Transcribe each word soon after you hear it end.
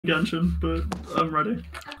Genshin, but I'm ready.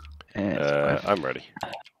 I'm ready.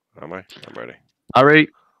 Am I? I'm ready. Alright.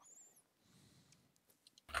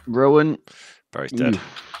 Rowan. Barry's dead. You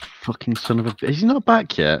fucking son of a bitch. Is he not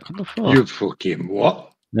back yet? What the fuck? You fucking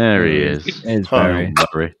what? There he is. It's Huh. Barry.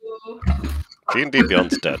 Barry. D&D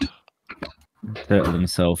Beyond's dead. Turtle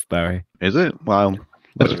himself, Barry. Is it? Wow.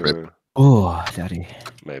 That's great. Oh, daddy.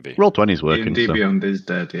 Maybe. Roll 20's working. D&D So. Beyond is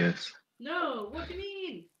dead, yes. No, what do you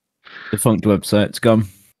mean? Defunct website's gone.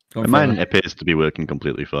 Mine appears to be working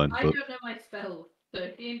completely fine. I But... don't know my spell. So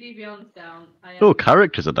if D&D Beyond's down, I am... Oh,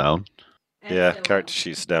 characters are down. Yeah, character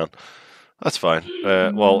sheet's down. That's fine.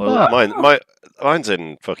 Mine's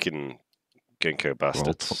in fucking Ginkgo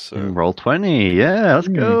Bastards. So. Roll 20. Yeah, let's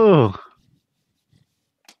go.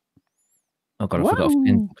 Oh god,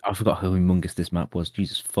 I forgot how humongous this map was.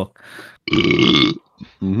 Jesus fuck.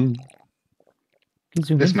 Mm-hmm.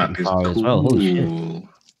 This map is cool. as well. Holy shit.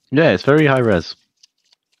 Yeah, it's very high res.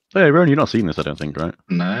 Hey, Ron, you've not seen this, I don't think, right?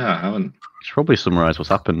 No, I haven't. Should probably summarise what's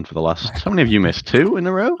happened for the last... How many of you missed? 2 in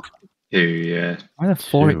a row? Yeah. I have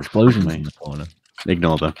 4 Dude, explosions fuck in me. the corner.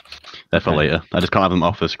 Ignore them. They're for Okay. later. I just can't have them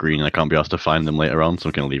off the screen and I can't be asked to find them later on, so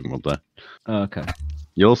I'm going to leave them up there. Oh, okay.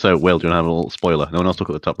 You also, Will, do you want to have a little spoiler? No one else look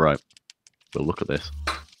at the top right. Well, look at this.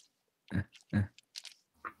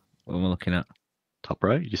 What am I looking at? Top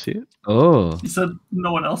right, did you see it? Oh. You said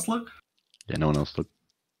no one else look? Yeah, no one else looked.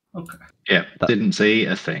 Okay. Yeah, That- didn't see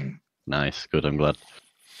a thing. Nice, good, I'm glad.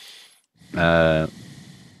 I'm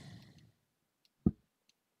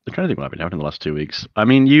trying to think what I've been doing in the last 2 weeks. I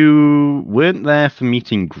mean, you weren't there for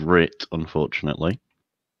meeting Grit, unfortunately.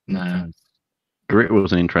 No. Grit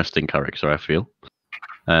was an interesting character, I feel.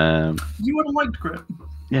 You would have liked Grit.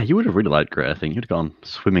 Yeah, you would have really liked Grit, I think. You'd have gone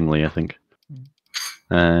swimmingly, I think.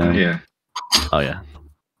 Yeah. Oh, yeah.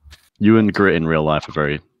 You and Grit in real life are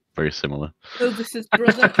very, very similar. Hovis'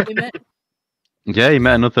 brother, we met. Yeah, he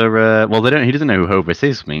met another. Well, he doesn't know who Hovis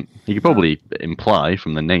is, mate. He could probably imply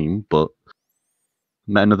from the name, but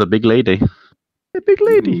met another big lady. A big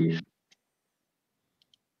lady.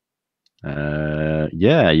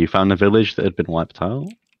 Yeah, you found a village that had been wiped out.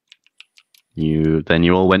 You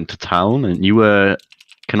all went to town, and you were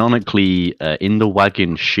canonically in the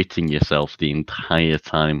wagon shitting yourself the entire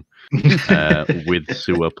time with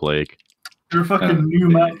sewer plague. You're a fucking new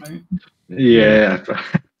Mac, mate. Yeah.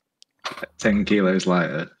 10 kilos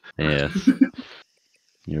lighter. Yes.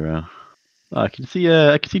 You're. I can see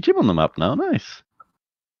Jim on the map now. Nice.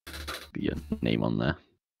 Be your name on there.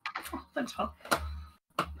 Oh, thanks, pal.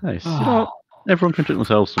 Nice. You know, everyone can put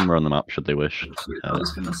themselves somewhere on the map should they wish. I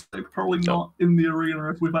was gonna say probably not in the arena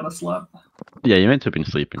if we've had a slap. Yeah, you meant to have been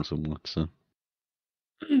sleeping somewhere. So.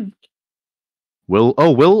 Will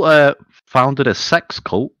founded a sex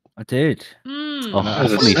cult. I did. A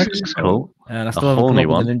As a horny sex sex cult? cult. And I A still haven't come horny up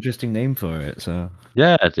with one. an interesting name for it, so...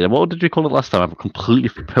 Yeah, what did we call it last time? A completely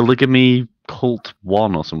polygamy cult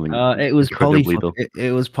 1 or something. It was Incredibly dull.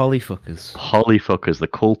 it was polyfuckers. Polyfuckers, the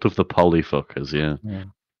cult of the polyfuckers. Yeah.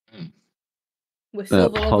 With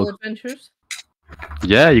Silver Level Pog. Adventures.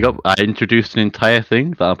 Yeah, I introduced an entire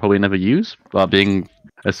thing that I'll probably never use about being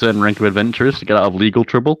a certain rank of adventurers to get out of legal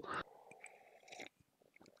trouble.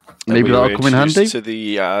 Maybe We were that'll come in handy. introduced to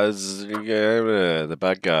the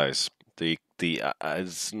bad guys. The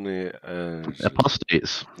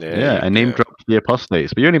Apostates. There Yeah, you I name go. dropped the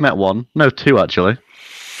apostates, but you only met 1. No, 2 actually.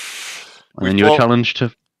 And then you were challenged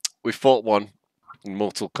to. We fought one in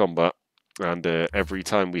Mortal Kombat, and every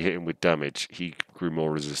time we hit him with damage, he grew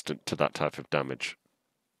more resistant to that type of damage.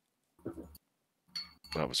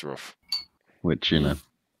 That was rough. Which, you know.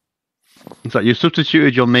 It's like you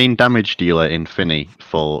substituted your main damage dealer in Finny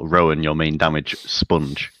for Rowan, your main damage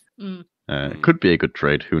sponge. It could be a good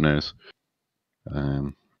trade, who knows?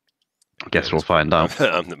 Guess we'll find out.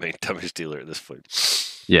 I'm the main damage dealer at this point.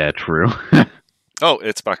 Yeah, true. Oh,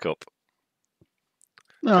 it's back up.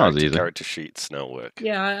 No, that was easy. Character sheets now work.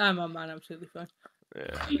 Yeah, I'm on mine, absolutely fine.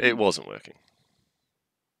 Yeah, it wasn't working.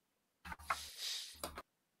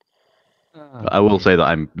 But I will say that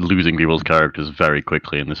I'm losing people's characters very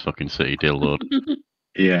quickly in this fucking city, dear lord.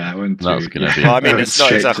 Yeah, I went to... That's gonna be- Well, I mean, went it's not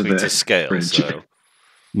straight exactly the to scale, bridge. so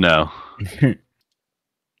No.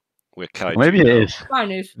 we're kaiju. Maybe it now. is. Fine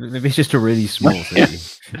news. Maybe it's just a really small city.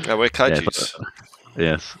 Yeah, we're Yeah, kaijus.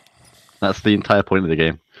 yes. That's the entire point of the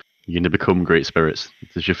game. You're going to become great spirits.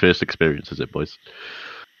 This is your first experience, is it, boys?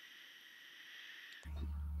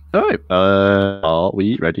 Alright, are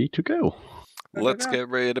we ready to go? Let's get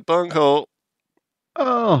ready to bunghole.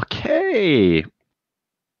 Okay.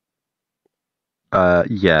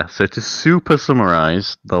 Yeah, so to super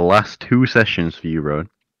summarize the last 2 sessions for you, Rowan.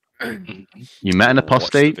 You met an Watch the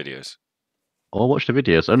apostate. videos. or watch the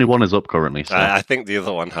videos. Only one is up currently. So. I think the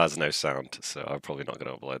other one has no sound, so I'm probably not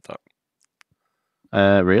going to upload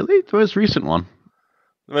that. Really? The most recent one?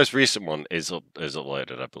 The most recent one is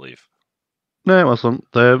uploaded, I believe. No, it wasn't.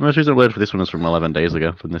 The most recent upload for this one is from 11 days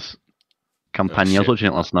ago, from this campaign. I was shit. watching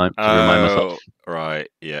it last night to remind myself. Right.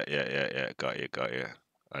 Yeah. Got you.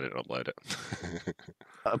 I didn't upload it.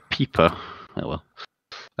 A peeper. Oh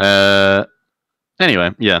well.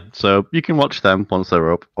 Anyway, yeah, so you can watch them once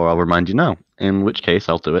they're up, or I'll remind you now, in which case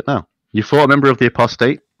I'll do it now. You fought a member of the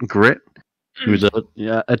Apostate, Grit, who's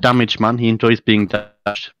a damaged man. He enjoys being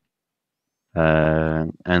dashed.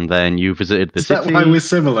 And then you visited the Is city. that why we're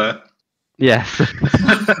similar? Yes.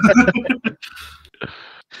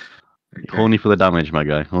 Okay. Horny for the damage, my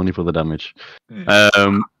guy. Horny for the damage. Yeah.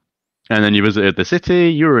 And then you visited the city.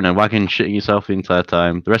 You were in a wagon shitting yourself the entire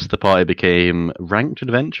time. The rest of the party became ranked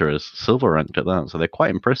adventurers, silver ranked at that, so they're quite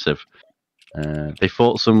impressive. They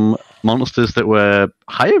fought some monsters that were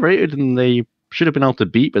higher rated than they should have been able to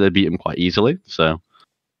beat, but they beat them quite easily. So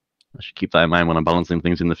I should keep that in mind when I'm balancing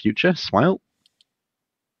things in the future. Smile.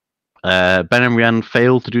 Ben and Rianne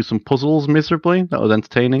failed to do some puzzles miserably. That was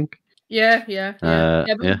entertaining. Yeah, but yeah.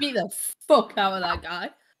 we beat the fuck out of that guy.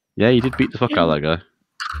 Yeah, you did beat the fuck out of that guy.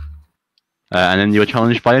 And then you were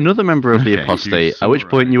challenged by another member of the Okay, Apostate, so at which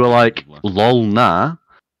point right. you were like, lol, nah,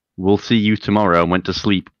 we'll see you tomorrow, and went to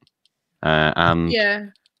sleep. And Yeah,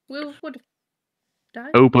 we would have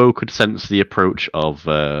died. Obo could sense the approach of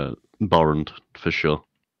Borrand, for sure.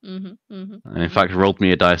 And in fact, rolled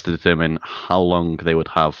me a dice to determine how long they would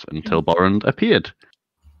have until Borrand appeared.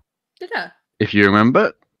 Did I? If you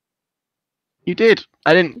remember, you did.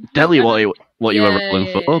 I didn't tell you what you were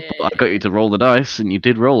rolling for, but I got you to roll the dice, and you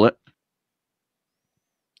did roll it.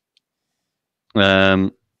 Yeah.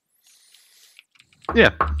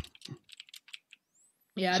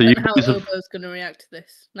 Yeah, I So don't you know how guys have- Obo's going to react to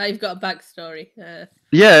this. Now you've got a backstory. Yeah,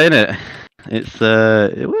 innit? It's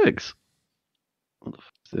it works. What the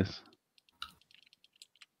f is this?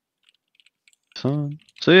 So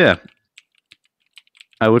yeah.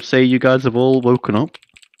 I would say you guys have all woken up.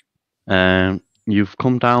 You've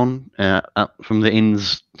come down from the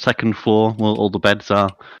inn's second floor, where all the beds are,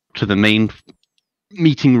 to the main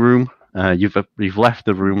meeting room. You've left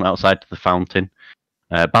the room outside to the fountain.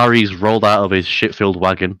 Barry's rolled out of his shit-filled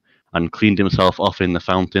wagon and cleaned himself off in the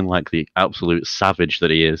fountain like the absolute savage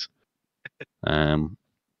that he is.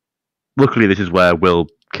 Luckily, this is where Will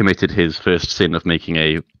committed his first sin of making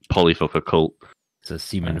a polyfucker cult. It's a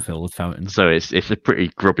semen-filled fountain. So it's a pretty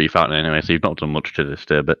grubby fountain anyway, so you've not done much to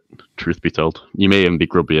disturb it, truth be told. You may even be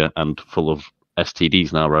grubbier and full of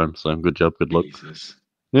STDs now, Rowan, so good job, good luck. Jesus.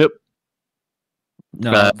 Yep.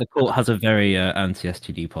 No, the cult has a very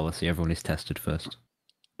anti-STD policy. Everyone is tested first.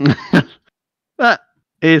 That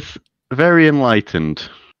is very enlightened.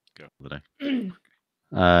 Good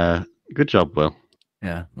job, Will.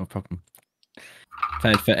 Yeah, no problem.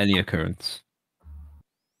 Prepared for any occurrence.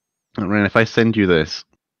 Ren, if I send you this,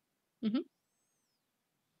 Mhm.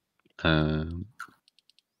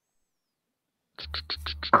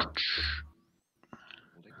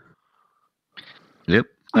 Yep.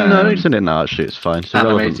 No, don't send it now. Actually, it's fine. It's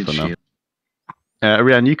irrelevant Animated for now. shield.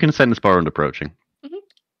 Rianne, you can send Borrand approaching. Mhm.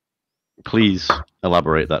 Please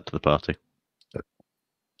elaborate that to the party.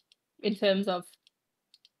 In terms of.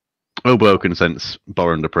 Obo can sense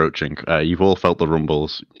Borrand approaching. You've all felt the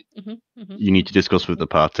rumbles. Mhm. You need to discuss with the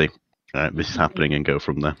party. This is happening and go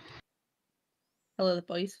from there. Hello, the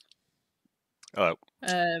boys. Hello.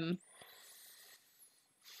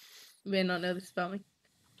 You may not know this about me.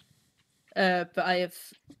 But I have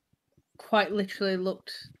quite literally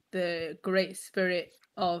looked the great spirit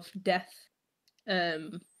of death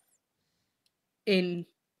in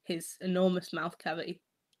his enormous mouth cavity.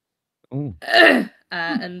 Ooh.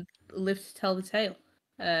 And lived to tell the tale.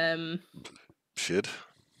 Should.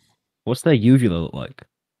 What's their uvula look like?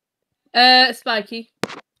 Spiky.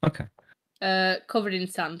 Okay. Covered in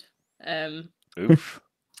sand. Oof.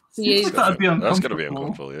 He is, Seems like that'd be That's going to be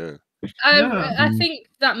uncomfortable. uncomfortable, yeah. Yeah. I think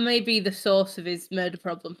that may be the source of his murder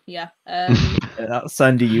problem. Yeah. That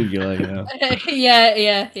sandy uvula,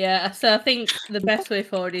 yeah. yeah. So I think the best way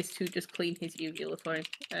forward is to just clean his uvula for him.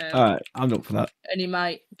 Alright, I'm up for that. And he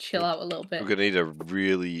might chill out a little bit. We're going to need a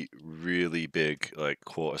really, really big, like,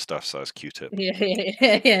 quarter-staff size Q-tip.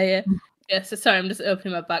 Yeah. Yeah, so sorry, I'm just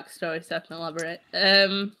opening my backstory so I can elaborate.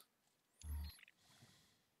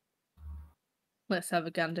 Let's have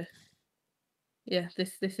a gander. Yeah,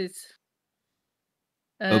 this is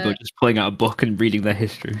Obo just pulling out a book and reading their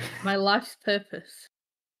history. my life's purpose,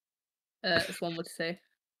 as one would say.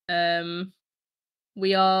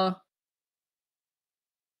 We are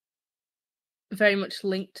very much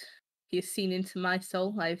linked He has seen into my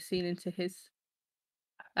soul. I have seen into his.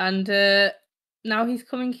 And now he's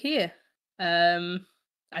coming here.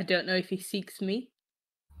 I don't know if he seeks me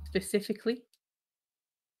specifically.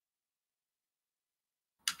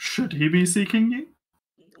 Should he be seeking you?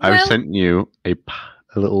 I've Well, sent you a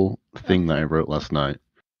little thing that I wrote last night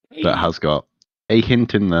that has got a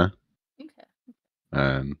hint in there. Okay.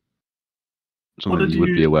 Something did you would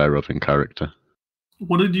be you- aware of in character.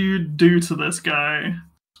 What did you do to this guy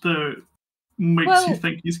that makes you Well-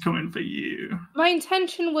 think he's coming for you? My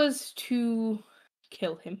intention was to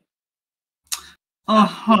kill him.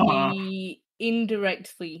 Uh-huh. He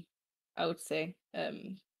indirectly, I would say,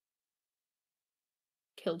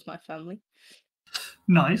 killed my family.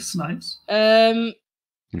 Nice, nice.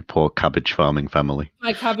 Your poor cabbage farming family.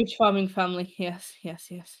 My cabbage farming family, yes.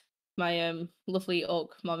 My lovely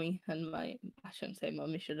orc mommy and my, I shouldn't say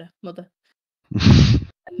mommy, should I? Mother.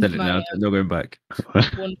 And Did it my now? No going back.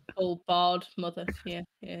 wonderful bard mother. Yeah.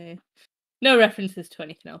 No references to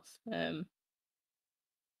anything else.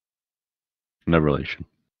 No relation.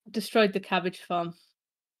 Destroyed the cabbage farm.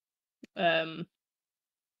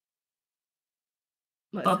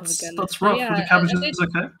 Let's have a go. That's rough. Yeah, Were the cabbages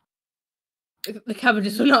okay? The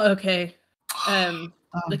cabbages were not okay. The Um,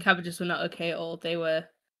 cabbages were not okay at all. They were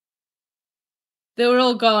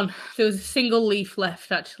all gone. There was a single leaf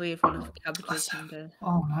left, actually, of one of the cabbages, and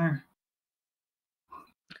oh no.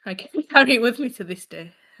 I can carry it with me to this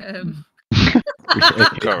day. Can't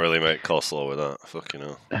really make coleslaw with that. Fucking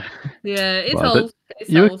hell. Yeah, it's Well, but old. It's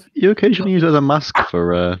You old. you occasionally use it as a mask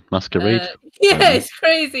for masquerade. Yeah, it's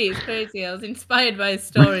crazy. It's crazy. I was inspired by a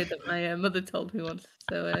story that my mother told me once,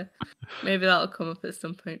 so maybe that'll come up at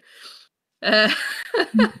some point.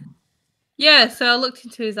 Yeah, so I looked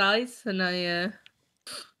into his eyes and I,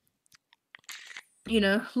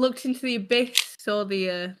 looked into the abyss, saw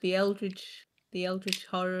the eldritch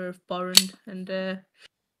horror of Borand, and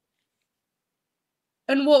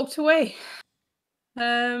walked away.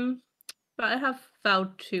 But I have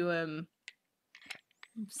vowed to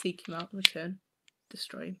seek him out, return,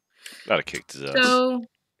 destroy him. I'd have kicked his ass. So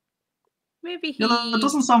maybe he. Yeah, that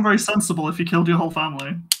doesn't sound very sensible if you killed your whole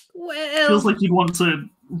family. Well, Feels like you'd want to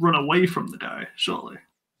run away from the guy, surely.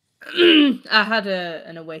 I had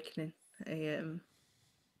an awakening. I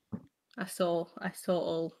saw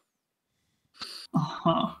all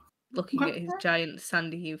Uh-huh. looking at his giant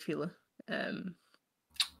sandy uvula.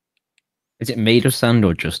 Is it made of sand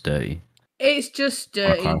or just dirty? It's just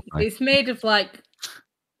dirty. clarify. It's made of like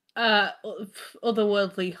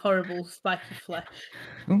otherworldly, horrible, spiky flesh.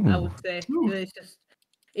 I Ooh. would say Ooh. it's just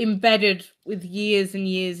embedded with years and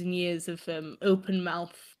years and years of open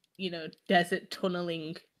mouth, desert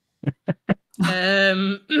tunneling,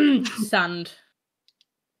 sand.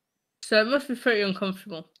 So it must be pretty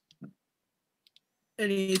uncomfortable. And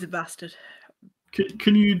he's a bastard.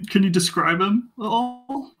 Can you describe him at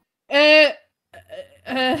all?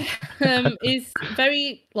 Is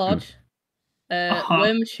very large, Uh-huh.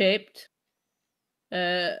 worm shaped,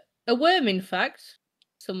 a worm, in fact,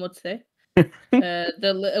 some would say.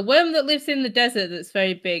 A worm that lives in the desert that's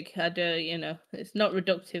very big. It's not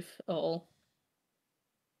reductive at all.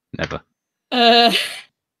 Never. Uh,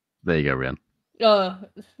 There you go, Rian. oh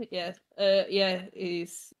yeah, yeah,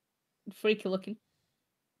 he's freaky looking.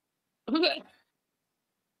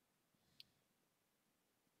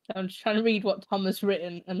 I'm just trying to read what Tom has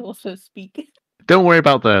written and also speak. Don't worry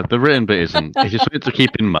about the written bit isn't. It's just something to keep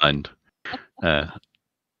in mind.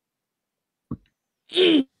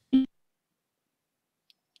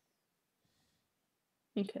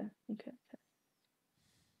 Okay.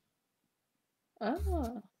 Ah,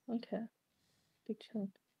 okay. Big chunk.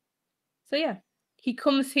 So yeah, he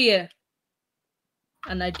comes here,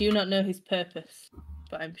 and I do not know his purpose,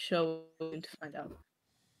 but I'm sure we're going to find out.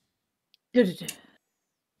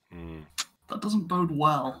 Hmm. That doesn't bode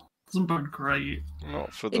well. Doesn't bode great.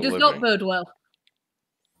 Not for the It does living. not bode well.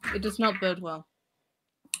 It does not bode well.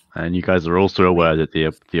 And you guys are also aware that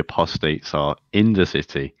the apostates are in the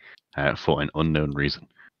city for an unknown reason.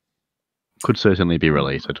 Could certainly be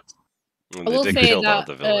related. And I they will did say kill that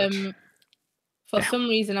the village. for some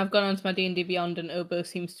reason I've gone onto my D&D Beyond and Obo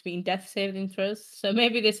seems to be in death saving throws, so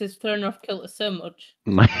maybe this has thrown off kilter so much.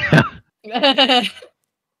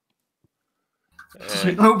 Just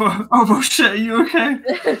like, oh shit, are you okay?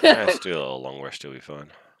 Let's do a little long rest, you'll be fine.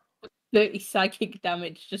 30 psychic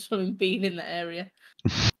damage just from him being in the area.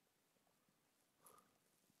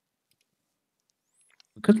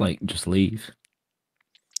 We could just leave.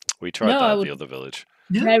 We tried No, that I at would- the other village.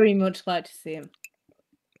 Yeah. Very much like to see him.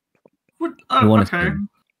 What? You Oh, want to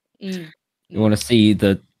okay. You want to see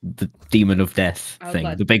the demon of death I would thing,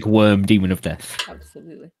 like the big worm demon of death.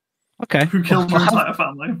 Absolutely. Okay. who killed your Well, entire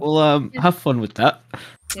family. Well, have fun with that.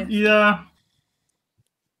 Yes. Yeah.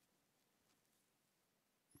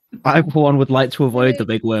 I, for one, would like to avoid the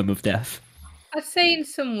big worm of death. I'd say in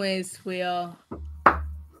some ways we are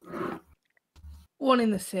one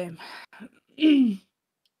in the same. You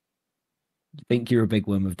think you're a big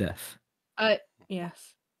worm of death?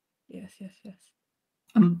 Yes.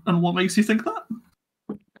 And what makes you think that?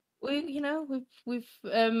 We've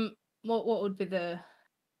what would be the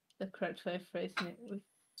correct way of phrasing it? We've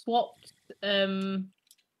swapped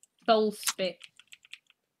soul spit.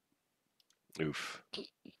 Oof.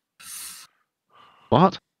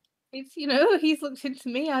 What? It's he's looked into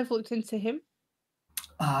me, I've looked into him.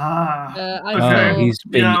 Ah. I Okay. saw He's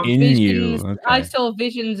been Yeah. in visions. you. I Okay. saw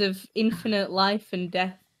visions of infinite life and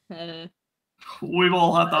death. We've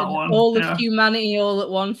all had that and one. all yeah. of humanity all at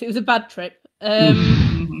once. It was a bad trip.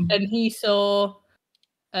 Mhm. And he saw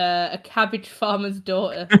a cabbage farmer's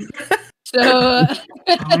daughter. So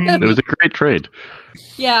I mean, It was a great trade.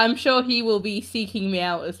 yeah, I'm sure he will be seeking me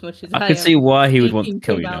out as much as I I could am see why he would want to seeking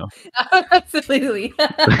kill him you out. now. Absolutely.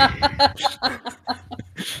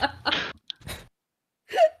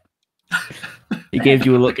 He gave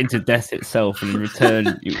you a look into death itself, and in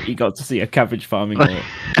return, he got to see a cabbage farming law.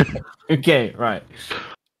 Okay, right.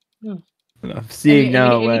 Hmm. I'm seeing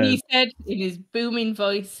now and where. he said in his booming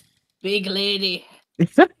voice, "Big lady." which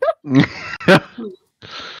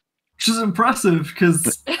is impressive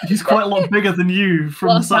because he's quite a lot bigger than you from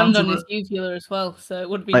the Got a hand sounds on of his it. uvula as well, so it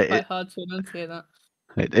would be Like, quite hard to enunciate that.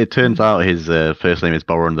 It turns out his first name is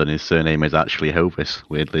Boron and his surname is actually Hovis,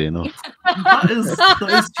 weirdly enough. That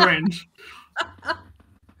is strange.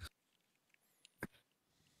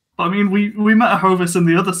 But I mean, we met a Hovis in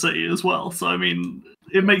the other city as well, so I mean,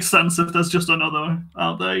 it makes sense if there's just another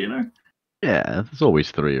out there, you know? Yeah, there's always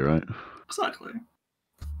three, right? Exactly.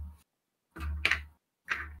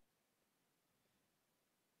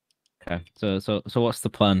 Okay, so what's the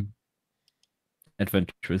plan,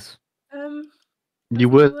 adventurers? You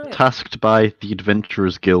That's were right. tasked by the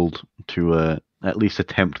Adventurers Guild to at least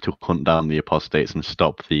attempt to hunt down the apostates and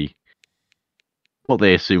stop what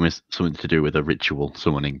they assume is something to do with a ritual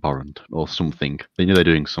summoning Borand or something. They know they're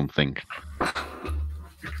doing something.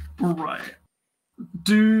 Right.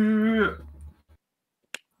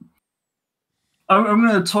 I'm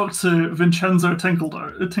going to talk to Vincenzo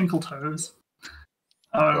Tinkletoes.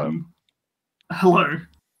 Hello.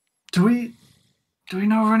 Do we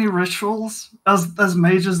know of any rituals? As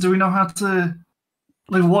mages, do we know how to,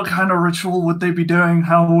 like, what kind of ritual would they be doing?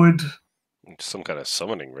 How would... Some kind of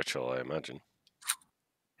summoning ritual, I imagine.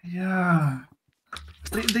 Yeah.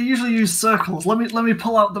 They usually use circles. Let me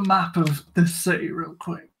pull out the map of this city real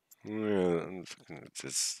quick. Yeah,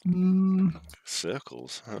 it's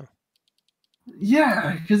circles, huh?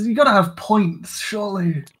 Yeah, because you gotta have points,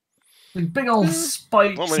 surely. Like big old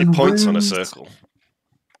spikes. Not many and points on a runes. circle.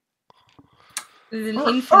 There's an All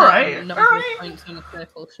infinite right, number all of right. points on a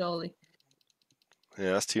circle, surely.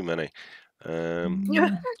 Yeah, that's too many.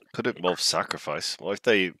 Yeah. Could involve sacrifice. What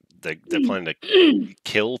if they're planning to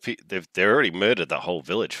kill people? They're already murdered that whole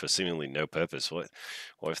village for seemingly no purpose. What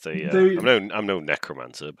if they? I'm no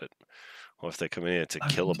necromancer, but what if they come in here to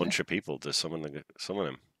kill a bunch of people to summon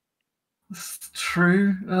him? That's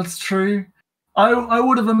true. That's true. I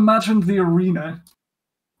would have imagined the arena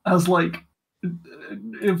as like,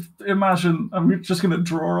 imagine. I'm just gonna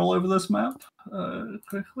draw all over this map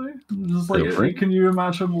quickly. Just like, Feel free. can you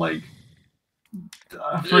imagine like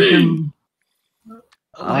freaking?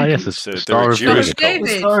 Yes, the So they're Star a of Jewish David. cult.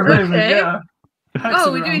 The Star of David, Okay. yeah.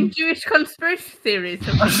 Oh, we're doing Hexagram. Jewish conspiracy theories.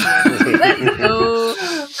 Let's go.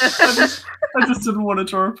 I just didn't want to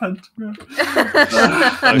draw a pentagram.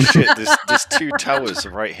 Oh shit! There's two towers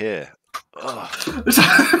right here. Oh.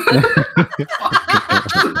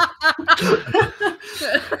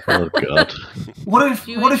 Oh god. What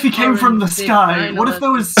if he came from the sky? What if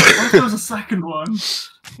there was a second one?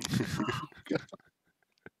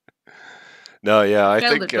 No, yeah, I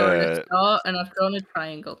Failed think at drawing a star, and I've drawn a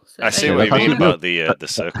triangle. So I see there what you you go. mean about the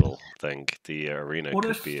circle thing. The arena What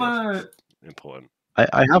could if be important.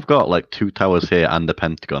 I have got like two towers here and a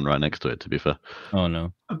pentagon right next to it, to be fair. Oh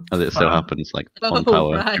no. As it so happens, like one Oh,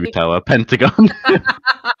 tower, right. two tower, pentagon.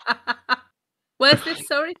 Where's this?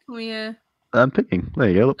 Sorry, can we? I'm pinging. There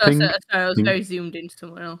you go. Look, Oh, ping. sorry, I was ping. very zoomed in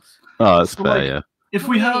somewhere else. Oh, that's So, fair, like, yeah. If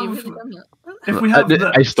we Yeah, have you really done that. if we have this,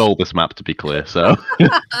 I stole this map, to be clear, so.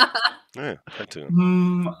 Yeah,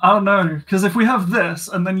 pentagon. I don't know, because if we have this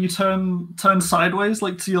and then you turn sideways,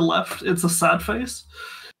 like to your left, it's a sad face.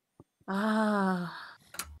 Ah.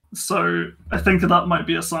 So I think that might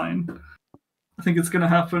be a sign. I think it's going to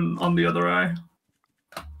happen on the other eye.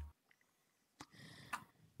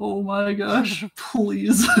 Oh my gosh!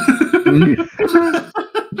 Please.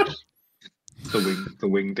 The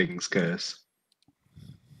wingdings curse.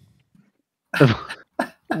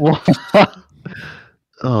 What?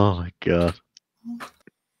 Oh my god.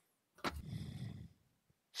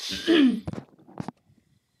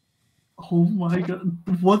 Oh my god!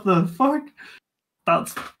 What the fuck?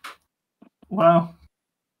 That's wow.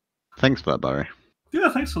 Thanks for that, Barry. Yeah,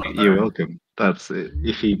 thanks for that. You're Barry. welcome. That's it.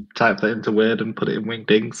 If you type that into Word and put it in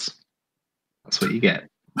wingdings, that's what you get.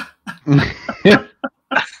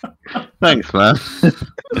 Thanks, man.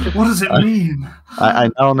 What does it mean? I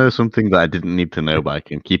now know something that I didn't need to know, but I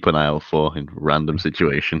can keep an eye out for in random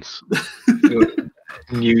situations.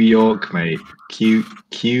 New York, mate.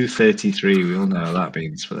 Q33. We all know what that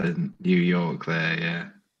means for New York. There, yeah.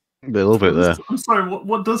 A little bit there. I'm sorry.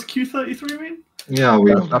 What does Q33 mean? Yeah,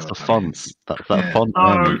 we all know That's what the that font. means. That's Yeah. that font.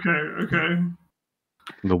 Oh, there, mate. okay.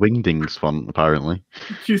 The Wingdings font, apparently.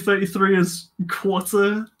 Q33 is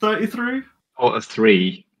quarter 33 Quarter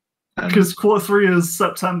 3. because quarter 3 is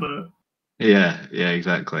September. Yeah,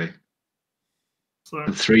 exactly. So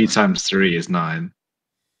And 3 times 3 is 9.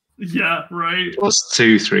 yeah, right, Plus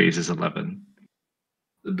 2 3s is 11.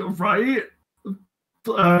 right.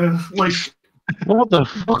 Like What the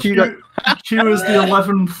fuck you got? Q is the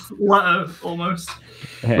 11th letter almost.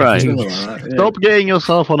 Right. Something like that, yeah. Stop getting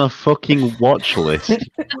yourself on a fucking watch list.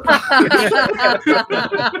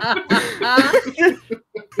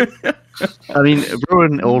 I mean,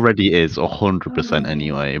 Rowan already is 100%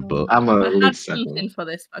 anyway, but I'm I at had least 7. something for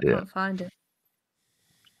this, but I Yeah. can't find it.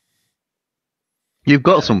 you've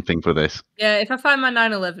got something for this. Yeah, if I find my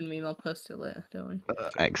 9/11 meme, I'll post it later. Don't worry.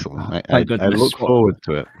 Excellent. Thank I goodness. look forward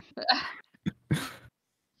to it.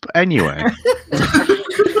 But anyway,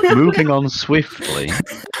 moving on swiftly,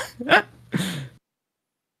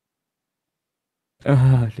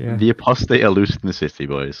 Oh dear. the apostate are loose in the city,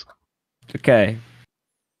 boys. Okay.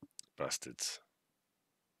 Bastards.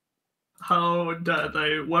 How dare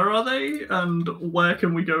they? Where are they? And where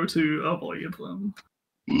can we go to avoid them?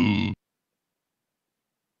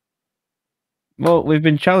 Well, we've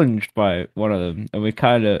been challenged by one of them, and we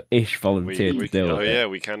kind of volunteered to deal oh with it. yeah,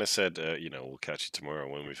 we kind of said, we'll catch you tomorrow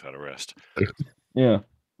when we've had a rest. Yeah.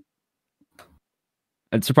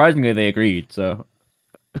 And surprisingly, they agreed. So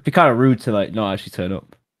it'd be kind of rude to not actually turn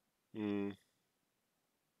up. Mm.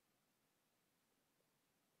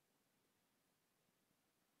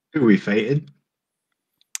 Who are we fated?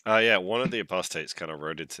 Yeah, one of the apostates kind of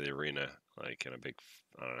rode into the arena, like in a big,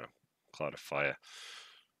 I don't know, cloud of fire,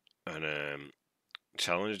 and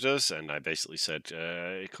challenged us. And I basically said,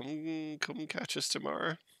 "Come catch us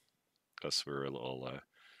tomorrow," because we were a little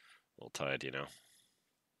tired,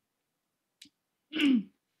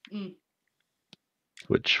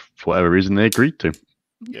 Which, for whatever reason, they agreed to.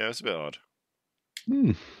 Yeah, it's a bit odd.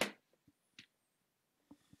 Hmm.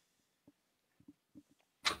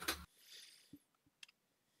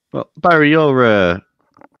 Well, Barry, you're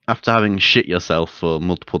after having shit yourself for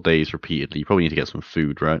multiple days repeatedly, you probably need to get some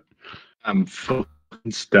food, right? I'm fucking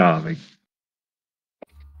starving.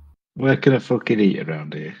 Where can I fucking eat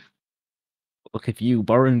around here? Look, if you,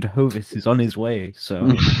 Baron Hovis is on his way, so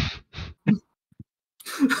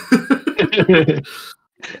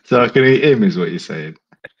So I can eat him, is what you're saying?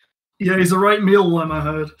 Yeah, he's a right mealworm, I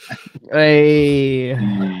heard.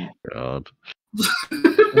 hey, God.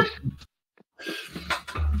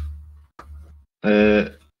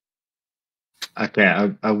 Okay,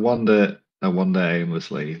 I wander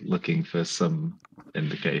aimlessly looking for some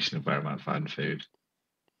indication of where I might find food.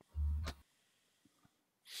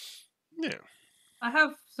 Yeah. I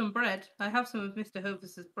have some bread. I have some of Mr.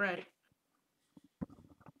 Hovis's bread.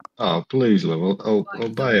 Oh, please, love, I'll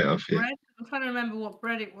Like buy it off you. bread. I'm trying to remember what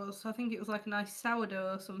bread it was. I think it was like a nice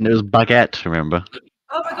sourdough or something. It was baguette, remember?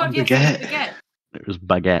 Oh my god, yes, baguette. it was baguette. It was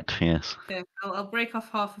baguette, yes. Okay, I'll break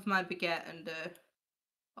off half of my baguette and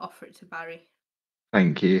offer it to Barry.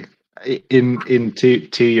 Thank you. In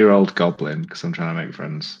 2-year-old goblin, because I'm trying to make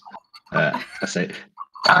friends. I say,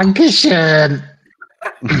 Dankeschön!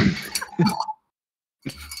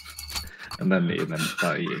 and then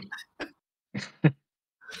that you.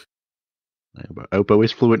 Obo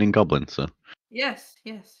is fluent in Goblin, so. Yes.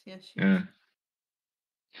 Yeah.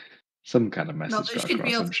 Some kind of message Not that got she'd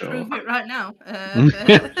be across, able I'm to sure. prove it right now.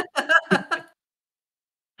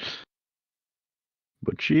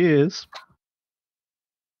 But she is.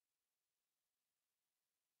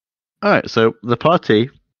 Alright, so the party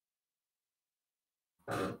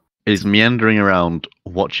is meandering around,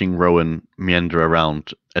 watching Rowan meander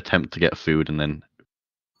around, attempt to get food, and then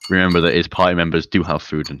remember that his party members do have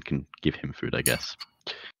food and can give him food, I guess.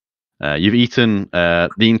 You've eaten the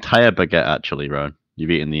entire baguette, actually, Rowan. You've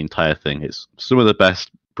eaten the entire thing. It's some of the best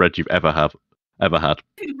bread you've ever had. Half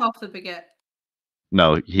the baguette.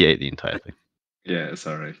 No, he ate the entire thing. Yeah,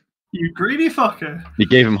 sorry. You greedy fucker. You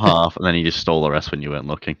gave him half, and then he just stole the rest when you weren't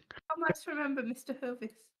looking. How am I to remember Mr. Hovis?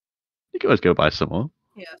 You can always go buy some more.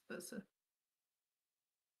 Yeah, I suppose so.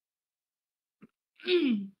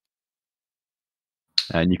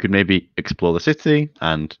 And you could maybe explore the city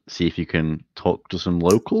and see if you can talk to some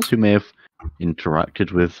locals who may have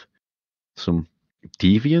interacted with some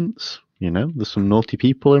deviants. You know, there's some naughty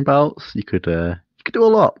people about. You could do a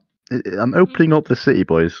lot. I'm opening up the city,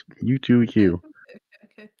 boys. You do you.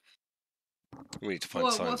 Okay. We need to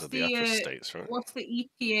find signs of the upper states, right? What's the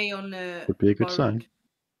ETA on Would be a good sign. borrowed?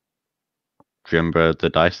 Do you remember the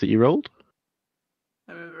dice that you rolled?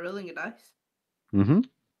 I remember rolling a dice. Mm-hmm.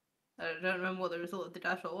 I don't remember what the result of the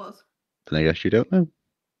dice roll was. Then I guess you don't know.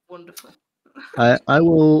 Wonderful. I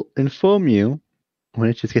will inform you when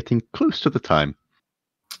it is getting close to the time.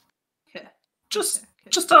 Okay. Just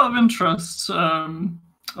Okay. out of interest,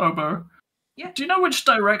 Obo. Yeah. Do you know which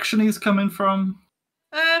direction he's coming from?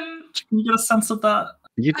 Can you get a sense of that?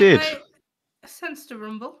 You did. I sensed a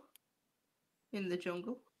rumble in the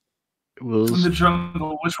jungle. It was In the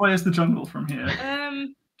jungle. Which way is the jungle from here?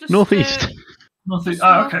 Just northeast. Northeast. just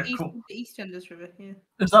Oh, okay, northeast cool. of the East Enders River. Yeah.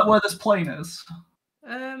 Is that where this plane is?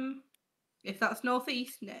 If that's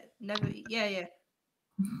northeast, never. Yeah.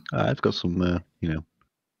 I've got some,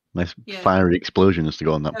 nice Yeah. fiery explosions to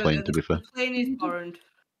go on that No, plane. To be fair, the plane is borrowed.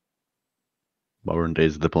 Warren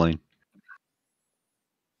is the plane.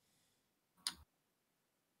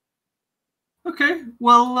 Okay.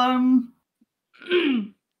 Well,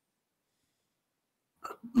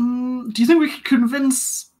 do you think we could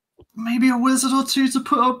convince maybe a wizard or two to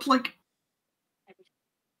put up like?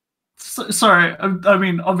 Sorry, I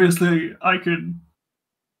mean obviously I could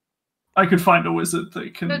find a wizard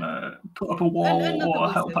that can put up a wall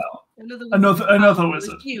or help out. Another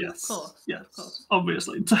wizard. You, yes, of course. yes, Of course.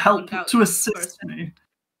 obviously to help Without to you, assist person. me.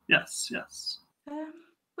 Yes.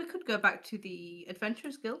 We could go back to the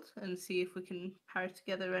Adventurers Guild and see if we can pair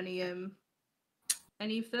together any of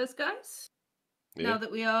those guys. Yeah. Now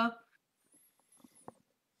that we are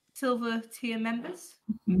silver tier members.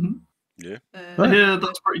 Mm-hmm. Yeah. I hear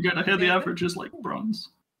that's pretty good. I hear the together. average is like bronze.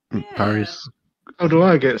 Yeah. Paris. How do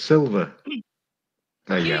I get silver?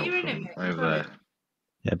 I Yeah, yell you're in from it, mate. over You're in there.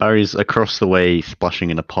 Yeah, Barry's across the way,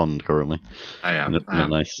 splashing in a pond currently. I am.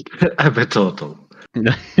 Nice. I'm a turtle.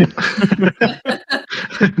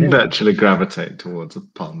 Naturally gravitate towards a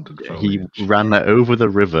pond and He foliage. ran over the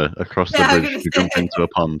river across Yeah, I the was bridge to gonna jump say. into a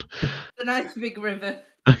pond. The nice big river.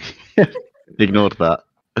 Ignored that.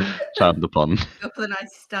 Found the pond. Go for the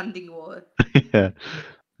nice standing water. Yeah.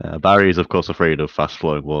 Barry is, of course, afraid of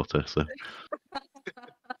fast-flowing water, so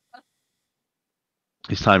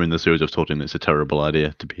his time in the sewage have taught him it's a terrible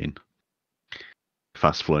idea to be in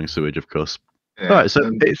fast-flowing sewage, of course. Yeah, All right, so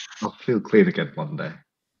and it's I'll feel clean again one day.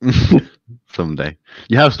 someday.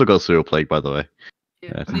 You have still got sewer plague, by the way.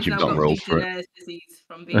 Yeah, since he's you've now not got rolled for it. Legionnaires' disease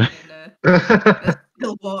from being in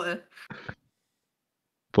still water.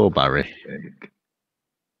 Poor Barry.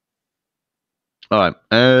 All right.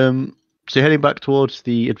 So you're heading back towards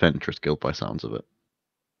the Adventurers Guild, by sounds of it.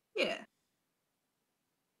 Yeah.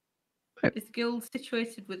 Right. Is the guild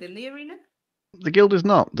situated within the arena? The guild is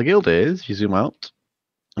not. The guild is. If you zoom out,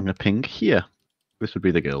 I'm gonna ping here. This would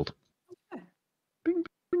be the guild. Okay. Bing,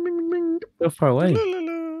 bing, bing, bing. So far away.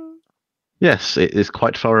 Yes, it is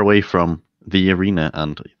quite far away from the arena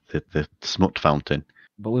and the smut fountain.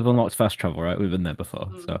 But we've unlocked fast travel, right? We've been there before.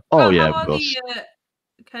 So Oh How yeah, are of course.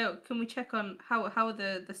 Can we check on how are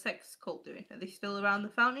the sex cult doing? Are they still around the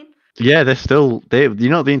fountain? Yeah, they're still. The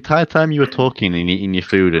entire time you were talking and eating your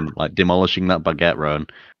food and like demolishing that baguette, Rowan,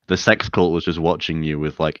 the sex cult was just watching you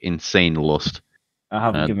with like insane lust. I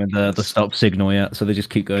haven't given the stop signal yet, so they just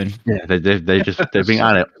keep going. Yeah, they've been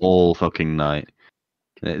at it all fucking night.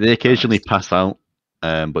 They occasionally pass out,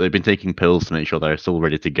 but they've been taking pills to make sure they're still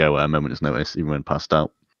ready to go at a moment's notice, even when passed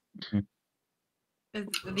out. Are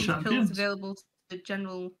these Champions. pills available to the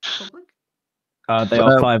general public? They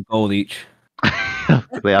are 5 gold each.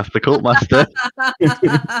 They asked the cult master.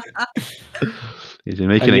 He's been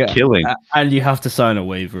making a killing. And you have to sign a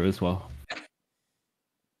waiver as well.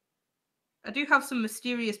 I do have some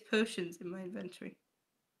mysterious potions in my inventory.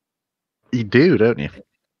 You do, don't you?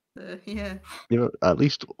 Yeah. You have at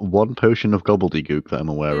least one potion of gobbledygook that I'm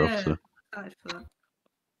aware of. So. Excited for that.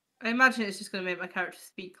 I imagine it's just going to make my character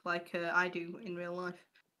speak like I do in real life.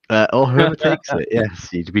 Or whoever takes it, yes.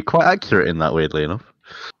 You'd be quite accurate in that, weirdly enough.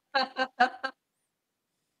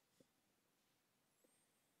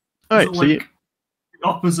 Alright, so like the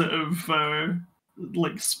opposite of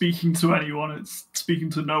like speaking to anyone. It's speaking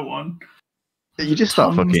to no one. You just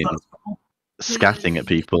start Tongues, fucking that's- scatting at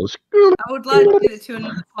people. I would like to give it to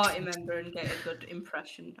another party member and get a good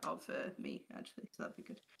impression of me, actually. So that'd be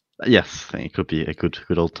good. Yes, I think it could be a good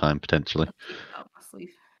old time potentially. I'll keep it up my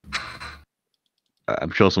sleeve.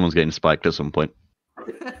 I'm sure someone's getting spiked at some point.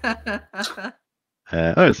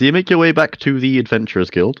 Alright, so you make your way back to the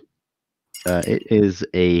Adventurers Guild. It is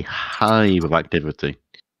a hive of activity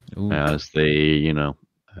as they,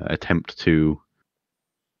 attempt to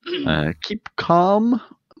keep calm,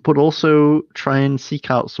 but also try and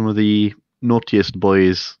seek out some of the naughtiest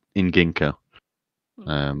boys in Ginkgo.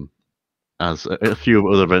 As a few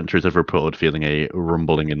other adventurers have reported feeling a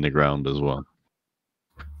rumbling in the ground as well.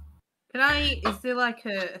 Is there like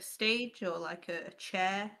a stage or like a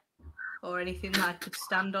chair or anything that I could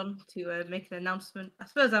stand on to make an announcement? I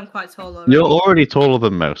suppose I'm quite tall already. You're already taller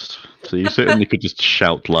than most, so you certainly could just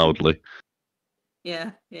shout loudly.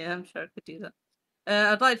 Yeah, I'm sure I could do that.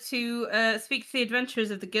 I'd like to speak to the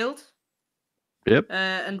adventurers of the guild. Yep.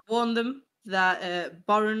 And warn them that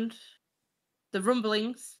Borrand, the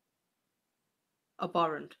rumblings, are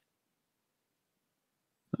Borrand.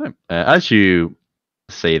 Right. As you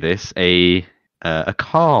say this, a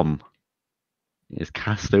calm is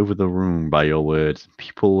cast over the room by your words.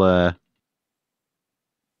 People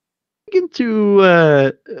begin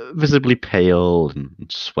to visibly pale and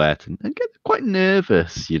sweat and get quite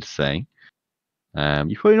nervous, you'd say.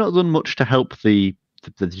 You've probably not done much to help the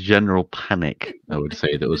general panic, I would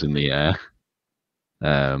say, that was in the air.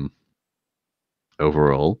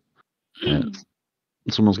 Overall.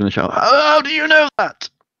 Someone's going to shout, "How do you know that?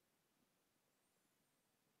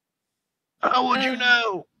 How would you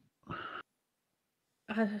know?"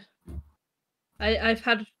 I've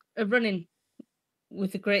had a run-in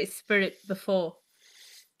with the Great Spirit before.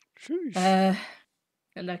 And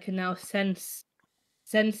I can now sense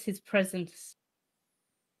his presence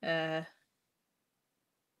due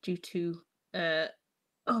to oh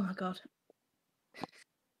my god,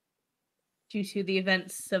 due to the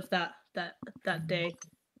events of that day,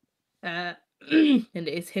 and it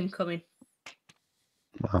is him coming.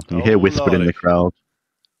 Wow. You hear whispered in the crowd,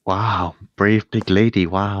 "Wow, brave big lady,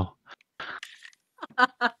 wow."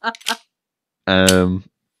 Alright,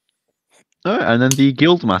 and then the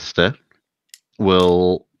guildmaster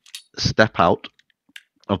will step out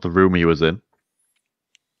of the room he was in,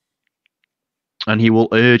 and he will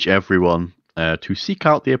urge everyone to seek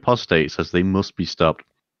out the apostates, as they must be stopped.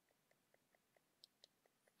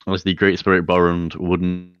 As the Great Spirit Borrand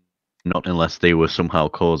wouldn't, not unless they were somehow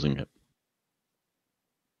causing it.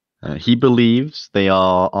 He believes they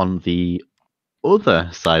are on the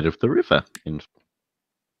other side of the river.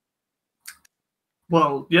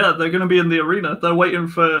 Well, yeah, they're going to be in the arena. They're waiting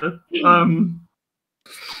for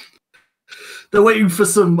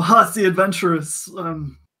some hearty adventurers.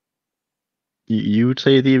 You would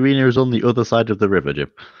say the arena is on the other side of the river,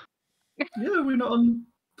 Jim? Yeah, we're not on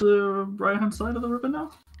the right-hand side of the river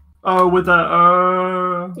now. Oh, with that.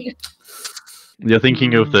 You're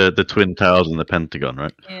thinking of the Twin Towers and the Pentagon,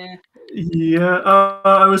 right? Yeah. Yeah,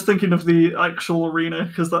 I was thinking of the actual arena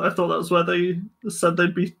because I thought that was where they said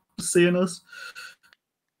they'd be seeing us.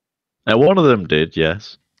 One of them did,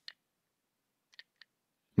 yes.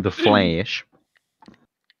 The Flash.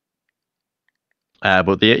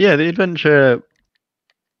 But the Adventure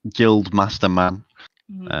Guild Masterman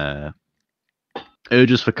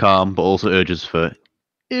urges for calm, but also urges for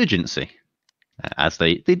urgency, as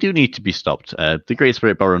they do need to be stopped. The Great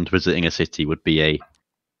Spirit Borrand visiting a city would be a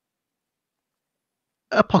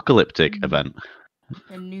apocalyptic event.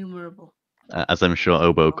 Innumerable. As I'm sure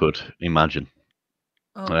Obo could imagine.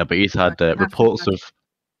 Oh, but he's had reports of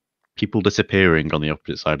people disappearing on the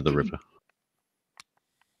opposite side of the river.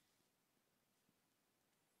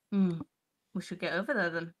 We should get over there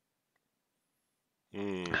then.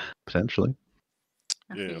 Potentially.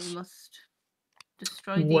 I think Yes. we must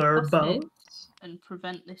destroy the Whereabouts? apostates and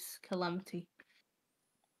prevent this calamity.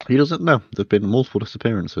 He doesn't know. There've been multiple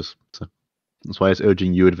disappearances, so that's why he's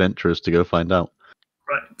urging you adventurers to go find out.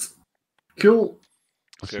 Right. Cool.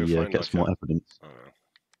 As Go he find, gets like, more evidence. I don't know,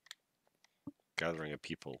 gathering of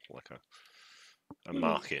people, like a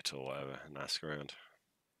market or whatever, and ask around.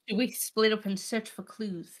 Should we split up and search for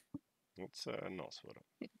clues? Let's not split up.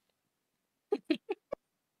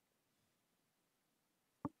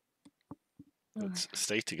 Let's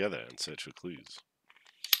stay together and search for clues.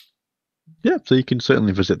 Yeah, so you can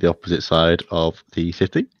certainly visit the opposite side of the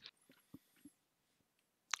city.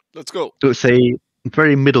 Let's go. It's a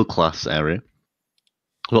very middle class area.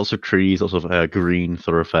 Lots of trees, lots of green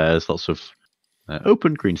thoroughfares, lots of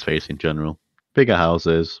open green space in general. Bigger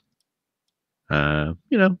houses.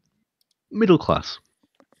 Middle class,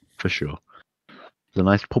 for sure. There's a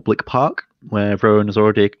nice public park where Rowan has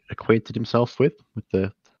already acquainted himself with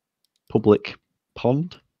the public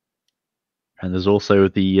pond. And there's also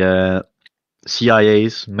the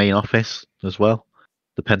CIA's main office as well,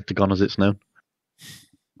 the Pentagon as it's known,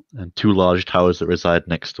 and 2 large towers that reside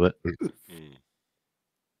next to it.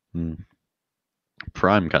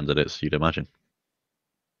 Prime candidates, you'd imagine.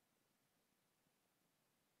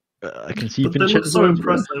 I can see But they look Vincenzo so as well.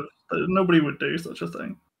 impressive that nobody would do such a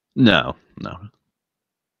thing. No.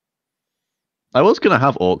 I was going to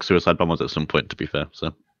have orc suicide bombers at some point, to be fair,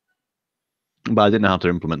 so, but I didn't know how to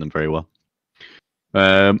implement them very well.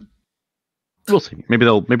 We'll see. Maybe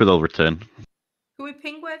they'll return. Can we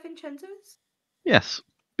ping where Vincenzo is? Yes.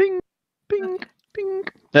 Bing, bing, bing.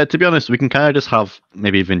 To be honest, we can kind of just have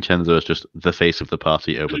maybe Vincenzo as just the face of the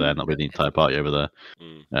party over there, not be the entire party over there,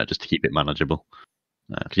 just to keep it manageable.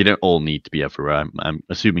 Because you don't all need to be everywhere. I'm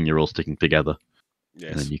assuming you're all sticking together.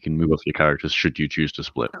 Yes. And then you can move off your characters should you choose to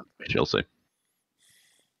split, which I'll say.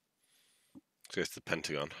 So it's the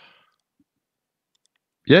Pentagon.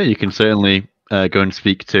 Yeah, you can certainly go and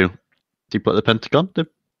speak to people at the Pentagon. They're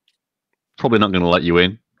probably not going to let you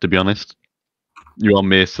in, to be honest. You are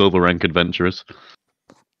mere silver rank adventurers.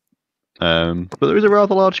 But there is a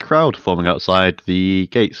rather large crowd forming outside the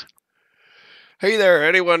gates. Hey there,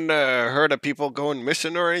 anyone heard of people going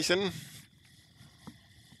missing or anything?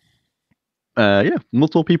 Yeah,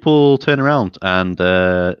 multiple people turn around and,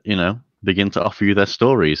 begin to offer you their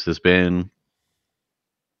stories. There's been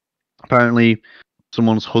apparently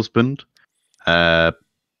someone's husband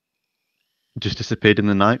just disappeared in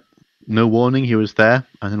the night. No warning, he was there,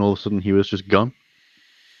 and then all of a sudden he was just gone.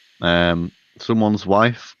 Someone's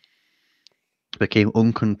wife became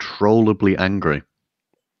uncontrollably angry,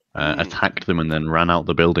 attacked them, and then ran out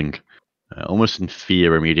the building, almost in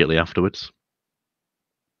fear immediately afterwards.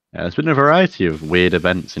 There's been a variety of weird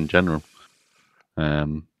events in general,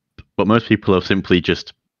 but most people have simply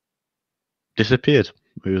just disappeared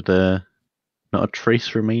with not a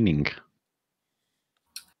trace remaining.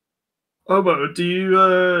 Obo, do you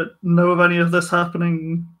know of any of this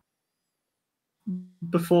happening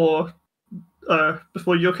before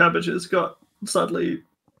your cabbages got sadly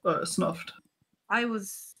snuffed? I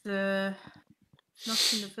was not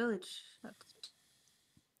in the village.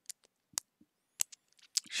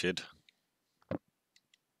 Shit.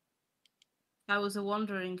 I was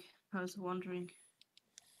wandering.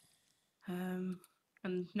 And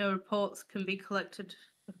no reports can be collected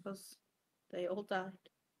because they all died.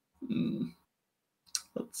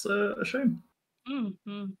 That's a shame. And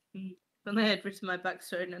I had written my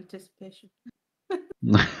backstory in anticipation.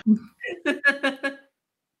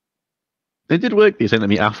 They did work these sent to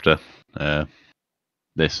me after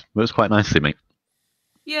this. It was quite nicely, mate.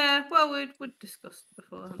 Yeah, well, we'd discussed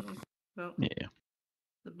before, haven't we? About Yeah.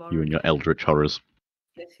 the You and your eldritch horrors.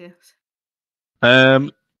 Yes.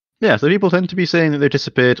 Yeah, so people tend to be saying that they've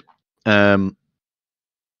disappeared all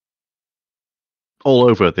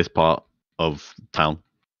over this part of town.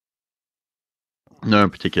 No,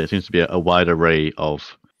 in particular, it seems to be a wide array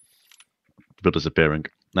of people disappearing.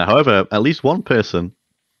 Now, however, at least one person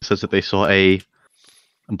says that they saw a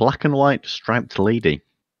black and white striped lady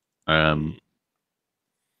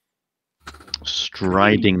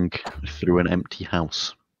striding through an empty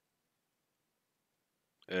house.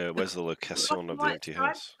 Where's the location of the empty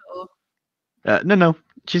house? No,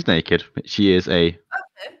 she's naked. She is a... Okay.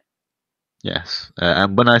 Yes,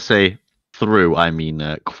 and when I say through, I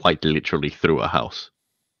mean quite literally through a house.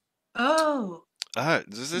 Oh.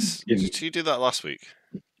 Did she do that last week?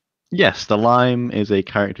 Yes, the Lime is a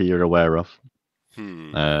character you're aware of.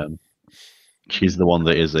 She's the one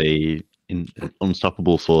that is an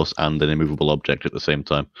unstoppable force and an immovable object at the same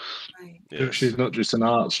time. Yes. She's not just an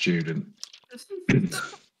art student. You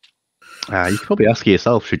could probably ask her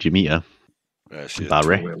yourself should you meet her.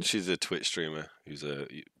 She's a Twitch streamer who's a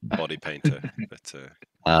body painter. But, to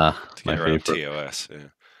my get her own favourite. TOS, yeah.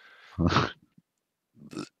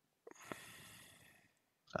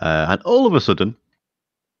 And all of a sudden,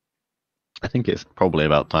 I think it's probably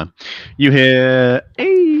about time, you hear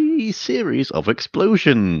a series of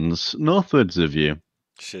explosions northwards of you.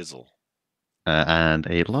 Shizzle. And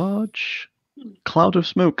a large cloud of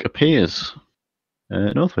smoke appears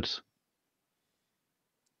northwards.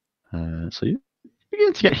 So you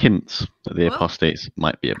begin to get hints that the apostates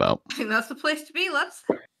might be about. I think that's the place to be, lads.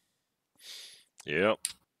 Yep.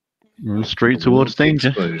 Run straight towards danger.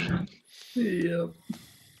 Explosion. Yeah.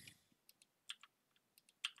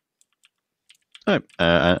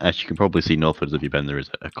 As you can probably see northwards of you, Ben, there is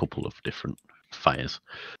a couple of different fires.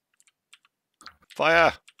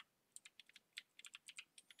 Fire!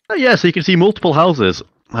 Yeah, so you can see multiple houses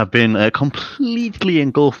have been completely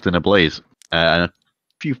engulfed in a blaze, and a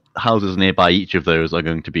few houses nearby each of those are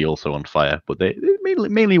going to be also on fire. But they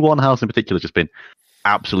mainly one house in particular has just been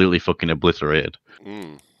absolutely fucking obliterated.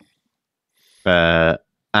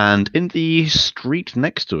 And in the street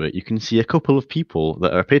next to it, you can see a couple of people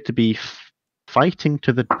that appear to be fighting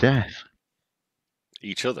to the death.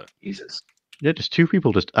 Each other. Jesus. Yeah, just two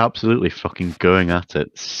people just absolutely fucking going at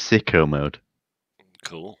it, sicko mode.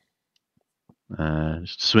 Cool.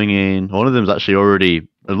 Just swinging. One of them's actually already,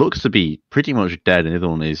 it looks to be pretty much dead, and the other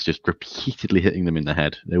one is just repeatedly hitting them in the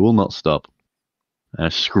head. They will not stop.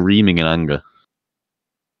 Screaming in anger.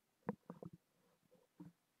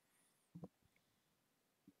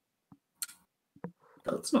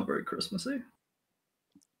 That's not very Christmassy.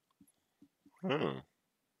 Hmm.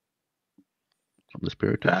 From the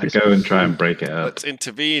spirit of Go Christmas. and try and break it up. Let's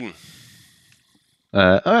intervene.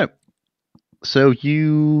 Alright. So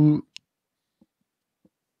you...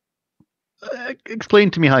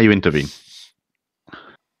 explain to me how you intervene.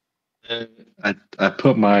 I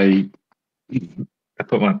put my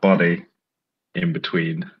body in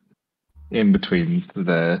between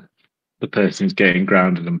the person who's getting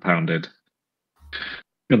grounded and pounded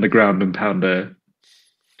and the ground and pounder.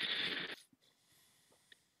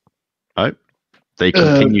 Alright. They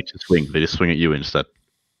continue to swing. They just swing at you instead.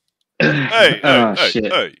 Hey,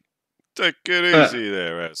 shit. hey. Take it easy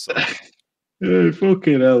there, asshole. Oh,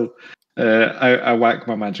 fucking hell. I whack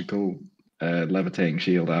my magical levitating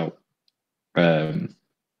shield out and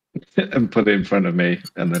put it in front of me,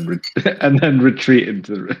 and then retreat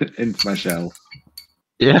into my shell.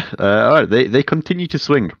 Yeah, alright. They continue to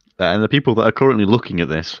swing. And the people that are currently looking at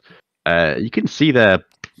this, you can see their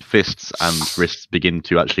fists and wrists begin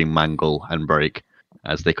to actually mangle and break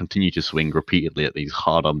as they continue to swing repeatedly at these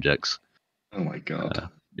hard objects. Oh my god.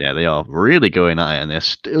 Yeah, they are really going at it, and they're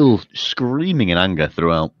still screaming in anger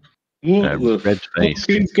throughout. What the red-faced. fuck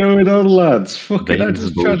is going on, lads? Fucking, I Veins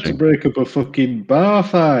just tried to bulging. break up a fucking bar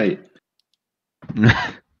fight.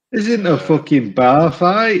 Isn't a fucking bar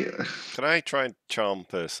fight? Can I try and charm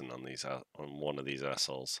person on one of these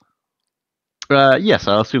assholes? Yes,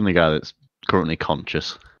 I'll assume the guy that's currently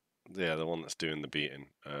conscious. Yeah, the one that's doing the beating.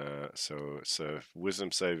 So it's a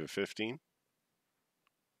wisdom save of 15.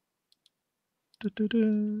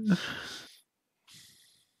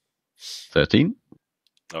 13.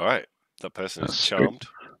 All right, that person is That's charmed.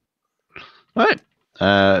 All right.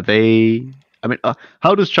 How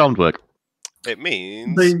does charmed work? It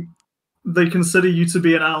means They consider you to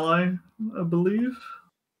be an ally, I believe.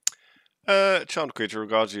 charmed creature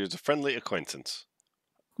regards you as a friendly acquaintance.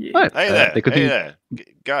 Yeah. All right. Hey there, They continue,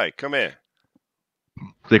 guy, come here.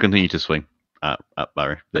 they continue to swing at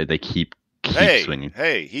Barry. They keep swinging.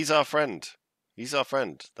 Hey, he's our friend. He's our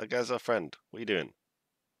friend. That guy's our friend. What are you doing?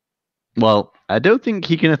 Well, I don't think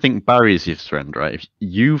he's going to think Barry's his friend, right? If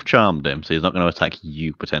you've charmed him, so he's not going to attack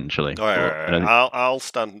you potentially. All right, But all I don't right. I'll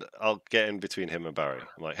stand. I'll get in between him and Barry.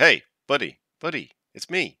 I'm like, hey, buddy, it's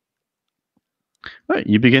me. Right,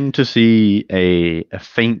 you begin to see a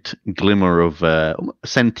faint glimmer of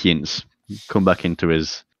sentience come back into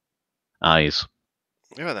his eyes.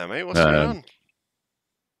 You there, mate? What's going on?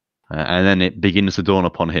 And then it begins to dawn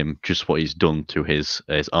upon him just what he's done to his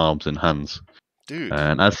arms and hands. Dude.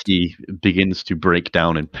 And as he begins to break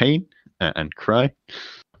down in pain and cry,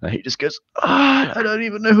 he just goes, I don't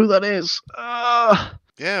even know who that is.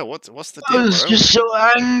 Yeah, what's the I deal, was bro? just so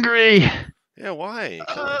angry. Yeah, why?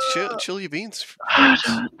 Chill your beans. I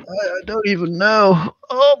don't even know.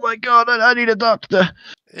 Oh my god, I need a doctor.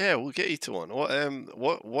 Yeah, we'll get you to one.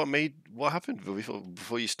 What happened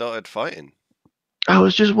before you started fighting? I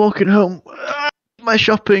was just walking home, my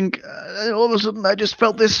shopping, and all of a sudden I just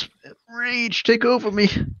felt this rage take over me.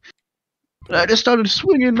 And I just started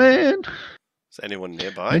swinging, man. Is anyone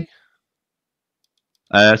nearby?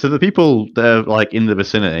 So the people that are like in the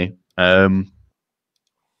vicinity,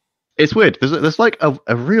 it's weird. There's like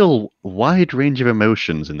a real wide range of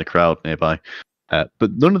emotions in the crowd nearby,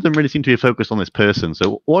 but none of them really seem to be focused on this person.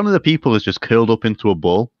 So one of the people is just curled up into a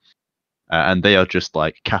ball, and they are just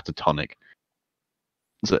like catatonic.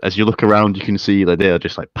 So as you look around, you can see that they are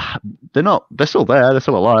just like they're still there, they're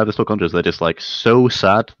still alive, they're still conscious. They're just like so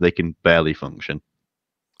sad they can barely function.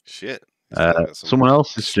 Shit. Someone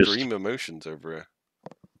else is just extreme emotions over here.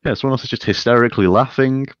 Yeah, someone else is just hysterically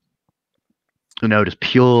laughing. Just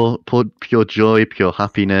pure joy, pure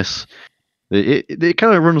happiness. It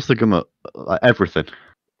kind of runs the gamut, like everything.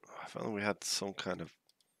 If only we had some kind of.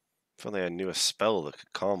 If only I knew a spell that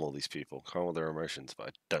could calm all these people, calm all their emotions, but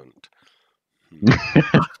I don't.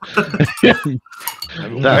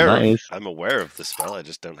 I'm aware of the spell, I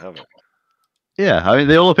just don't have it. Yeah, I mean,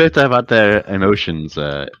 they all appear to have had their emotions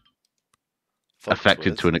Fucked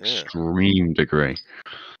affected with, to an yeah. extreme degree.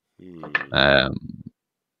 Hmm.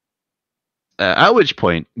 At which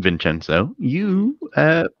point, Vincenzo, you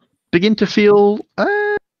begin to feel,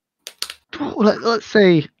 let's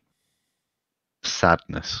say,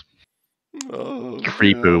 sadness Oh,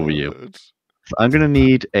 creep over you. God. So I'm going to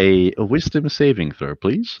need a wisdom saving throw,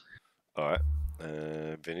 please. All right.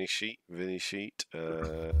 Vinny sheet.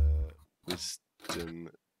 Wisdom.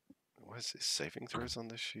 What is it? Saving throws on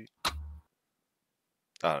this sheet?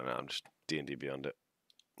 I don't know. I'm just D&D Beyond it.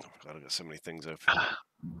 Oh God, I've got so many things open.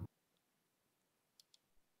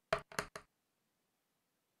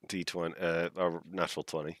 D20. Natural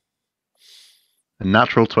 20. A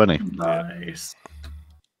natural 20. Nice.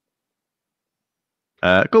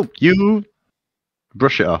 Cool. You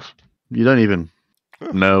brush it off. You don't even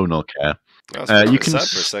know nor care. I was feeling you sad can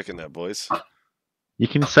for a second there, boys. You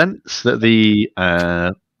can sense that the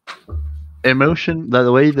emotion, that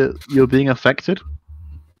the way that you're being affected,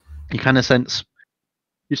 you kind of sense.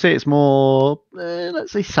 You say it's more,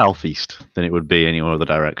 let's say, southeast than it would be any other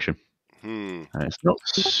direction. It's not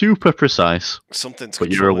super precise. Something's but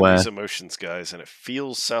you're controlling aware. these emotions, guys, and it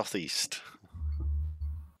feels southeast.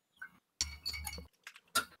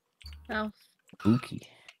 South Spooky.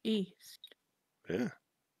 east Yeah.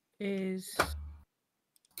 is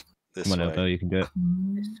This Come on, way. Elbo, you can do it.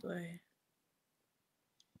 this way.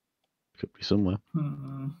 Could be somewhere.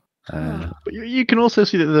 Hmm. But you can also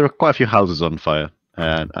see that there are quite a few houses on fire,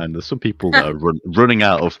 and there's some people that are running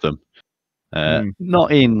out of them.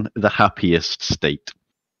 Not in the happiest state.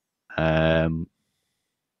 One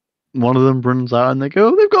of them runs out and they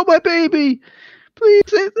go, "They've got my baby! Please,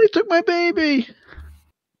 they took my baby!"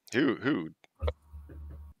 Who?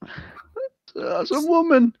 Some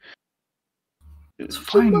woman. It's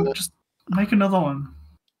fine. Just make another one.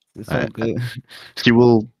 It's all good. She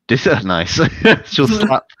will. Nice. She'll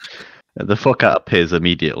slap the fuck out of Piz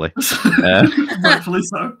immediately. Rightfully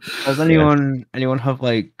so. Does anyone have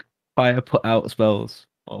like fire put out spells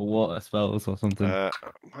or water spells or something? I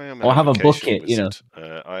am Or have a evocation bucket, you know.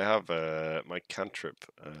 wizard. I have my cantrip.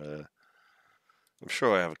 I'm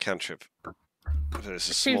sure I have a cantrip. It's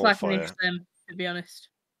a Seems small like fire. an issue them, to be honest.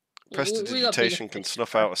 We got bigger Prestidigitation can fish.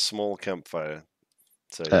 snuff out a small campfire.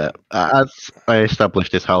 So yeah. As I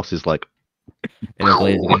established, this house is like In a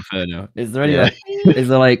blazing inferno. Is there any Yeah. like, is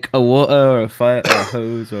there like a water or a fire or a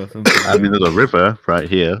hose or something? I mean, there's a river right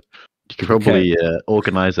here. You could probably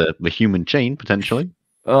organize a human chain potentially.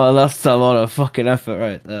 Oh, that's a lot of fucking effort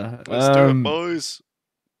right there. Let's do it, boys.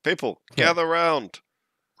 People, gather round.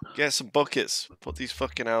 Get some buckets. Put these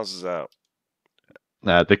fucking houses out.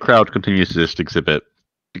 The crowd continues to just exhibit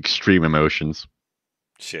extreme emotions.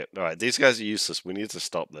 Shit. All right, these guys are useless. We need to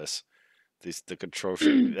stop this. The control.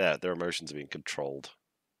 Their emotions are being controlled.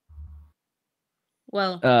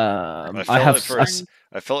 Well, I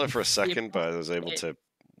felt it for a second, but I was able to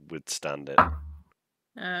withstand it.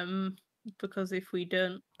 Because if we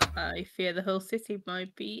don't, I fear the whole city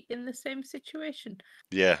might be in the same situation.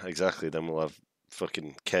 Yeah, exactly. Then we'll have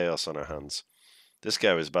fucking chaos on our hands. This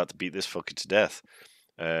guy was about to beat this fucker to death.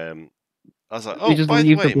 I was like, oh, by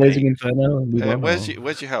the way, blazing mate, inferno and move on, where's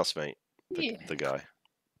your house, mate? The guy.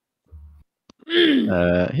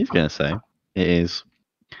 He's going to say it is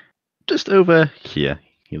just over here.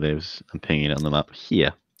 He lives. I'm pinging it on the map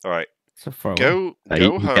here. All right. So far Go He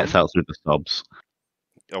home. gets out through the sobs.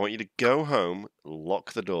 I want you to go home,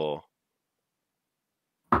 lock the door.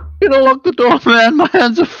 You don't lock the door, man. My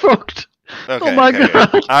hands are fucked. Okay, oh my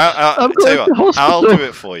god. I'll going to hospital. I'll do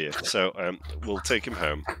it for you. So we'll take him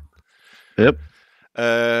home. Yep.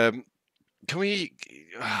 Can we?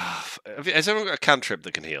 Has everyone got a cantrip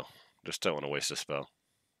that can heal? Just don't want to waste a spell.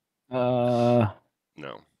 No.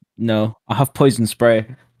 No, I have poison spray.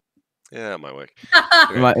 Yeah, that might work.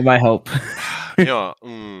 It might help. You know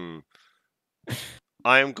what?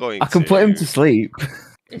 I am going. I can put him to sleep.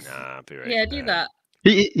 Nah, I'll be right. Yeah, do that.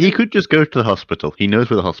 He could just go to the hospital. He knows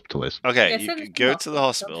where the hospital is. Okay, Yeah, you send could us go to to the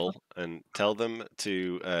hospital and tell them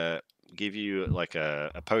to give you like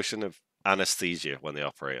a potion of anesthesia when they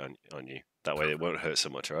operate on you. That way it won't hurt so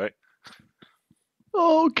much, alright?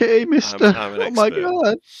 Okay, mister. I'm an oh my expert.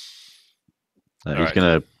 god. He's Alright,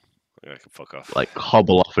 gonna I can fuck off. like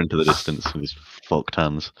hobble off into the distance with his fucked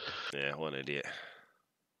hands. Yeah, what an idiot.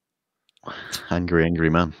 Angry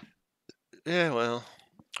man. Yeah, well.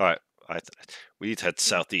 Alright, we need to head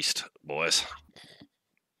southeast, boys.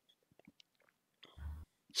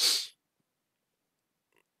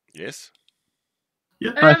 Yes?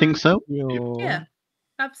 Yeah. I think so. Yeah,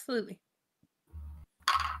 absolutely.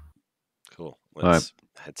 Cool. Let's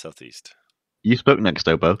head southeast. You spoke next,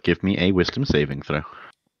 Obo. Give me a wisdom saving throw.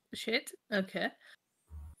 Shit. Okay.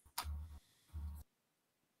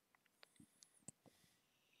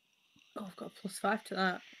 Oh, I've got a +5 to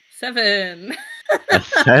that. 7. A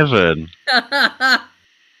 7.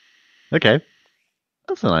 Okay.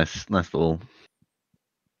 That's a nice little.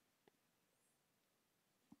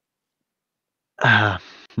 All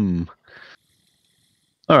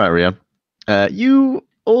right, Ria. You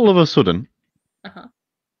all of a sudden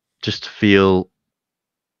just feel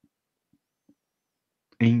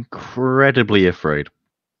incredibly afraid.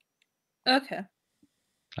 Okay.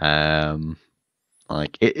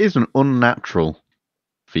 Like it is an unnatural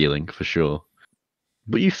feeling for sure,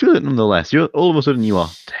 but you feel it nonetheless. You're all of a sudden you are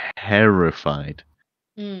terrified.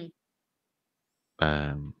 Is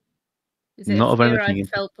it not a of fear anything. I've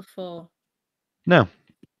felt before? No,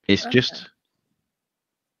 it's just.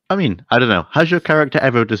 I mean, I don't know. Has your character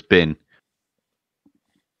ever just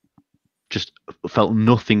felt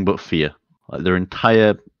nothing but fear? Like their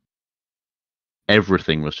entire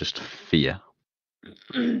everything was just fear.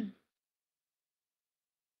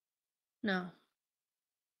 No.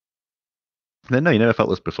 No, you never felt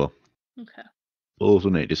this before. Okay. All of a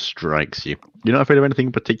sudden, it just strikes you. You're not afraid of anything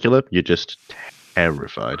in particular. You're just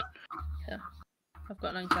terrified. Yeah. I've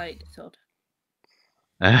got an anxiety disorder.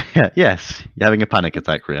 Yes, you're having a panic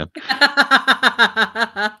attack, Rian.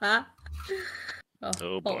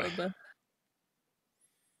 Oh boy. Obo.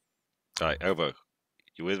 Alright, Obo,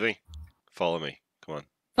 you with me? Follow me. Come on.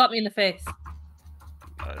 Slap me in the face.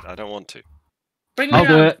 I don't want to. Bring me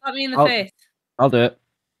around. Slap me in the face. I'll do it.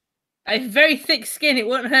 I have very thick skin. It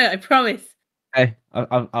won't hurt. I promise. Hey,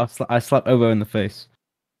 I slap Obo in the face.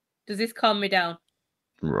 Does this calm me down?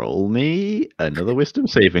 Roll me another wisdom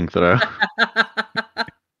saving throw.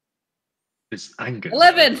 It's anger.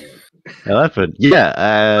 11. 11.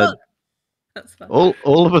 Yeah. That's fine.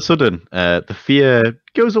 All of a sudden, the fear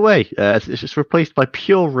goes away. It's just replaced by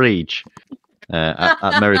pure rage at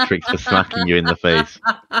Meritrix for smacking you in the face.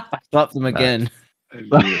 I slapped him again. You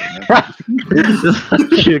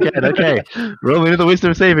again. Okay. Roll me another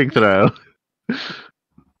wisdom saving throw.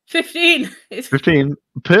 15. 15.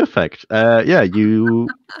 Perfect. Yeah, you.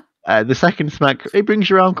 The second smack, it brings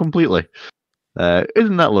you around completely.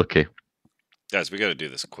 Isn't that lucky? Guys, we got to do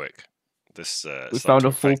this quick. This we found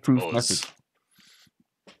a foolproof method.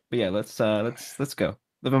 But yeah, let's go.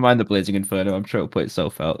 Never mind the blazing inferno. I'm sure it'll put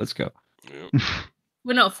itself out. Let's go. Yep.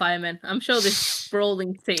 We're not firemen. I'm sure this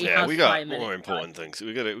sprawling city has we got firemen. more important things.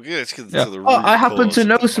 We got to get to Yeah. the root I happen cause to of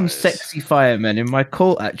know the some fires. sexy firemen in my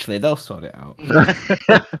cult. Actually, they'll sort it out.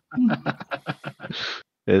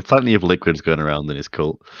 There's plenty of liquids going around in his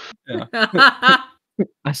cult. Yeah.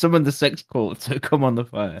 I summoned the sex cult to come on the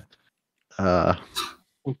fire.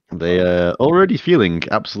 They are already feeling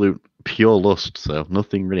absolute pure lust, so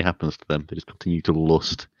nothing really happens to them. They just continue to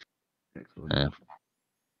lust.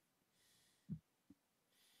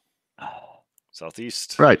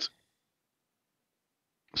 Southeast. Right.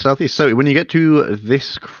 Southeast. So when you get to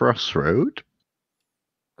this crossroad,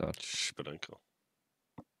 Spelunkel.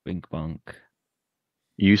 Bink bonk.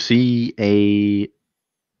 you see a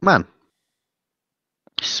man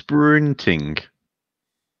sprinting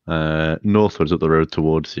northwards up the road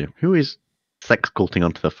towards you. Who is sex culting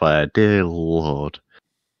onto the fire? Dear Lord.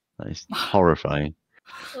 That is horrifying.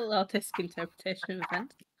 A little autistic interpretation of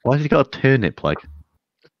events. Why has he got a turnip leg?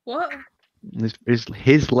 What?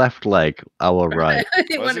 His left leg, our right.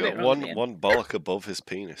 Why has he got one bollock above his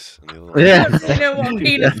penis? And the other Yeah. You know what a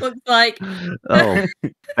penis looks like. Oh,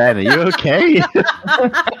 Ben, are you okay?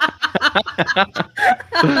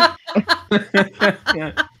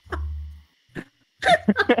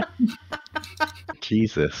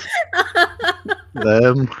 Jesus.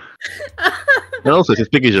 And also, it's as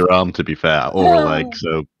big as your arm, to be fair, or a leg.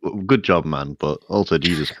 So, good job, man. But also,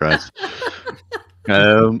 Jesus Christ.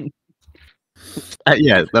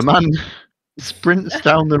 Yeah, the man sprints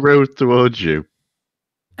down the road towards you,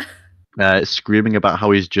 screaming about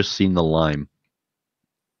how he's just seen the lime.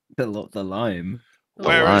 The lime.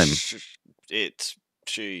 Where lime. is it?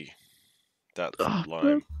 She. That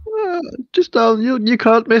lime. Just down, you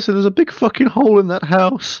can't miss it. There's a big fucking hole in that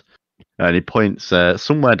house. And he points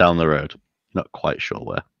somewhere down the road. Not quite sure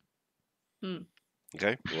where.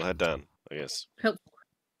 Okay, we'll head down, I guess.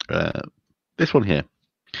 This one here.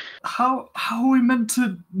 How are we meant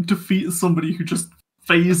to defeat somebody who just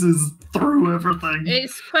phases through everything?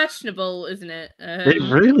 It's questionable, isn't it? It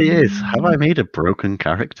really is. Have I made a broken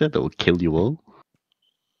character that will kill you all?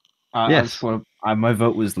 Yes. My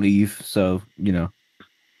vote was leave, so, you know.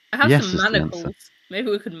 I have Yes some is the manacles. answer.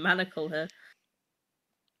 Maybe we could manacle her.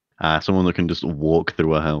 Someone that can just walk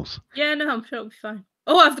through a house. Yeah, no, I'm sure it'll be fine.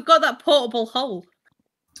 Oh, I've got that portable hole.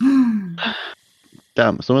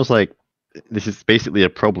 Damn, it's almost like this is basically a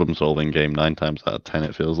problem-solving game 9 times out of 10,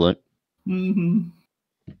 it feels like. Mm-hmm.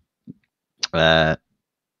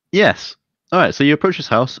 Yes. Alright, so you approach this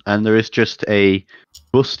house, and there is just a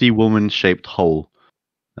busty woman-shaped hole.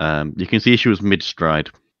 You can see she was mid-stride.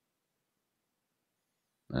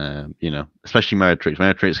 Especially Meretrix.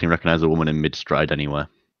 Meretrix can recognize a woman in mid-stride anywhere.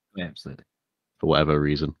 Yeah, absolutely. For whatever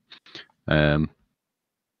reason. It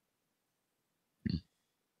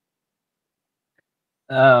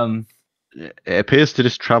appears to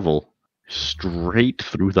just travel straight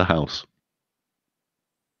through the house.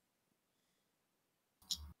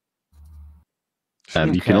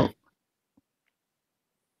 You cannot.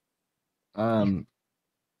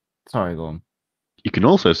 Sorry, go on. You can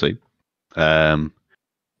also see,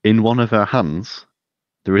 in one of her hands,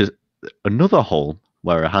 there is another hole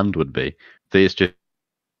where a hand would be. That is just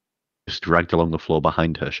dragged along the floor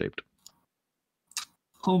behind her, shaped.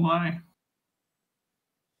 Oh my.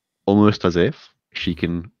 Almost as if she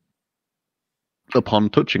can, upon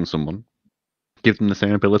touching someone, give them the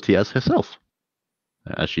same ability as herself,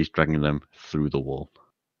 as she's dragging them through the wall.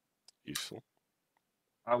 Useful.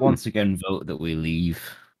 I once again vote that we leave.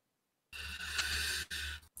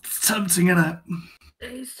 It's tempting, isn't it?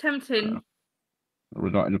 It's tempting. We're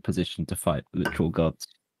not in a position to fight literal gods.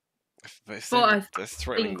 If But they're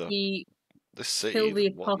threatening think we the city. kill the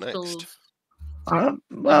What apostles. next? We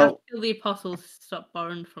have to kill the apostles to stop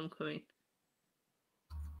Boron from coming.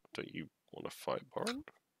 Don't you want to fight Boron?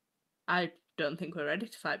 I don't think we're ready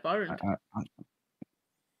to fight Boron.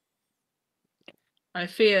 I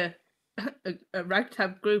fear a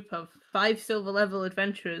ragtag group of 5 silver level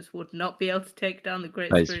adventurers would not be able to take down the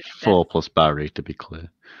Great It's Spirit. 4 plus Barry, to be clear.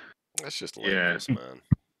 That's just labels, man.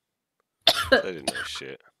 They didn't know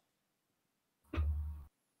shit.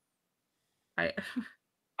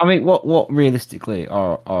 I mean, what realistically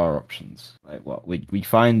are our options? Like, what we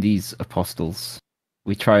find these apostles,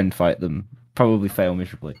 we try and fight them, probably fail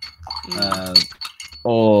miserably,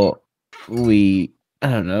 or I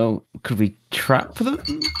don't know, could we trap them?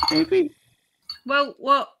 Maybe. Well,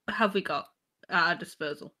 what have we got at our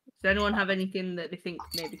disposal? Does anyone have anything that they think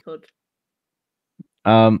maybe could?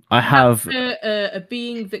 I have a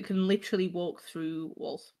being that can literally walk through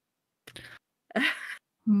walls.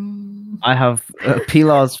 I have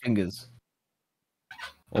Pilar's fingers,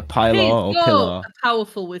 or Pilar, or Pilar. A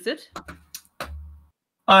powerful wizard.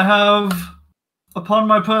 I have upon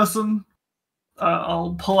my person.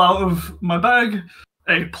 I'll pull out of my bag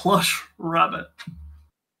a plush rabbit.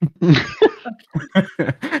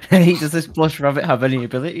 Hey, does this plush rabbit have any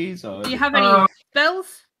abilities? Or do you have any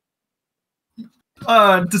spells?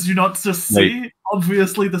 Did you not just see? Wait.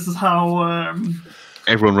 Obviously, this is how.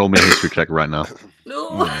 Everyone roll me a history check right now.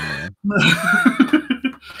 No.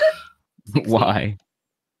 Why?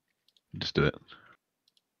 Just do it.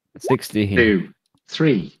 16. 2,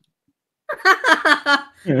 3.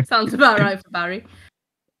 Sounds about right for Barry.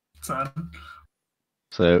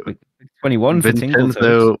 So 21 for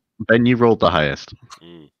Vincenzo, Ben, you rolled the highest.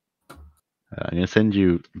 I'm going to send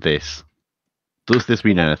you this. Does this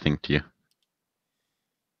mean anything to you?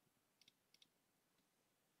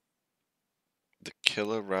 The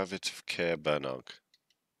Killer Rabbit of Caer Banog.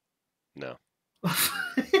 No.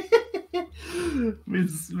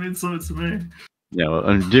 means something to me. Yeah, well,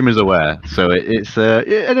 and Jim is aware. So it's has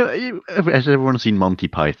everyone seen Monty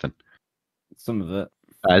Python? Some of it.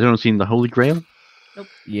 Has everyone seen The Holy Grail? Nope.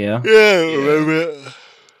 Yeah. Yeah, remember.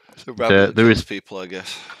 The rabbit there is people, I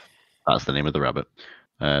guess. That's the name of the rabbit.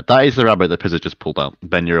 That is the rabbit that Pizza just pulled out.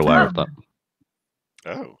 Ben, you're aware of that.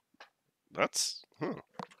 Oh, that's.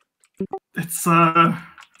 It's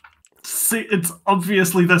it's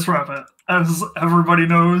obviously this rabbit, as everybody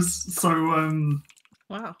knows. So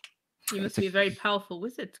wow, you must be a very powerful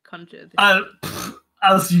wizard to conjure this.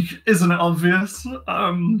 Isn't it obvious?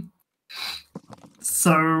 I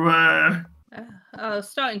was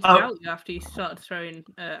starting to doubt you after you started throwing,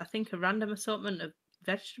 I think, a random assortment of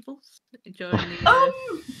vegetables during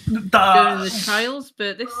the trials,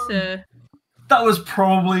 but this. That was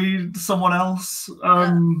probably someone else.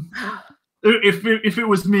 If it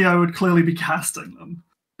was me, I would clearly be casting them,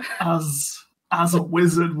 as a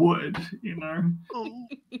wizard would, you know.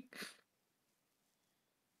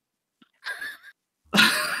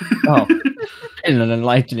 Oh, in an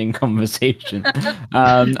enlightening conversation.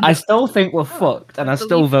 I still think we're fucked, and I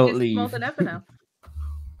still vote leave. More than ever now.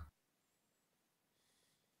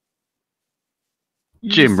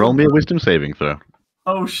 Jim, roll me a wisdom saving throw.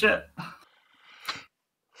 Oh shit.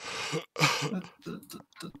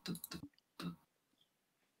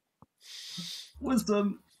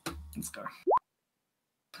 Wisdom. Let's go.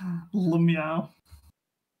 Meow.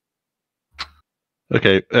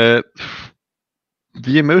 Okay. The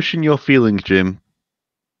emotion you're feeling, Jim,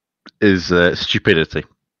 is stupidity.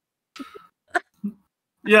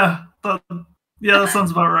 Yeah, that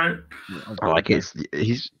sounds about right. Like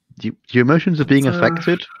your emotions are being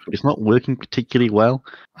affected, but it's not working particularly well.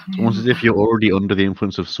 It's almost as if you're already under the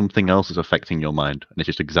influence of something else that's affecting your mind, and it's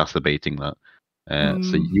just exacerbating that.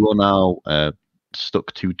 So you are now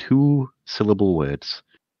stuck to 2-syllable words.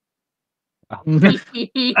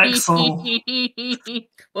 Excel.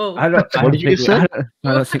 Whoa. What did you just say?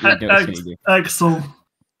 I don't think we noticed anything. Excel.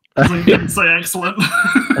 I didn't say excellent.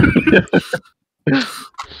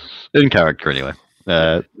 In character, anyway.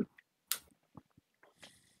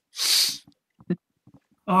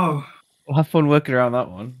 Oh, We'll have fun working around that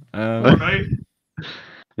one. right.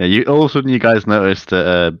 Yeah, all of a sudden you guys notice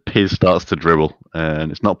that Piz starts to dribble,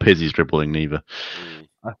 and it's not Piz he's dribbling neither.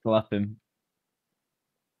 I slap him.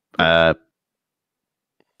 I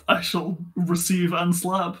shall receive and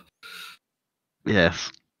slap. Yes.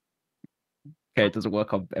 Okay, it doesn't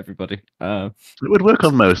work on everybody. It would work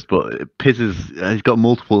on most, but Piz he's got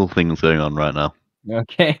multiple things going on right now.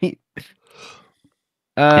 Okay.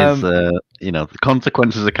 The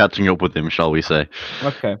consequences are catching up with him, shall we say?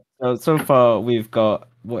 Okay. So far we've got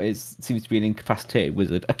what seems to be an incapacitated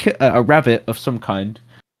wizard, a rabbit of some kind,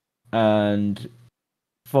 and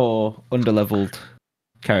 4 underleveled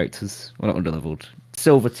characters. Well, not underleveled,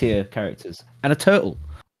 silver tier characters, and a turtle.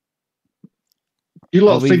 You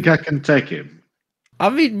lot think I can take him? I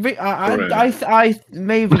mean, I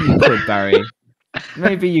maybe you could, Barry.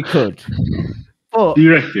 Maybe you could. But Do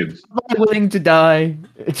you reckon? am I willing to die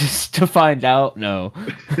just to find out? No.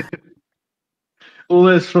 Well,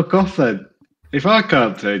 let's fuck off then. If I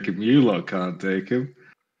can't take him, you lot can't take him.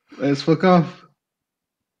 Let's fuck off.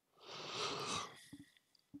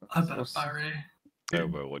 I bet Barry. Oh,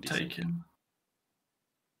 well, what do you take think?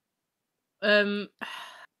 him.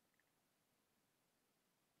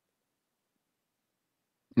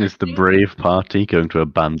 Is the brave party going to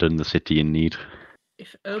abandon the city in need?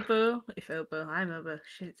 If Obo, I'm Obo.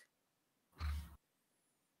 Shit.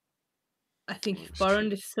 I think if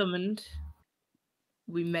Borund is summoned,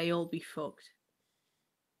 we may all be fucked.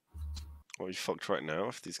 Well, you fucked right now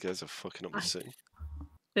if these guys are fucking up the sea.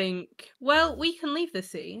 Well, we can leave the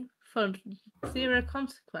sea for 0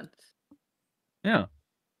 consequence. Yeah.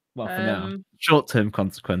 Well, for now. Short-term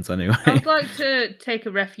consequence, anyway. I'd like to take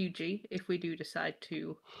a refugee if we do decide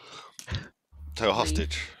to. To a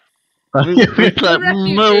hostage. A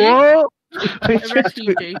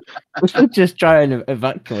refugee. We should just try and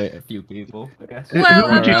evacuate a few people, I guess. Well,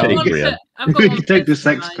 Who would you take, We can take the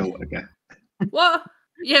sex cult again. What?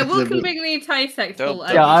 Yeah, we'll can bring the entire sex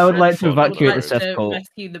cult. Yeah, I would like to evacuate the sex cult.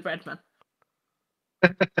 Rescue the breadman.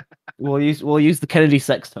 We'll use the Kennedy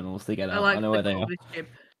sex tunnels to get out. I know where they are.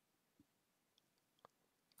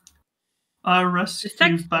 I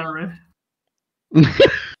rescue Barry.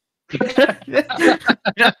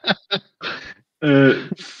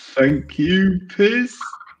 Thank you, Piz.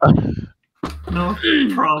 No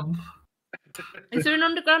problem. Is there an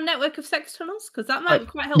underground network of sex tunnels? Because that might be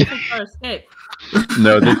quite helpful for our escape.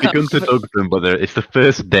 No, they've begun to dug them, but it's the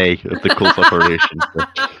first day of the cult operation. So.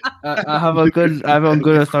 I have on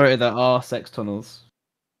good authority that are sex tunnels.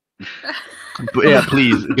 But yeah,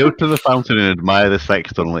 please go to the fountain and admire the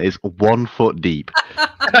sex tunnel. It's 1 foot deep.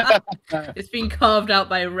 It's been carved out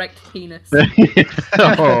by a wrecked penis.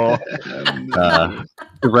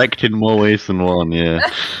 Erect in more ways than one. Yeah.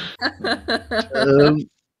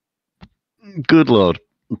 Good lord.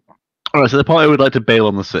 All right, so the party would like to bail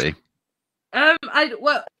on the city.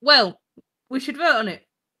 Well, we should vote on it.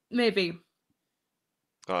 Maybe.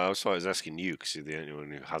 Oh, that's why I was asking you because you're the only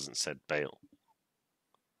one who hasn't said bail.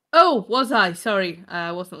 Oh, was I? Sorry,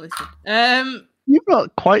 I wasn't listening. You've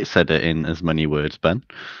not quite said it in as many words, Ben.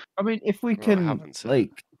 I mean, if we can, if Yeah.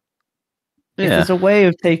 there's a way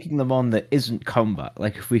of taking them on that isn't combat,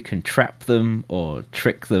 like if we can trap them or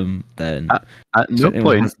trick them, then At no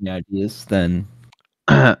point, any ideas, then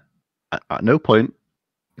at no point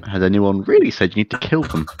has anyone really said you need to kill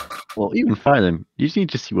them or even fire them. You just need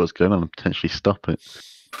to see what's going on and potentially stop it.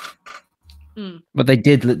 But they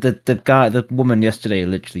did. The woman yesterday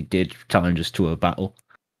literally did challenge us to a battle.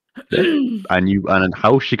 And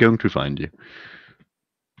how's she going to find you?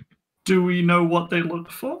 Do we know what they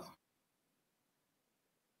look for?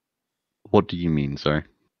 What do you mean, sorry?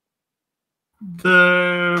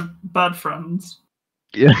 The bad friends.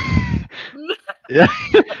 Yeah. Yeah.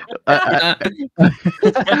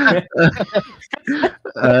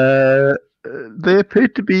 They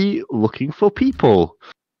appeared to be looking for people.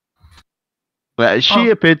 But she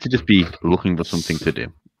appeared to just be looking for something to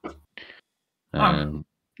do.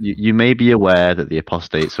 You may be aware that the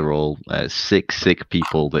apostates are all sick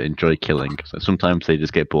people that enjoy killing. So sometimes they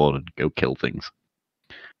just get bored and go kill things.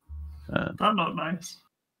 That's not nice.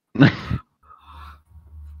 I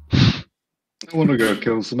want to go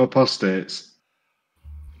kill some apostates.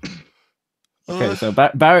 Okay, so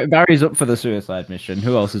Barry's up for the suicide mission.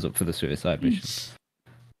 Who else is up for the suicide mission?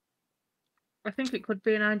 I think it could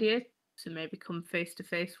be an idea to maybe come face to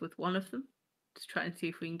face with one of them to try and see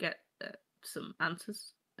if we can get some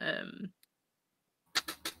answers.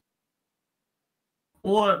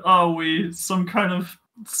 What are we? Some kind of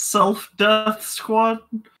self-death squad?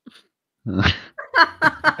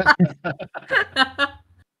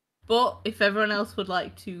 But if everyone else would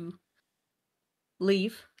like to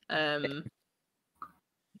leave,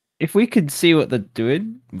 if we could see what they're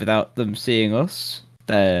doing without them seeing us,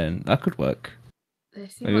 then that could work.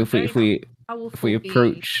 Maybe if we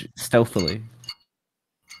approach stealthily.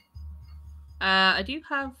 I do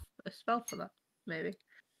have a spell for that. Maybe.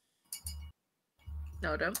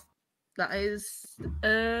 No, I don't. That is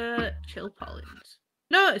chill pollens.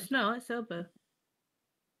 No, it's not. It's sober.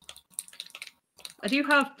 I do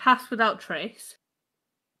have pass without trace.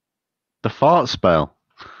 The fart spell.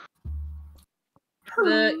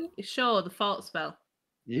 The fart spell.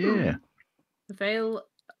 Yeah. The veil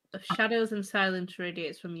of shadows and silence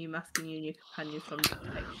radiates from you, masking you and your companions from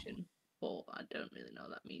detection. But I don't really know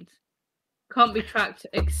what that means. Can't be tracked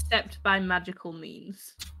except by magical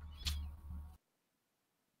means.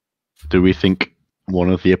 Do we think one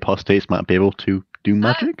of the apostates might be able to do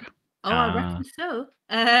magic? I reckon so.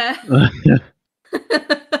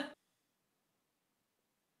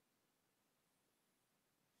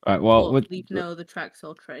 Right, well, leave no other tracks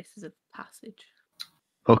or traces of passage.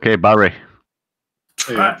 Okay, Barry.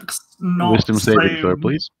 Tracks not Wisdom saving same. throw,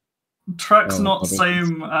 please. Tracks not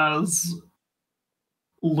same as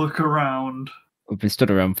look around. We've been stood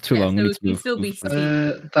around for too long. So We need to we move. still be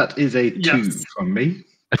That is a 2 Yes. from me.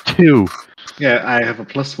 A 2. Yeah, I have a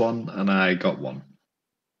 +1 and I got 1.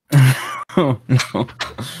 Oh, no.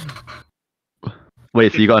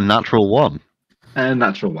 Wait, so you got a natural 1? A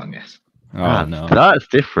natural 1, yes. Oh, no. That's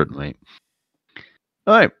different, mate.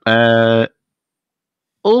 Alright,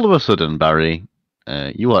 all of a sudden, Barry,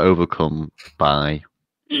 you are overcome by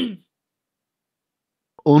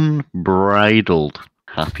unbridled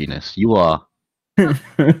happiness. You are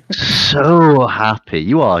so happy.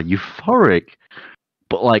 You are euphoric,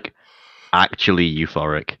 but like actually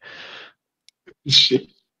euphoric. Shit.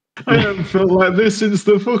 I haven't felt like this since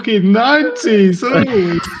the fucking 90s.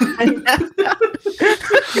 Holy.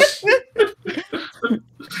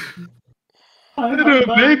 I don't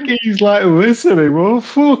think he's like listening. Well,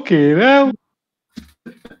 fucking hell.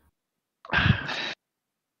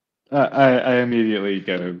 I immediately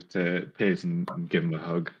go to Piers and give him a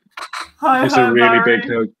hug. It's a really big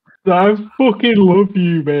hug. I fucking love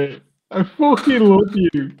you, mate. I fucking love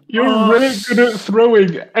you. You're really good at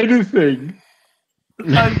throwing anything.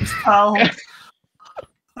 Thanks, pal.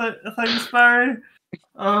 Thanks, Barry.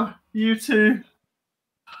 You too.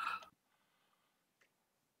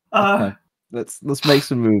 Okay. Let's make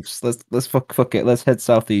some moves. Let's fuck it. Let's head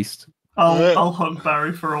southeast. I'll hug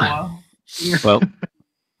Barry for a while. Well,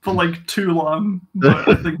 for like too long, but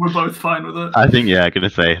I think we're both fine with it. I think, yeah, I'm gonna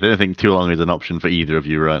say, I don't think too long is an option for either of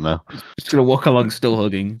you right now. Just gonna walk along, still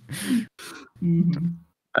hugging.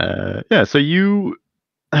 Mm-hmm. Yeah, so you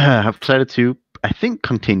have decided to, I think,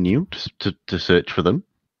 continue to search for them.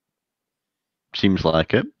 Seems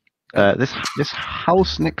like it. This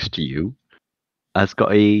house next to you has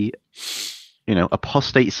got a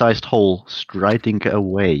apostate-sized hole striding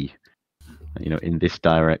away, in this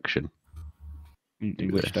direction.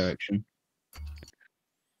 In which direction?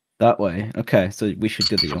 That way. Okay, so we should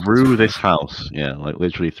do the through this house. Yeah, like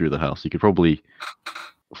literally through the house. You could probably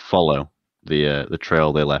follow the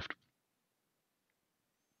trail they left.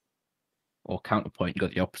 Or counterpoint, go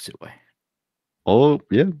the opposite way. Or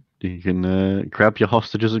yeah, you can grab your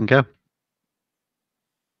hostages and go.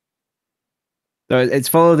 So it's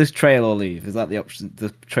follow this trail or leave. Is that the option?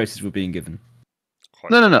 The choices we're being given.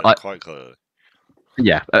 No. Quite clearly.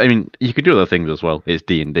 Yeah, I mean, you could do other things as well. It's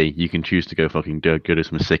D&D. You can choose to go fucking go do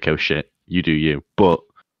some sicko shit. You do you. But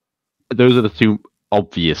those are the two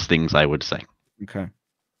obvious things I would say. Okay.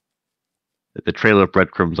 The trail of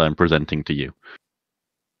breadcrumbs I'm presenting to you.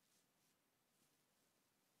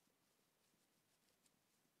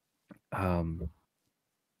 Um.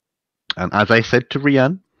 And as I said to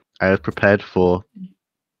Rianne, I was prepared for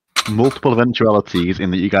multiple eventualities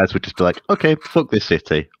in that you guys would just be like, okay, fuck this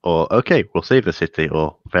city, or okay, we'll save the city,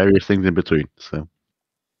 or various things in between. So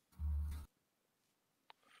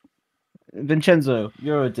Vincenzo,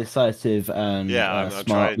 you're a decisive and Yeah, I'm smart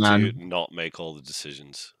trying man. to not make all the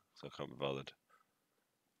decisions, so I can't be bothered.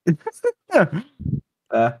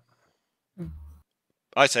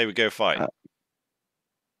 I say we go fight.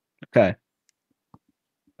 Okay.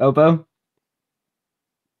 Obo?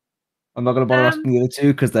 I'm not going to bother asking the other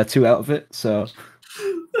two because they're too out of it, so...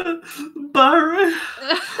 Barry,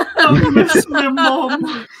 I miss my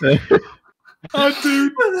mum. I do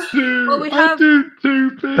too. Well, we I have- do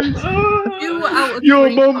too, please. 2 out of Your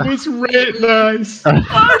 3 mum was really nice. 2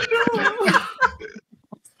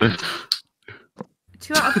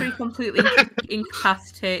 out of 3 completely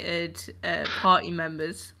incapacitated party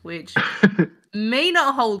members, which may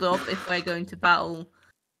not hold up if we're going to battle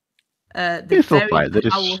the It's all very right, they're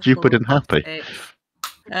just powerful stupid and happy. apostates.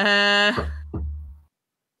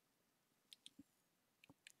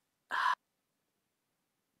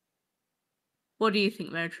 What do you think,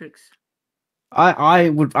 Meritrix? I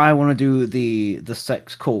want to do the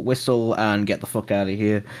sex cult whistle and get the fuck out of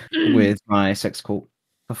here with my sex cult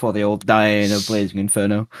before they all die in a blazing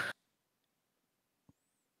inferno.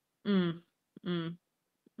 In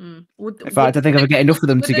fact, I think if I get enough of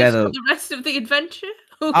them together, the rest of the adventure.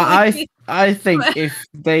 I think if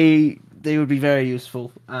they would be very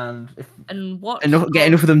useful, and if get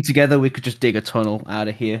enough of them together, we could just dig a tunnel out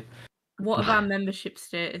of here. What of our membership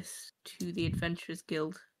status to the Adventurers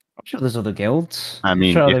Guild? I'm sure there's other guilds. I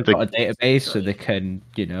mean, I'm sure if they've got a database so they can,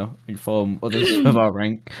 inform others of our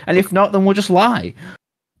rank. And if not, then we'll just lie.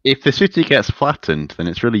 If the city gets flattened, then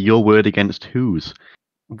it's really your word against whose.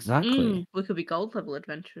 Exactly. We could be gold level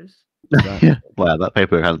adventurers. Yeah. Well, that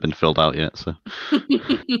paper hasn't been filled out yet, so.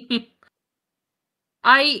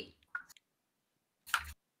 I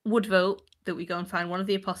would vote that we go and find one of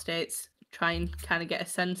the apostates, try and kind of get a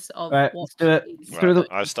sense of Right, what. let's do it.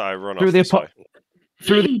 I run through off the this way.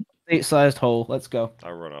 through the state-sized hole. Let's go.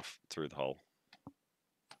 I run off through the hole.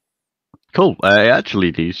 Cool. It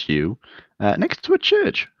actually leads you next to a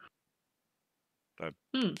church. I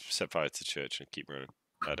set fire to the church and keep running.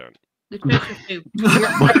 I don't. The church of who?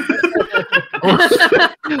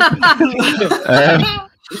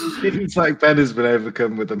 It's like Ben has been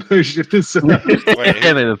overcome with emotion. Wait,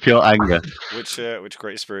 The pure anger. Which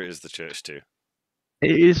great spirit is the church to?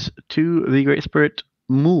 It is to the great spirit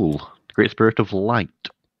Mool, the great spirit of light.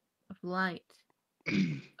 Of light.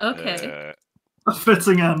 Okay. A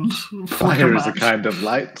fitting end. Fire is a kind of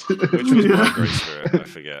light. Which was my great spirit? I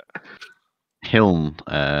forget. Hiln,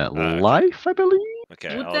 life, I believe.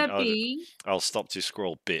 Okay, Would there be? I'll stop to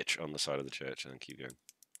scroll bitch on the side of the church and then keep going.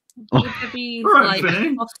 Would there be like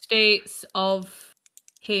apostates of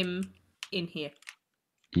him in here?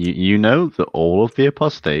 You know that all of the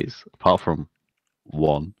apostates, apart from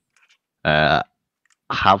one, have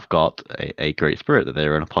got a great spirit that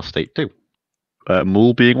they're an apostate too.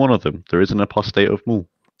 Mool being one of them. There is an apostate of Mool.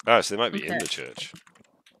 Oh, so they might be in the church.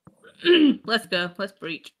 Let's go. Let's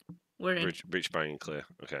breach. We're in. Breach bang and clear.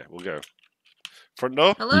 Okay, we'll go. Front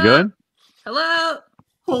door? Hello? You going? Hello?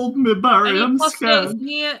 Hold me, Barry. Any I'm apostates scared. in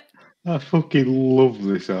here? I fucking love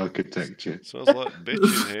this architecture. Smells like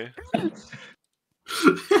bitch in here.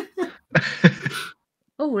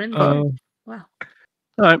 Oh, we're in there. Wow.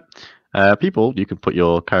 Alright. People, you can put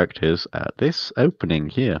your characters at this opening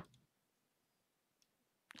here.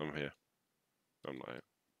 I'm here. I'm not here.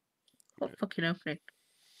 What fucking opening?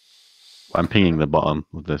 I'm pinging the bottom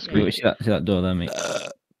of the screen. See that door there, mate.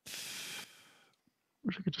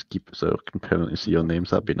 Wish I could just keep it so I can permanently see your names.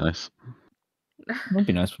 That'd be nice. That'd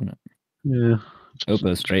be nice, wouldn't it? Yeah.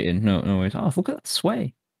 Open straight in. No worries. Oh, look at that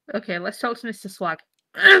sway. Okay, let's talk to Mr. Swag.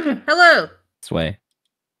 Hello, Sway.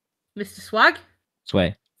 Mr. Swag.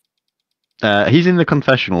 Sway. He's in the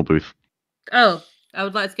confessional booth. Oh, I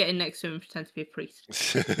would like to get in next to him and pretend to be a priest.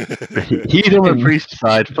 He's on the priest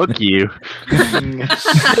side. Fuck you.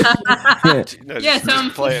 Yeah, so I'm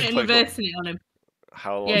pushing university on him.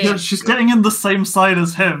 How long? Yeah. She's getting in the same side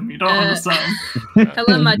as him. You don't understand.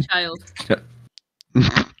 Hello, my child.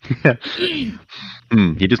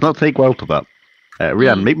 He does not take well to that.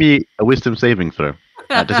 Rian, make me a wisdom saving throw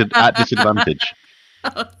at disadvantage.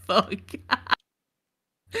 Oh, fuck.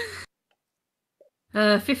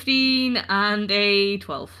 15 and a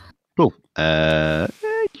 12. Cool.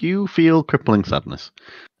 You feel crippling sadness.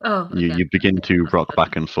 Oh, okay. You begin to rock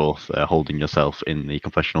back and forth, holding yourself in the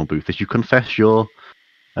confessional booth as you confess your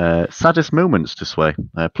saddest moments to Sway.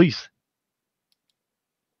 Please.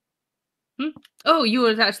 Oh, you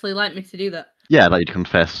would actually like me to do that? Yeah, I'd like you to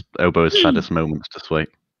confess Obo's saddest moments to Sway.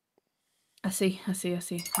 I see.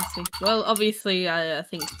 Well, obviously, I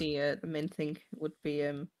think the main thing would be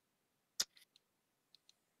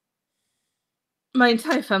my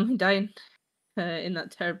entire family dying in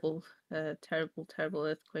that terrible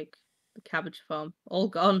earthquake. The cabbage farm, all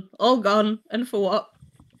gone, and for what?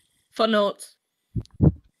 For naught.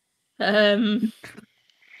 He's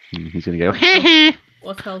gonna go.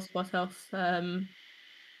 What else?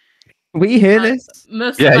 We hear this?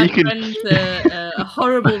 Most Yeah, of my you can- friends are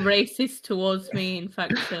horrible racist towards me. In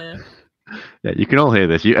fact, Yeah, you can all hear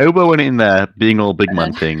this. You Obo went in there being all big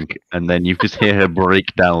man thing, and then you just hear her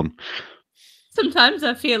break down. sometimes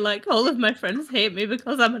I feel like all of my friends hate me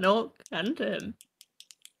because I'm an orc, and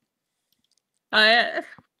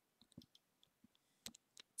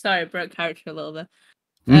sorry, I broke character a little bit.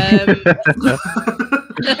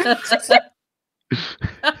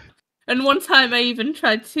 And one time I even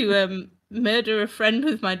tried to murder a friend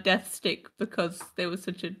with my death stick because they were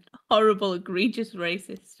such a horrible, egregious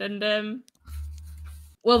racist. And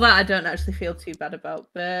well, that I don't actually feel too bad about.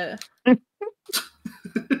 But All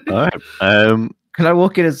right. Can I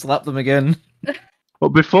walk in and slap them again? Well,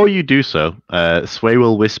 before you do so, Sway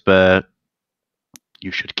will whisper,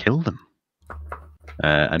 "You should kill them."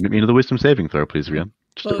 And make me another wisdom saving throw, please, Rian.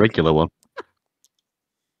 Just a Fuck. regular one.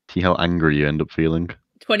 See how angry you end up feeling.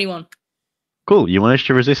 21. Cool. You manage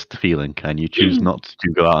to resist the feeling, and you choose not to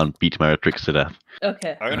go out and beat Meretrix to death.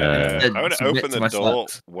 Okay. I'm gonna submit open to the my door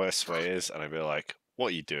slaps. where Sway is, and I'd be like, "What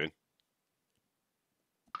are you doing?"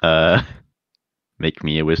 Make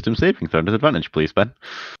me a wisdom saving throw. Disadvantage, please, Ben.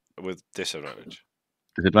 With disadvantage.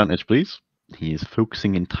 Disadvantage, please. He is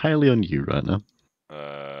focusing entirely on you right now.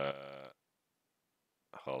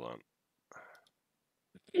 Hold on.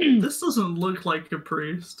 This doesn't look like a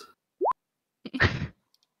priest.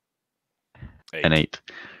 8. An 8.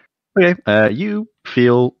 Okay. You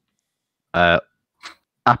feel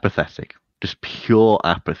apathetic. Just pure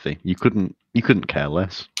apathy. You couldn't care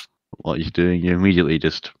less what he's doing. You immediately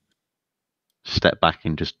just step back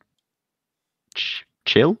and just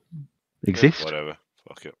chill, exist, Yeah, whatever.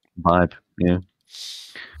 Fuck it. vibe. Yeah.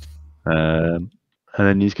 And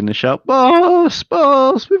then he's gonna shout, "Boss,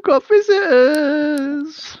 boss, we've got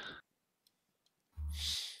visitors!"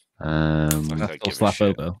 Fuck. I'll give a slap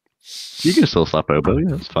shit. Obo. You can still slap Obo.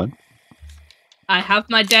 Yeah, that's fine. I have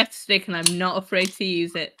my death stick and I'm not afraid to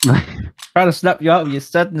use it. Trying to snap you out of your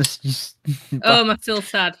sadness. Oh, I'm still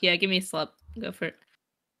sad. Yeah, give me a slap. Go for it.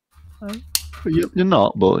 You're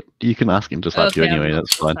not, but you can ask him to slap you Okay, I'm anyway. not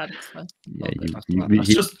That's still fine. sad, it's fine. Yeah, Okay, you, that's you, fine. you, That's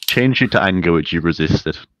you just- changed it to anger, which you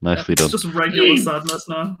resisted. Nicely It's done. just regular sadness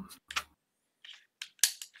now.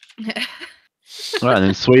 Alright,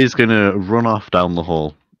 then Sway's gonna run off down the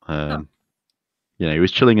hall. You know, he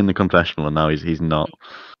was chilling in the confessional, and now he's not.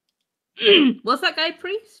 Was that guy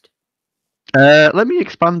priest? Let me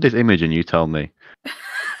expand this image, and you tell me.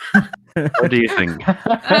 What do you think?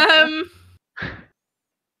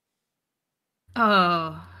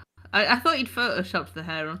 Oh, I thought you'd photoshopped the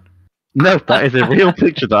hair on. No, that is a real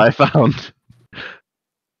picture that I found.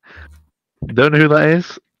 Don't know who that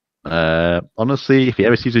is. Honestly, if he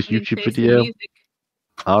ever sees this Any YouTube taste in video, music?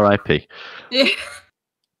 R.I.P. Yeah.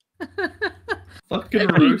 Fucking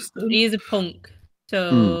roasted. He is a punk,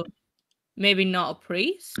 so maybe not a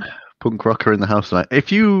priest. Punk rocker in the house tonight.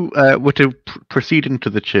 If you were to proceed into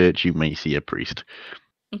the church, you may see a priest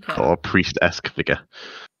Okay. or a priest-esque figure.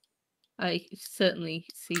 I certainly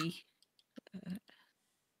see.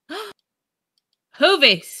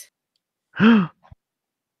 Hovis!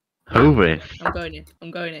 Hovis. I'm going in.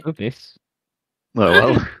 I'm going in. Hovis. Oh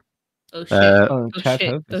well. Oh shit. Uh, Oh, Oh Chad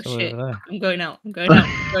shit. Hovis Oh over shit. there. I'm going out. I'm going out.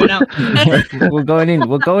 I'm going out. We're going in.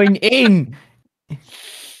 We're going in.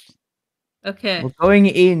 Okay. We're going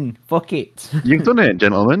in. Fuck it. You've done it,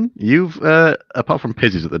 gentlemen. You've, apart from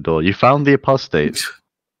Piz is at the door, you found the apostate.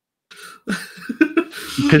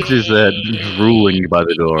 Piz is drooling by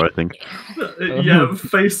the door, I think. Yeah,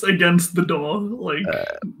 face against the door, like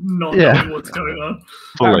not yeah. knowing what's going on.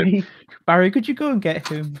 Fully. Barry, could you go and get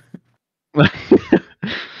him? Please,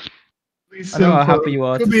 I know how Silver, happy you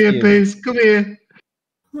are Come to here, see him. please. Come here.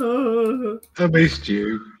 I I missed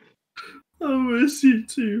you. miss you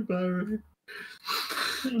too, Barry.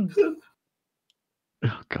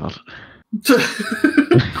 Oh, God.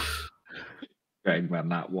 Bang, man,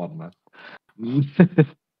 that one, man.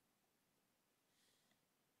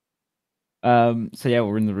 So yeah,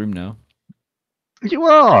 we're in the room now. You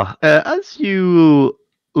are. As you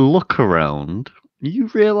look around, you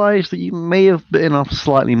realise that you may have bitten off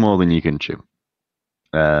slightly more than you can chew.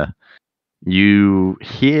 You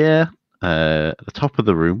hear at the top of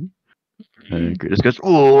the room, Gritus goes,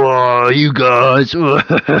 "Oh, you guys!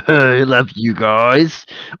 I love you guys.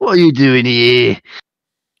 What are you doing here?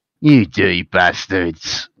 You dirty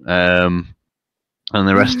bastards!" And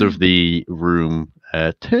the rest of the room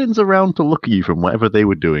turns around to look at you from whatever they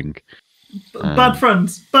were doing. Bad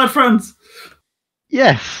friends. Bad friends.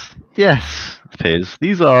 Yes, Piz.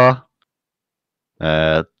 These are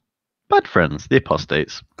bad friends, the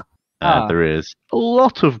apostates. There is a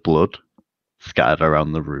lot of blood scattered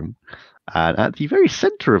around the room, and at the very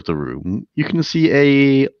center of the room, you can see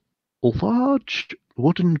a large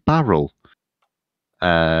wooden barrel.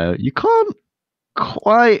 You can't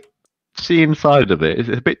quite see inside of it.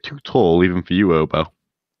 It's a bit too tall, even for you, Obo.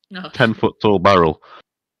 No. 10-foot tall barrel.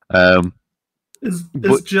 Is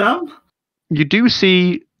but Jam? you do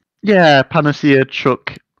see, Panacea,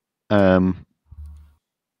 Chuck, what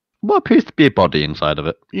appears to be a body inside of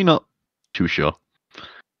it. You're not too sure.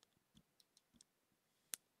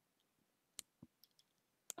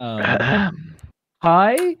 Hi.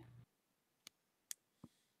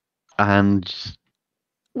 And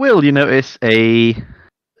Will, you notice a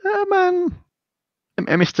man, a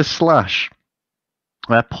Mr. Slash,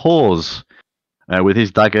 pause with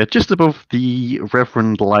his dagger just above the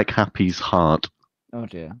Reverend Like Happy's heart. Oh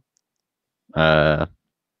dear. As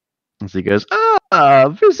he goes,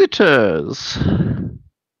 visitors!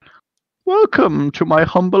 Welcome to my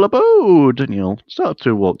humble abode! And he'll start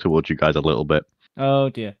to walk towards you guys a little bit. Oh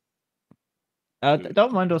dear.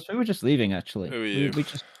 Don't mind us. We were just leaving, actually. Who are you?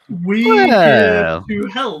 We here to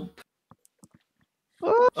help.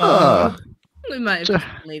 We might have just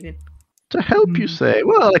been leaving. To help, you say?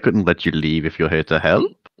 Well, I couldn't let you leave if you're here to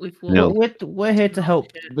help. We're here to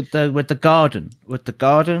help with the garden. With the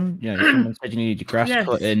garden, someone said you needed your grass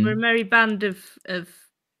put in. We're a merry band of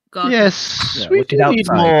gardeners. Yes, we do need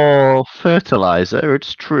more fertilizer.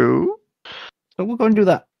 It's true. So we'll go and do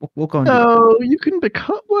that. We'll go and do that. Oh, you can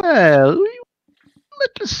become let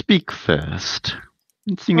us speak first.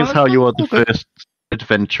 Seeing as how you are the first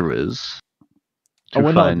adventurers to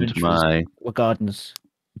find my. We're gardeners.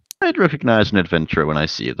 I'd recognize an adventurer when I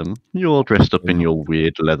see them. You're all dressed up in your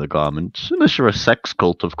weird leather garments, unless you're a sex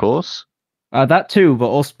cult, of course. That too,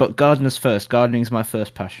 but gardeners first. Gardening's my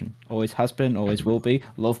first passion. Always has been, always will be.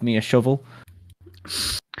 Love me a shovel.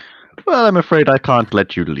 Well, I'm afraid I can't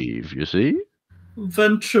let you leave, you see.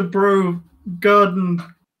 Venture Bro Garden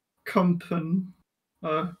Company.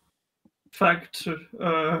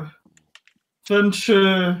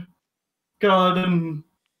 Venture Garden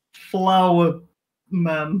Flower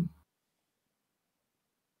Man.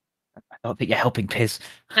 I don't think you're helping, Piz.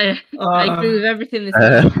 I agree with everything this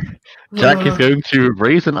is. Jack is going to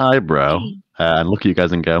raise an eyebrow and look at you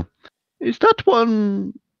guys and go, is that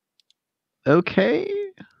one okay?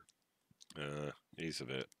 He's a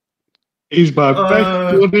bit. He's my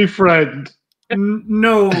best bloody friend.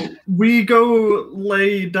 No, we go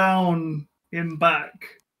lay down in back.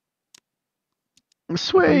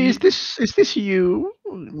 Sway, is this you?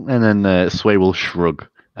 And then Sway will shrug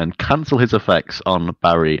and cancel his effects on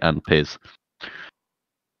Barry and Piz.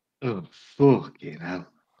 Oh, fucking hell.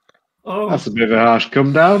 Oh, that's a bit of a harsh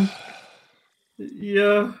come down.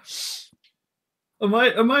 Yeah. Am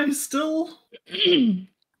I still?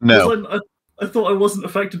 No. I thought I wasn't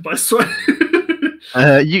affected by Sway.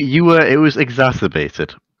 You were. It was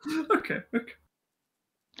exacerbated. Okay.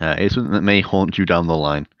 It's something that may haunt you down the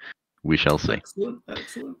line. We shall see.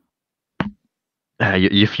 Excellent.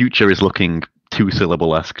 Your future is looking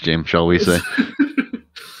two-syllable-esque, Jim, shall we say?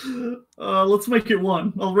 Let's make it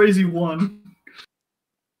one. I'll raise you one.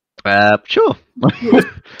 Sure.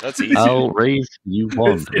 That's easy. I'll raise you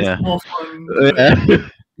one. It's more fun.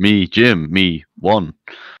 Me, Jim, me, one.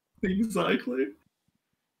 Exactly.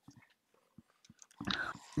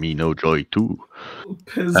 Me no joy too.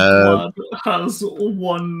 Piz Blood has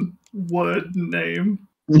one word name.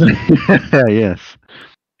 Yes.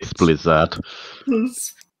 Splizzard.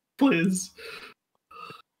 Splizz.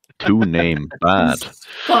 Two name bad.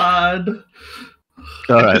 Bad.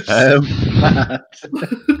 Alright.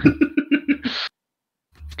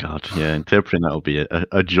 God, yeah, interpreting that will be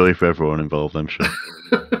a joy for everyone involved, I'm sure.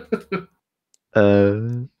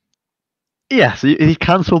 Yeah, so he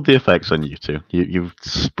cancelled the effects on you two. You've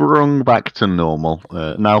sprung back to normal.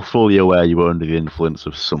 Now fully aware you were under the influence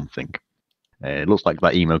of something. It looks like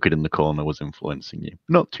that emo kid in the corner was influencing you.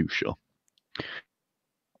 Not too sure.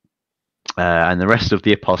 And the rest of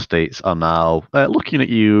the apostates are now looking at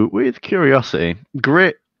you with curiosity.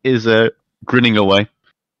 Grit is grinning away.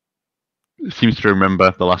 Seems to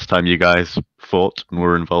remember the last time you guys fought and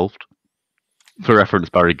were involved. For reference,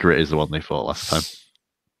 Barry, Grit is the one they fought last time.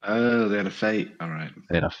 Oh, they had a fate. All right.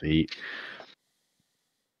 They had a fate.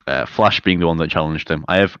 Flash being the one that challenged him.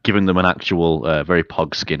 I have given them an actual very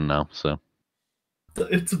pog skin now, so.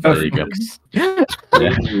 It's there you go. Yes.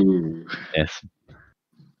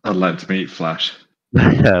 I'd like to meet Flash.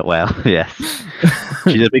 Well, yes.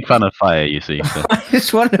 She's a big fan of fire, you see. So.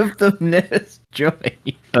 It's one of them, Nurse Joy.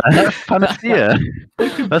 Panacea.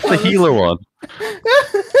 That's the healer one.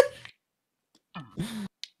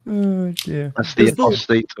 Oh dear. That's the Is the-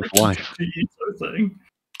 apostate of life. Junji Ito thing.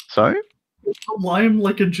 Sorry? Is the lime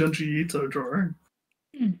like a Junji Ito drawing?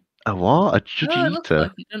 A what? A Oh, it looks Jujita?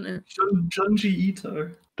 like it, doesn't it? Junji Ito.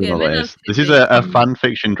 Don't Yeah, know what maybe that that's is. This his is a name. fan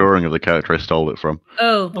fiction drawing of the character I stole it from.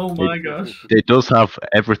 Oh, Oh my gosh. It does have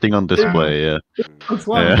everything on display, yeah. That's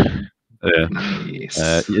fine. Yeah. Nice.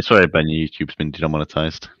 Sorry, Ben, your YouTube's been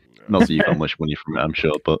demonetized. Not that you got much money from it, I'm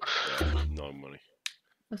sure, but No money.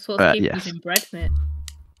 that's what's keeping yes. us in bread, mate.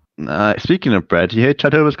 Speaking of bread, you hear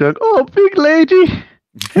Chad Hover's going, "Oh, big lady,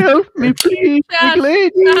 help me, please, Dad, big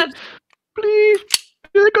lady, Dad, please,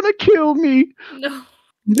 they're gonna kill me. no.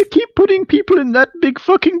 They keep putting people in that big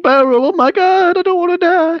fucking barrel. Oh my god, I don't want to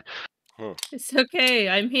die." It's okay.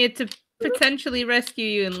 I'm here to potentially rescue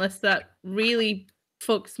you unless that really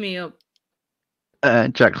fucks me up.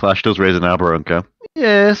 Jack Flash does raise an eyebrow and go,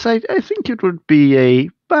 "Yes, I think it would be a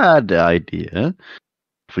bad idea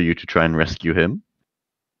for you to try and rescue him."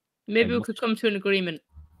 Maybe we could come to an agreement.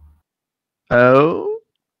 Oh,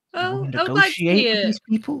 Oh, Wanna I would like to negotiate with hear these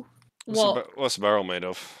people. what. What's the barrel made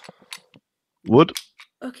of? wood?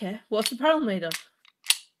 Okay, what's the barrel made of?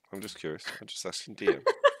 I'm just curious. I'm just asking DM.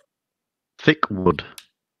 Thick wood.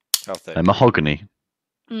 How thick? Mahogany.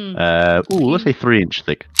 Hmm. Let's say 3-inch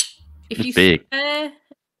thick. If It's you big. spare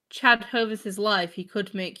Chad Hovis' life, he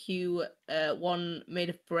could make you one made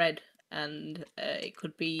of bread, and it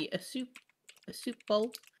could be a soup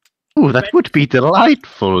bowl. Ooh, that Bread. would be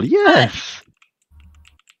delightful. Yes.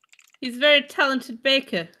 He's a very talented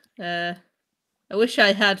baker. I wish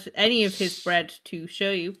I had any of his bread to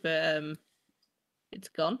show you, but it's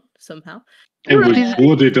gone somehow. It was Yeah.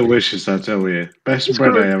 bloody delicious, I tell you. Best It's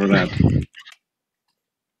bread good. I ever had.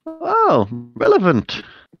 Oh, relevant.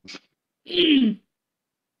 I'm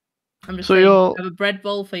just So saying, you're- have a bread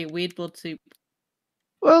bowl for your weird blood soup.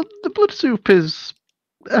 Well, the blood soup is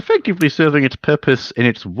effectively serving its purpose in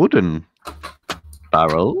its wooden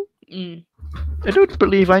barrel. Mm. I don't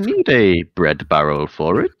believe I need a bread barrel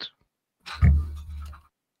for it.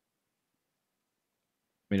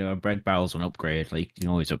 A bread barrel's an upgrade. Like, you can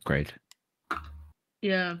always upgrade.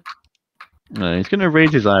 Yeah. No, he's going to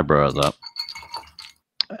raise his eyebrow at that.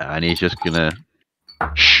 And he's just going to...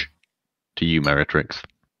 Shh! To you, Meritrix.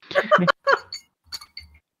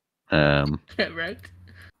 Correct.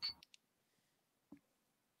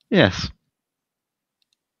 Yes.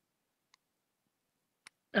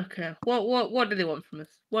 Okay. What do they want from us?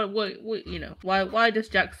 What why does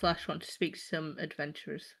Jack Slash want to speak to some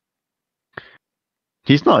adventurers?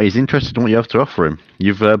 He's not. He's interested in what you have to offer him.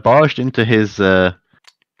 You've barged into his abode.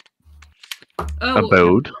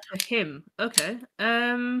 For him. Okay.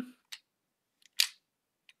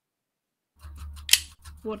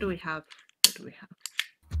 What do we have?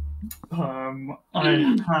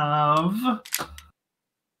 I have.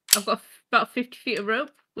 I've got about 50 feet of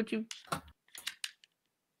rope. Would you?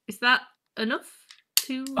 Is that enough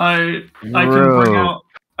to? I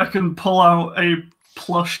can pull out a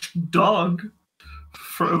plush dog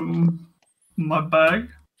from my bag.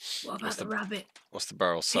 What about the rabbit? What's the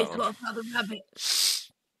barrel set Yes, on? what about the rabbit?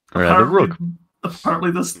 The rug.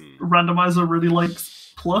 Apparently, this randomizer really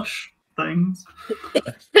likes plush things.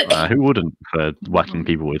 Who wouldn't for whacking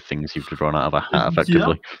people with things you've drawn out of a hat,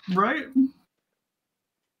 effectively? Yeah, right?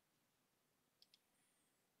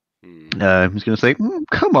 He's going to say,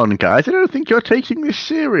 "Come on, guys, I don't think you're taking this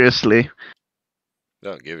seriously."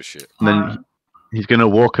 Don't give a shit. And then he's going to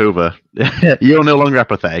walk over. You're no longer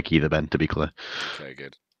apathetic either, Ben, to be clear. Okay,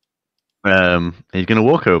 good. He's going to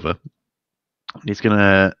walk over. He's going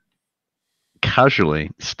to casually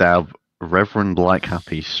stab Reverend Like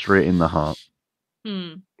Happy straight in the heart.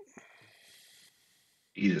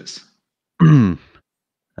 Jesus. And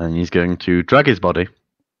he's going to drag his body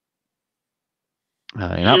in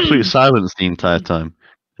absolute silence the entire time.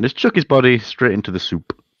 And just chuck his body straight into the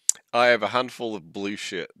soup. I have a handful of blue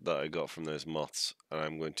shit that I got from those moths, and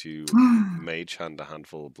I'm going to mage hand a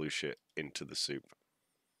handful of blue shit into the soup.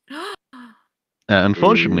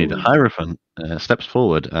 Unfortunately, the Hierophant steps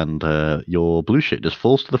forward, and your blue shit just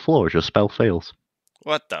falls to the floor as your spell fails.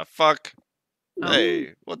 What the fuck?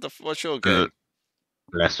 Hey, what's your game?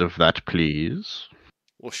 Less of that, please.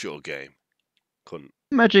 What's your game? Cunt.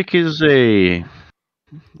 Magic is a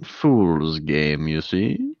fool's game, you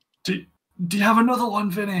see. Do you have another one,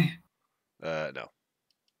 Vinny? No.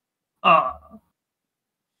 I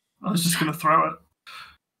was just gonna throw it.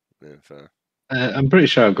 Yeah, fair. I'm pretty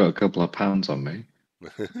sure I've got a couple of pounds on me.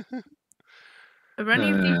 Are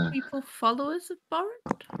any of these people followers of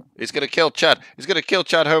Borrand? He's gonna kill Chad. He's gonna kill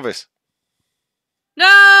Chad Hovis.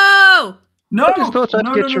 No! No! I just thought I'd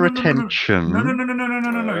no, get no, your no, attention. No!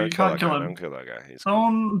 You can't kill him. Don't kill that guy.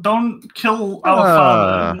 Don't kill our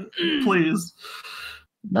father, please.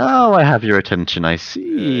 Now I have your attention, I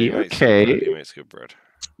see. He Okay. makes good bread.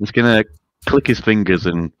 He's gonna click his fingers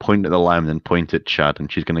and point at the lime, then point at Chad,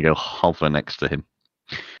 and she's gonna go hover next to him.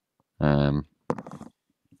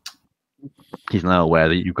 He's now aware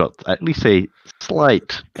that you've got at least a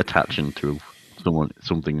slight attachment to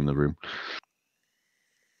something in the room.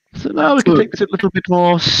 So now we can take this a little bit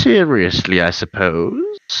more seriously, I suppose.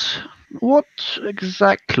 What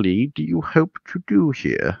exactly do you hope to do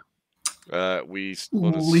here? We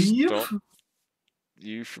want to Leave? stop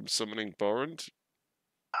you from summoning Borrand.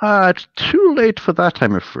 It's too late for that,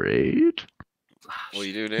 I'm afraid. What are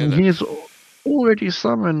you doing here then? He's already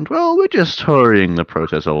summoned. Well, we're just hurrying the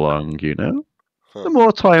process along, you know? Huh. The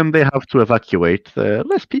more time they have to evacuate, the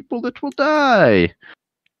less people that will die.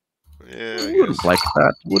 Yeah, We I wouldn't guess. like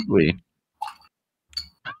that, would we?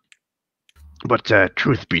 But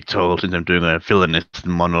truth be told, since I'm doing a villainous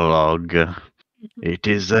monologue,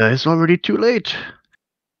 it's already too late.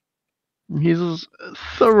 He's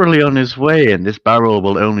thoroughly on his way, and this barrel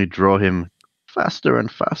will only draw him faster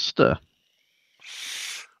and faster.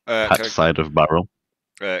 That side of barrel.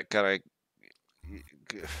 Can I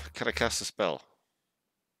cast a spell?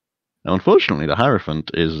 Now, unfortunately, the Hierophant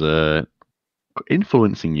is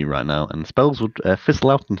influencing you right now, and spells would fizzle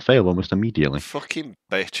out and fail almost immediately. Fucking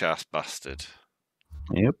bitch ass bastard.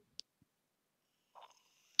 Yep.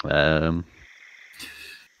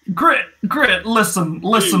 Grit, listen,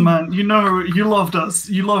 man. You know, you loved us.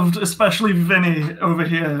 You loved especially Vinny over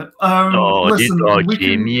here.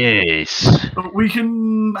 Listen, yes. we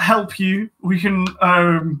can help you. We can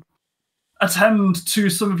attend to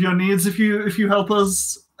some of your needs if you help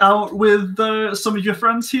us out with some of your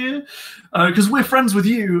friends here, because we're friends with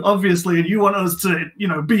you, obviously, and you want us to,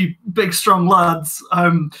 be big, strong lads.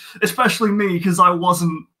 Especially me, because I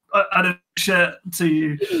didn't shit to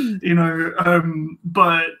you,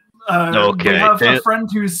 but we have a friend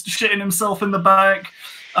who's shitting himself in the back,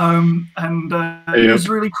 and he's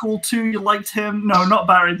really cool too. You liked him? No, not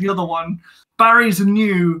Barry, the other one. Barry's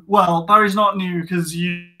new. Well, Barry's not new because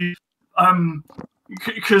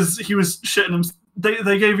because he was shitting him.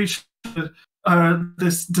 They gave each other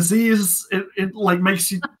this disease. It like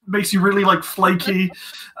makes you really like flaky.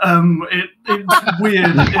 It's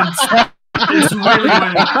weird. It's really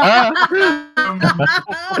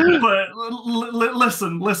weird. But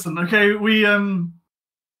listen. Okay,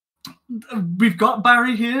 we've got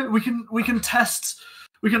Barry here. We can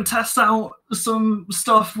test out some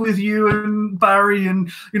stuff with you and Barry,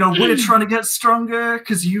 and we're trying to get stronger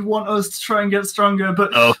because you want us to try and get stronger.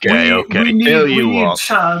 But we need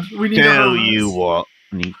Chad. We need Tell you what.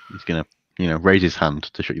 And he's gonna raise his hand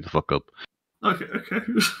to shut you the fuck up. Okay.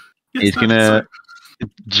 Yes, he's gonna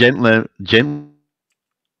gently.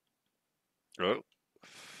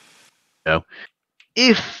 Oh.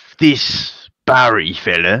 If this Barry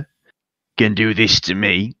fella can do this to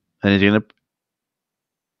me, and he's gonna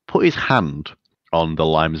put his hand on the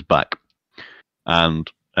lime's back and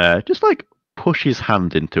just like push his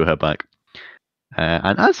hand into her back.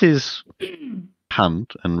 And as his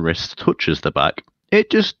hand and wrist touches the back, it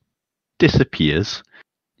just disappears,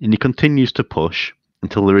 and he continues to push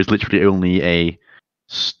until there is literally only a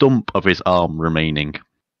stump of his arm remaining.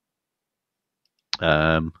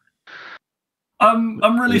 I'm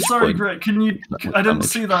really sorry, Grit. Can you? I didn't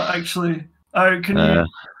see that actually. Can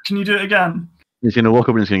you do it again? He's gonna walk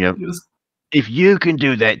up and he's gonna go, if you can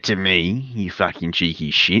do that to me, you fucking cheeky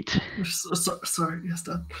shit. Sorry, yes,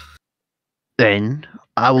 Dad. Then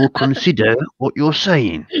I will consider what you're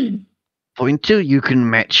saying. For until you can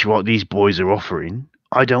match what these boys are offering,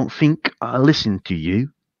 I don't think I'll listen to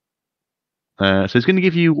you. So he's going to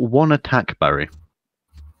give you one attack, Barry.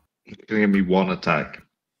 He's going to give me one attack.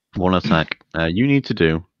 One attack. You need to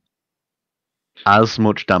do as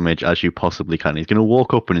much damage as you possibly can. He's going to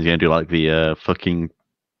walk up and he's going to do like the fucking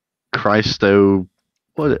Christo...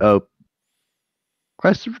 What is it? Oh,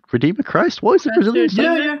 Christ Redeemer? Christ? What is it, Brazilian?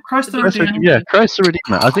 Yeah, Christ the Redeemer. Yeah, Christ the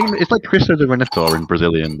Redeemer. I think it's like Cristo de Redentor in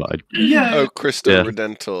Brazilian, but Oh, Cristo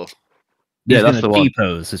Redentor. Yeah, that's the one.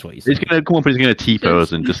 T-pose is what you say. He's going to come up and he's going to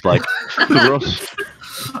T-pose and just like thrust.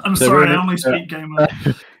 I'm sorry, I only speak gamer.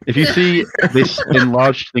 If you see this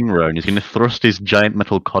enlarged thing, Roan, he's going to thrust his giant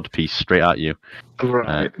metal codpiece straight at you.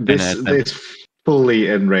 Right. This fully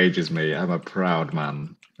enrages me. I'm a proud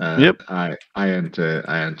man. Yep. I enter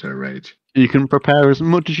a rage. You can prepare as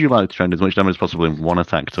much as you like to try and do as much damage as possible in one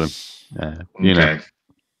attack to him. You know,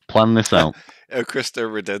 plan this out. Cristo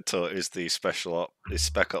Redentor is the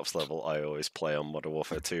Spec Ops level I always play on Modern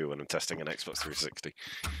Warfare 2 when I'm testing an Xbox 360.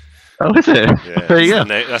 Oh, is it? Yeah, There you go.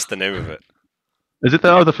 That's the name of it. Is it the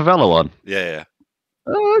favela one? Yeah.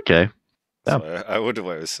 Oh, okay. So I wonder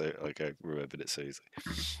why it was so like I remembered it so easily.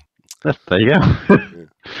 There you go.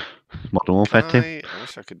 Modern Warfare 2. I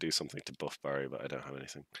wish I could do something to buff Barry, but I don't have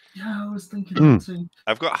anything. Yeah, I was thinking that too.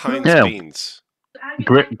 I've got Heinz beans.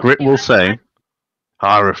 Grit will say,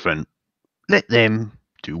 Hierophant, let them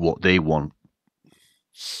do what they want.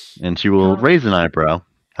 And she will raise an eyebrow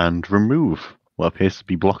and remove what appears to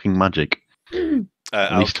be blocking magic.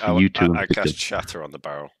 At least for you two. I cast Shatter on the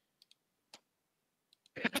barrel.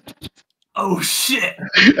 Oh shit!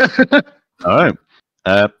 Alright.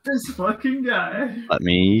 This fucking guy. Let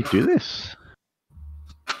me do this.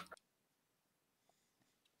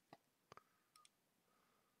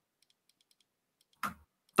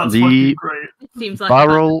 That's fucking great. It seems like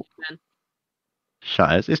barrel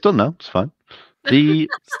shatters. It's done now. It's fine. The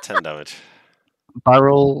It's 10 damage.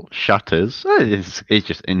 barrel shatters. It's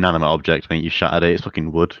just an inanimate object. I mean, you shattered it. It's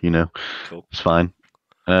fucking wood. You know. Cool. It's fine.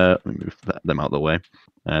 Let me move them out of the way.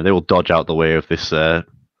 They will dodge out the way of this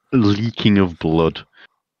leaking of blood.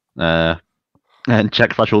 And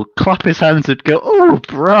Jack Flash will clap his hands and go, "Oh,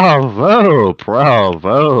 bravo,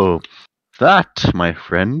 bravo! That, my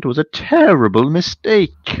friend, was a terrible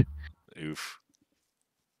mistake." Oof.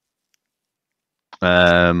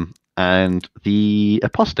 And the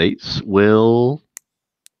apostates will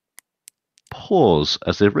pause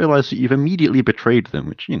as they realise that you've immediately betrayed them,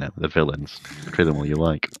 which, you know, the villains. Betray them all you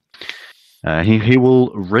like. He will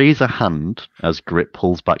raise a hand as Grit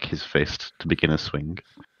pulls back his fist to begin a swing.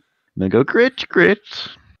 And they go, Grit,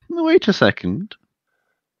 wait a second.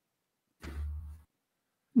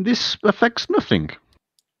 This affects nothing.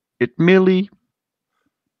 It merely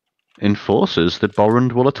enforces that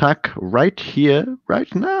Borrand will attack right here,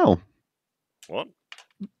 right now. What?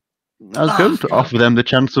 I was going to offer them the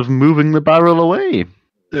chance of moving the barrel away.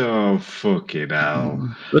 Oh, fucking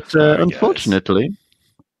hell. But Sorry, unfortunately,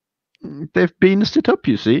 they've beansed it up,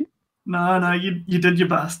 you see. No, you did your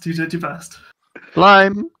best. You did your best.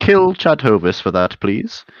 Lime, kill Chad Hovis for that,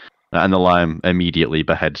 please. And the Lime immediately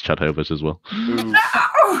beheads Chad Hovis as well.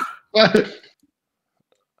 Right,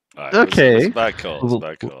 Okay. It's bad call. It's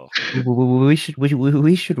bad call. We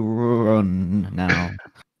should run now.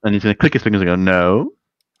 And he's going to click his fingers and go, no.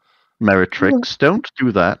 Meritrix, don't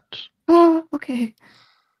do that. Oh, okay.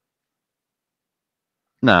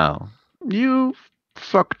 Now, you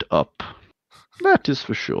fucked up. That is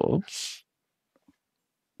for sure.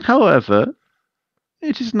 However,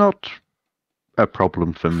 it is not a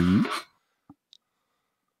problem for me.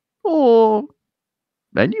 Or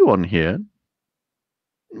anyone here.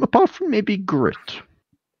 Apart from maybe Grit.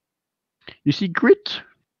 You see, Grit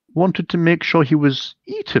wanted to make sure he was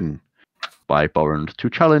eaten by Borrand to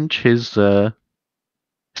challenge his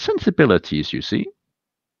sensibilities, you see.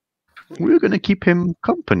 We're going to keep him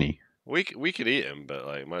company. We could eat him, but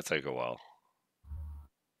like it might take a while.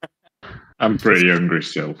 I'm pretty hungry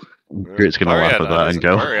still. Grit's going to laugh at that and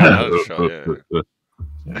go,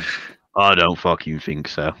 I don't fucking think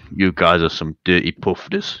so. You guys are some dirty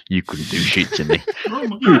puffers. You couldn't do shit to me. Oh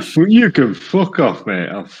my gosh. You can fuck off, mate.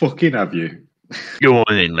 I'll fucking have you. Go on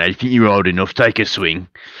then, lad. Think you're old enough. Take a swing.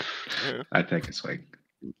 I take a swing.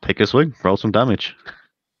 Take a swing. Roll some damage.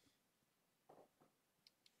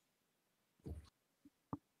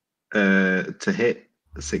 To hit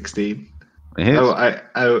 16. It hits. Oh,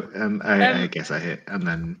 I guess I hit, and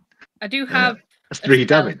then I do have 3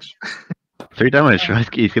 damage. 3 damage, right?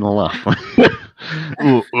 He's going to laugh.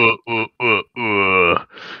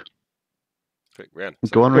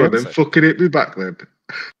 Go on, Well, Rian. then fucking hit me back then.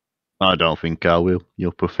 I don't think I will.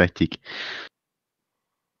 You're pathetic.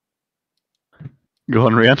 Go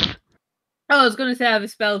on, Rian. Oh, I was going to say I have a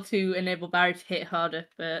spell to enable Barry to hit harder,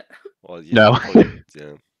 but Well, yeah, No.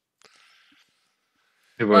 Yeah.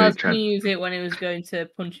 I've well, I already was going tried. to use it when it was going to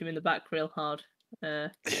punch him in the back real hard.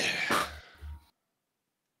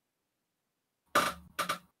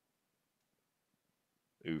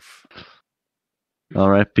 Oof.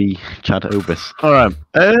 R.I.P. Chad Obis. Alright.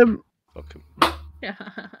 Fuck him. Yeah.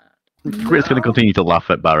 Grit's going to continue to laugh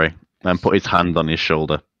at Barry and put his hand on his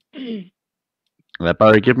shoulder.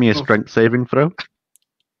 Barry, give me a strength saving throw.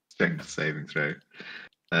 Strength saving throw.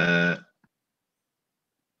 9.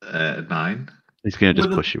 He's going to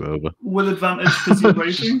just push you over. With advantage because you're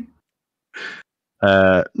raging?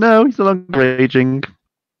 No, he's no longer raging.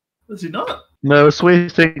 Is he not? No,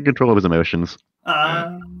 Sway's taking control of his emotions.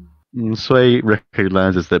 Sway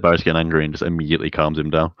recognizes that Barry's getting angry and just immediately calms him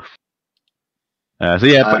down. So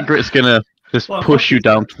yeah, but Grit's gonna Just Well, push what- you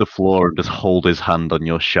down to the floor and just hold his hand on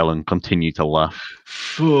your shell and continue to laugh.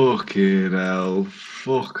 Fucking hell.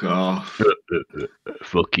 Fuck off.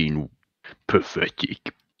 Fucking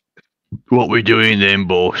pathetic. What we doing then,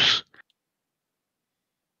 boss?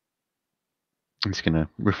 He's gonna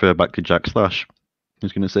refer back to Jack Slash.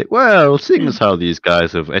 He's gonna say, well, seeing as how these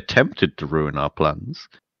guys have attempted to ruin our plans,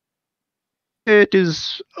 it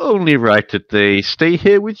is only right that they stay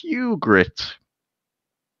here with you, Grit.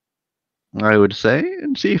 I would say,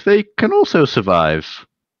 and see if they can also survive.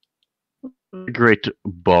 The great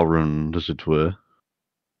Borund, as it were.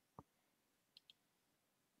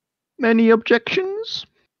 Any objections?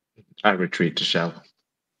 I retreat to shell.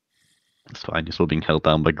 It's fine, you're still being held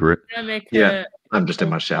down by Grit. Can I make Yeah, a I'm just in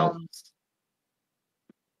my shell. comms?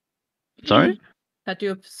 Sorry? I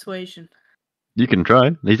do a persuasion. You can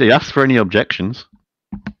try. He asked for any objections.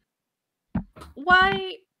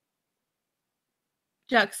 Why,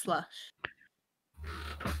 Jack Slash?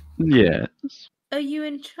 Yeah. Are you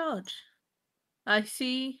in charge? I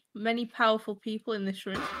see many powerful people in this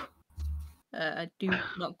room. I do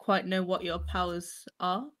not quite know what your powers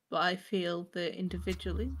are, but I feel that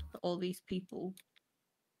individually, all these people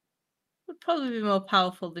would probably be more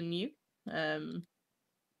powerful than you.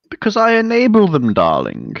 Because I enable them,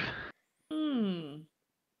 darling. Hmm.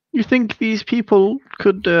 You think these people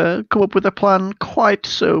could come up with a plan quite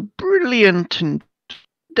so brilliant and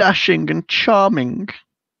dashing and charming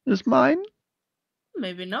as mine?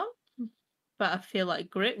 Maybe not. But I feel like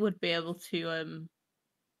Grit would be able to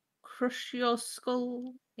crush your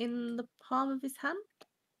skull in the palm of his hand.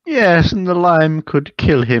 Yes, and the lime could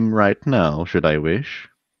kill him right now, should I wish.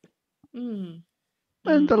 Hmm.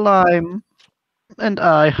 And the lime and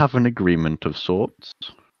I have an agreement of sorts.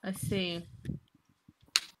 I see.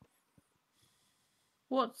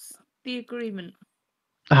 What's the agreement?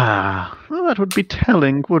 Ah, well, that would be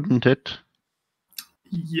telling, wouldn't it?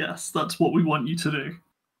 Yes, that's what we want you to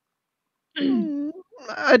do.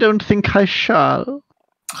 I don't think I shall.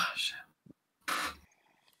 Ah, shit.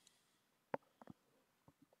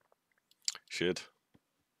 Should.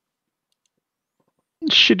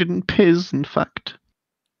 She didn't piss, in fact.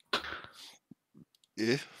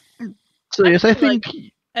 Yeah. So yes, I feel like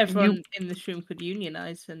think everyone in this room could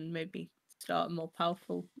unionize and maybe start a more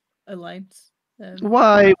powerful alliance.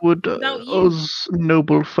 why would Without you. us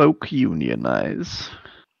noble folk unionize?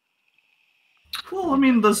 Well, I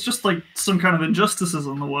mean, there's just like some kind of injustices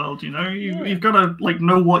in the world, you know. Yeah. You've got to like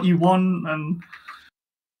know what you want,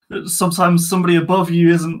 and sometimes somebody above you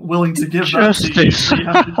isn't willing to give that to you. Justice. So you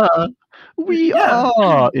have to, We Yeah.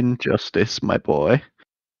 are injustice, my boy.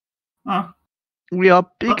 Ah, We are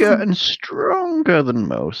bigger That's- and stronger than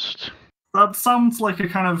most. that sounds like a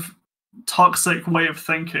kind of toxic way of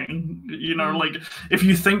thinking. You know, like if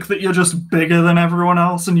you think that you're just bigger than everyone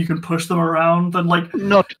else and you can push them around, then like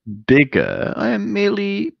Not bigger. I am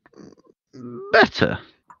merely better.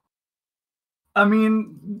 I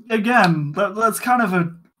mean, again, that's kind of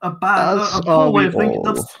a bad, As a are poor way we of thinking.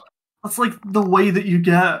 all. That's like the way that you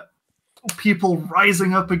get people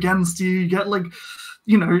rising up against you. You get like,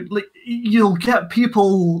 you know, like you'll get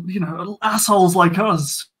people, you know, assholes like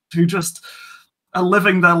us who just are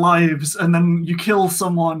living their lives, and then you kill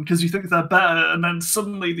someone because you think they're better, and then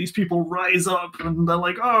suddenly these people rise up and they're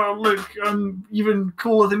like, "Oh, look, I'm even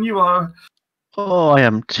cooler than you are." Oh, I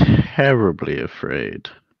am terribly afraid.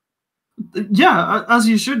 Yeah, as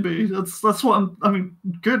you should be. That's what I mean,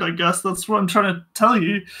 good, I guess. That's what I'm trying to tell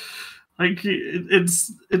you. Like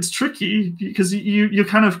it's tricky because you're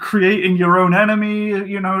kind of creating your own enemy.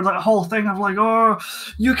 You know, that whole thing of like, oh,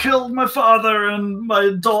 you killed my father and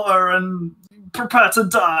my daughter and prepare to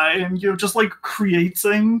die, and you're just like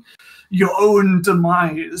creating your own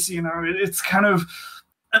demise. You know, it's kind of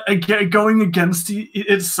going against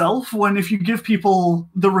itself. When if you give people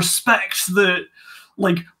the respect that,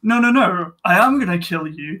 like, no, I am gonna kill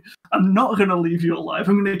you. I'm not gonna leave you alive.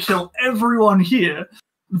 I'm gonna kill everyone here.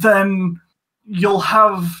 Then you'll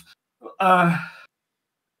have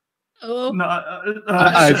Oh, no,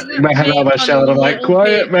 I shit. stick my head out of my shell and I'm like,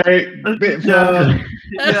 quiet, mate. Bit yeah,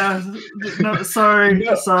 yeah. No, sorry,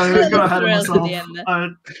 No. sorry. I got ahead of Thrill to myself. the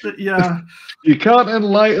end there. Yeah. You can't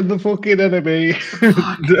enlighten the fucking enemy.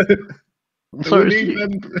 So We need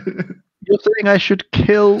them. you're saying I should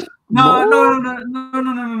kill No, more? no.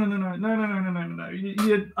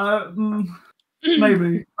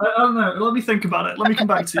 Maybe. I don't know. Let me think about it. Let me come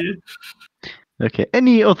back to you. Okay,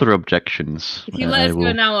 any other objections? If you I let us go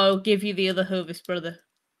will- now, I'll give you the other Hovis brother.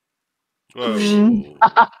 Whoa.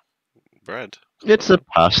 Brad. It's a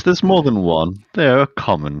pass. There's more than one. They're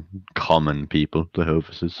common people, the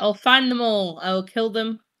Hovises. I'll find them all. I'll kill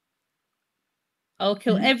them. I'll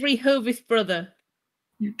kill every Hovis brother.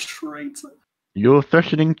 You traitor. You're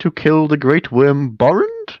threatening to kill the great worm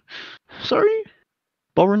Borrand? Sorry?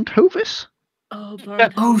 Borrand Hovis? Oh,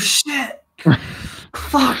 Borrand. Oh shit!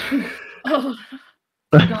 Fuck! Oh.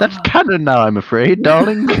 That's canon now, I'm afraid,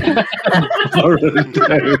 darling. I'm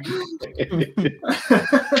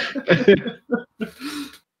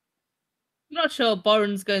not sure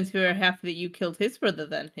Borrand's going to be very happy that you killed his brother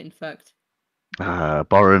then, in fact.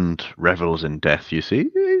 Borrand revels in death, you see.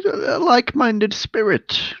 He's a like-minded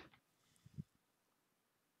spirit.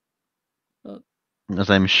 Oh. As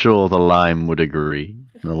I'm sure the Lime would agree.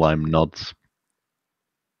 The Lime nods.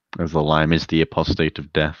 As the Lime is the apostate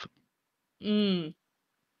of death.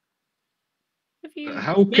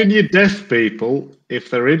 How can you death people if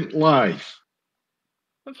they're in life?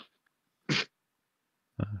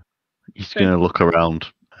 He's going to look around.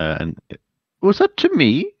 And was that to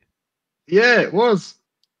me? Yeah, it was.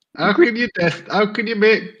 How can you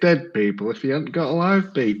make dead people if you haven't got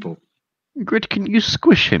alive people? Grit, can you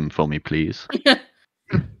squish him for me, please?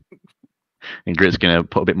 And Grit's going to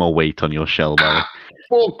put a bit more weight on your shell barrel.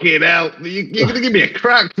 Fucking hell. You're going to give me a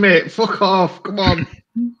crack, mate. Fuck off. Come on.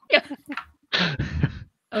 I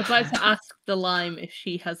would like to ask the Lime if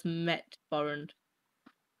she has met Borrand.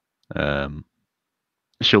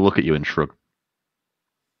 She'll look at you and shrug.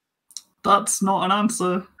 That's not an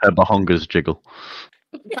answer. Her bahongas jiggle.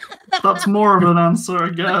 That's more of an answer, I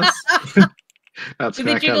guess. That's Do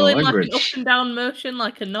my they kind jiggle of in like an up language. and down motion,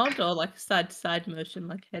 like a nod, or like a side to side motion,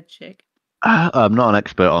 like a head shake? I'm not an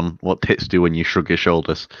expert on what tits do when you shrug your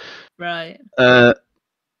shoulders. Right.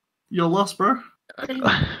 You're lost, bro.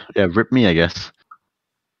 Yeah, rip me, I guess.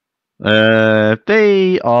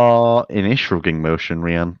 They are in a shrugging motion,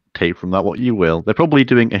 Rian. Take from that what you will. They're probably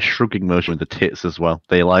doing a shrugging motion with the tits as well.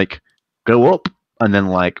 They like go up and then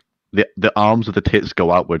like the arms of the tits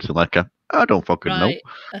go outwards and like I don't fucking know. Right.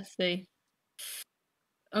 I see.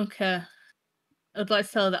 Okay. I'd like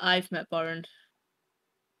to tell her that I've met Borrand.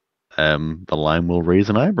 The Lime will raise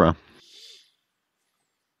an eyebrow.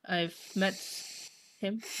 I've met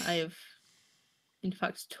him. I have, in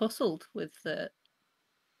fact, tussled with the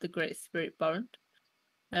great spirit Borrand.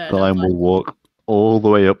 The Lime will walk all the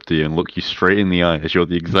way up to you and look you straight in the eye as you're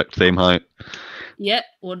the exact same height. Yeah,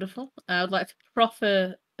 wonderful. I would like to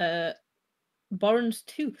proffer Borrand's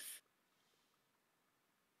tooth.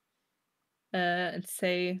 And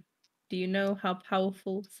say, do you know how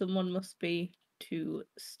powerful someone must be to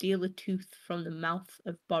steal a tooth from the mouth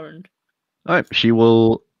of Borrand? Alright, she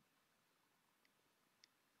will...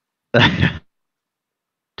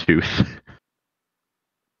 tooth.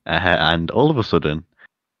 And all of a sudden,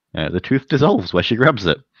 the tooth dissolves where she grabs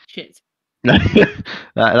it. Shit.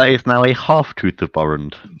 that is now a half tooth of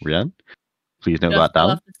Borrand, Rian. Please note that down.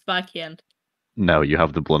 Have the spiky end. No, you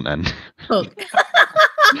have the blunt end. Oh.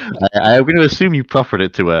 I'm going to assume you proffered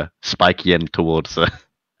it to a spiky end towards her.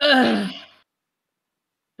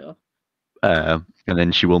 Sure. And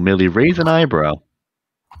then she will merely raise an eyebrow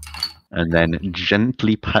and then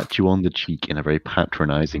gently pat you on the cheek in a very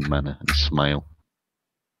patronizing manner and smile.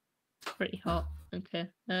 Pretty hot. Okay.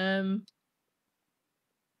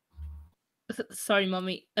 Sorry,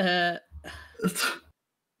 mommy. Sorry,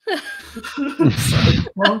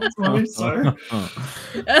 sorry.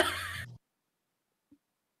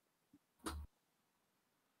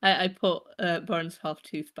 I put Borrand's half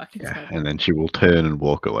tooth back inside. And then she will turn and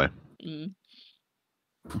walk away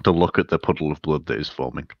to look at the puddle of blood that is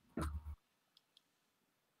forming.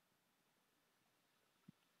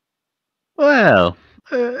 Well,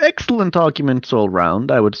 excellent arguments all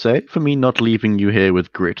round, I would say, for me not leaving you here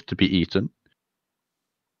with Grit to be eaten.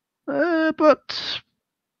 But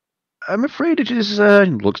I'm afraid it is, he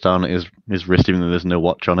looks down at his wrist even though there's no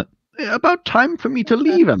watch on it. About time for me to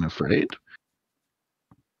leave, I'm afraid.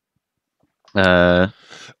 And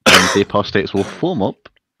the apostates will form up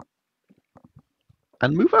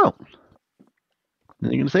and move out.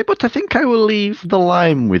 And you're going to say, but I think I will leave the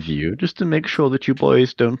Lime with you, just to make sure that you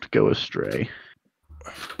boys don't go astray.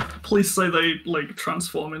 Please say they like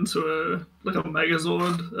transform into a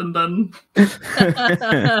Megazord and then.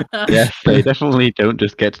 Yes, they definitely don't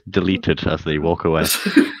just get deleted as they walk away.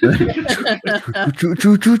 And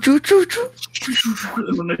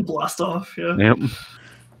then they blast off. Yeah. Yep.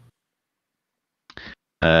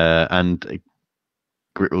 And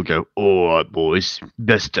Grit will go, alright boys,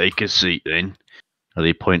 best take a seat then. And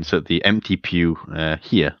he points at the empty pew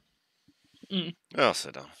here. I'll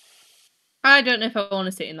sit down. I don't know if I want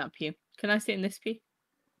to sit in that pew. Can I sit in this pew?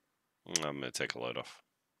 I'm going to take a load off.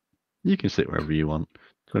 You can sit wherever you want.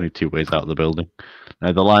 There's only 2 ways out of the building.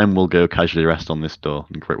 The Lime will go casually rest on this door,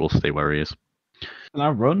 and Grit will stay where he is. Can I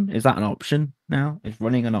run? Is that an option now? Is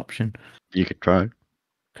running an option? You could try.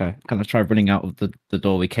 Okay. Can I try running out of the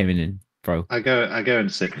door we came in, bro? I go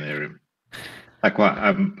and sit near him. Like what?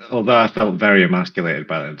 Although I felt very emasculated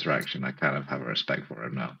by the interaction, I kind of have a respect for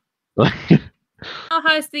him now. How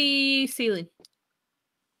high is the ceiling?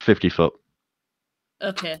 50 foot.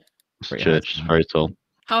 Okay. It's Pretty church. high. It's very tall.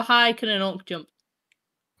 How high can an orc jump?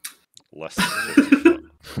 Less than 50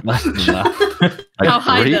 foot. Less than that. Like How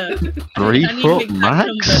high three, though? 3 I need foot an exact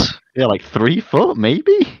number. max? Yeah, like 3 foot,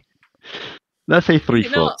 maybe? Let's say 3 Is it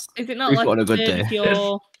foot. not? Is it not 3 like foot on a good third day. of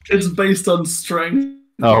your? It's based on strength.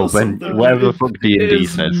 Oh, or when something. whatever the fuck It D&D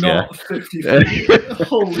is says, yeah. not 50 feet.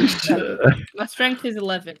 Holy shit. My strength is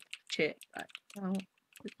 11. Shit. Right. Well,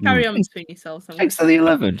 carry on between yourselves. I'm Thanks to the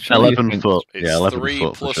 11. 11 foot. It's Yeah, 11 3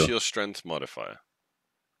 foot for plus sure. your strength modifier.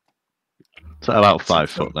 So about 5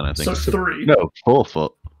 foot then, I So think. 3. No, 4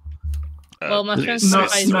 foot. Well, my it's- strength No,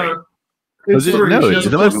 it's is three. no. It's Is it? 3. No, She it's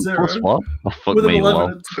has a 11 plus 0. plus what? Oh, fuck With an me, 11, lol.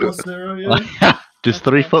 it's plus 0, yeah. Just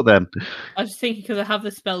 3 Okay. foot then. I was thinking because I have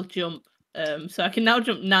the spell jump. So I can now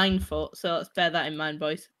jump 9 foot. So let's bear that in mind,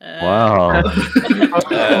 boys. Wow.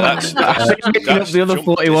 That's the other jump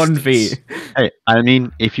 41 distance. feet. Hey, I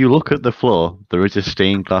mean, if you look at the floor, there is a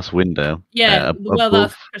stained glass window. Yeah. Well, above,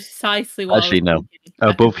 that's precisely what. Actually, I was no. thinking. I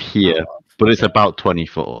above can- here, but it's Yeah. about 20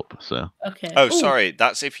 foot up. So Okay. Oh, Ooh, sorry.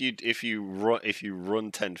 That's if you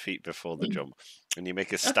run 10 feet before the jump, and you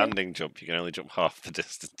make a standing jump, you can only jump half the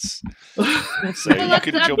distance. So Well, you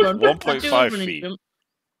can I'd jump run. I'd do a 1.5 running feet. jump.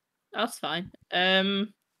 That's fine.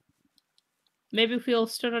 Maybe if we all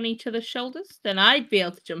stood on each other's shoulders, then I'd be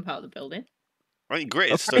able to jump out of the building. I mean,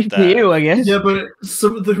 great. It's According stood to there. you, I guess. Yeah, but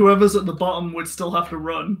whoever's at the bottom would still have to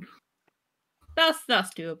run. That's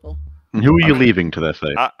doable. and who are you Okay. leaving to their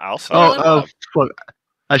fate? I'll say. Oh, fuck.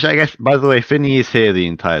 Actually, I guess, by the way, Finny is here the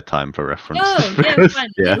entire time for reference. Oh, yeah, because, fine.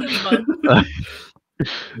 yeah. Is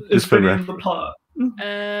Just for Finny in reference. the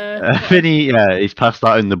pot? Finny, yeah, he's passed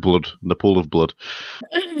out in the blood, in the pool of blood.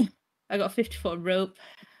 I got a 50-foot rope.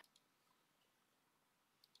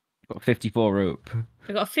 Got 54 rope.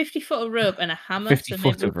 I got a 50-foot rope and a hammer, 50 so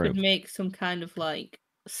foot maybe of we could rope. make some kind of like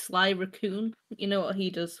sly raccoon. You know what he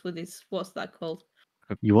does with his what's that called?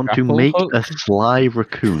 You want to Grapple make hook? a sly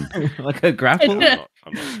raccoon. Like a grapple? I'm not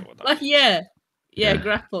sure what that Like means. yeah, Yeah.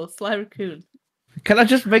 grapple, sly raccoon. Can I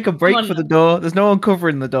just make a break on for the now. door? There's no one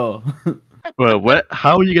covering the door. Well,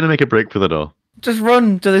 how are you going to make a break for the door? Just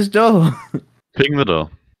run to this door. Ping the door.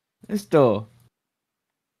 This door.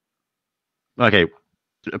 Okay,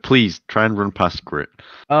 please try and run past Grit.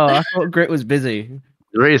 Oh, I thought Grit was busy.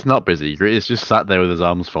 Grit is not busy. Grit is just sat there with his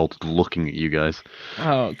arms folded looking at you guys.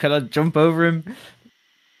 Oh, can I jump over him?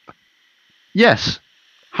 Yes.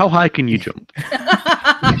 How high can you jump?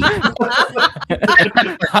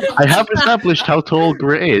 I have established how tall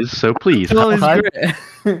Grit is, so please. Tall How is high... Grit.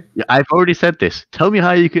 Yeah, I've already said this. Tell me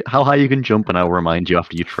how high you can jump, and I'll remind you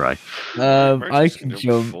after you try. I Merchants can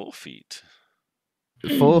jump 4 feet.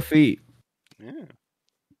 4 feet. Yeah.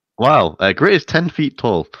 Wow, Grit is 10 feet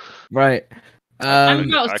tall. Right. I'm I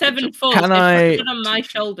about could 7 jump- foot. Can if I- stood on my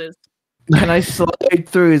shoulders? Can I slide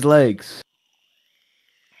through his legs?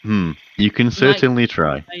 You can certainly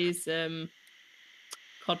try. His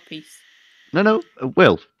codpiece. No,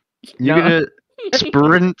 Will. You're No. gonna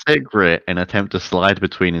sprint at Grit and attempt to slide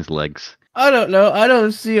between his legs. I don't know. I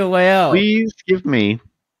don't see a way out. Please give me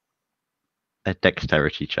a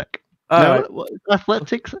dexterity check. Alright. No,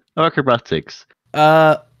 athletics or acrobatics?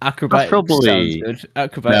 Acrobatics probably- sounds good.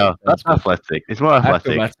 Acrobatics. No, sounds that's good. athletics. It's more athletic.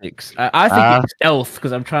 Acrobatics. I think it's stealth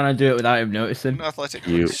because I'm trying to do it without him noticing. Athletic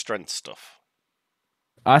You- strength stuff.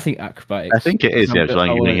 I think acrobatics. I think it is, yeah, I'm so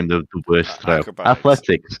I'm I giving wanna- him the worst throw. Acrobatics.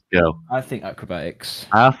 Athletics, go. I think acrobatics.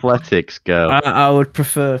 Athletics, go. I would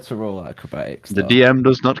prefer to roll acrobatics. The though. DM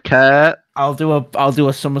does not care. I'll do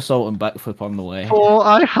a somersault and backflip on the way. For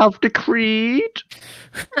I have decreed.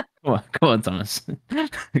 Come on, Thomas.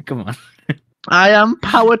 Come on. I am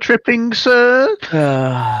power tripping, sir.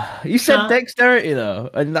 You said Can't- dexterity though,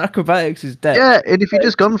 and acrobatics is dex. Yeah, and if you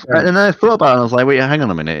just gone for it, and then I thought about it, and I was like, wait, hang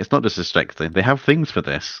on a minute. It's not just a strength thing. They have things for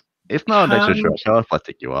this. It's not an extra Can- stretch how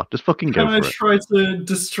athletic you are. Just fucking go Can I for it. try to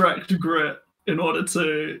distract Grit in order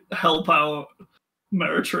to help out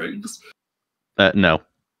Meritrix? No.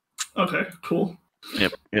 Okay, cool.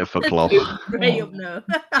 Yep. Yeah, fuck lol. Straight up no.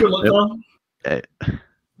 Good luck, Yep. pal.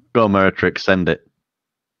 Go on, Meritrix, send it.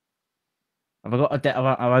 Have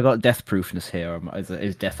I got death proofness here, or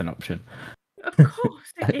is death an option? Of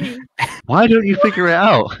course it is. Why don't you figure it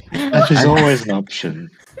out? That is always an option.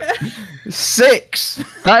 6.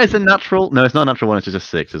 That is a natural. No, it's not a natural one. It's just a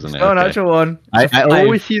 6, isn't it? No, Okay. natural one. I It's a 5.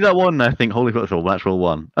 always see that one and I think, holy fuck, it's a natural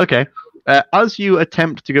one. Okay. As you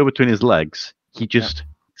attempt to go between his legs, he just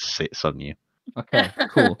sits on you. Okay,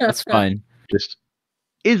 cool. That's fine. Just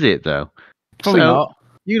is it though? Probably not.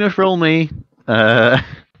 You're gonna roll me.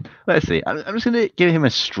 Let's see. I'm just gonna give him a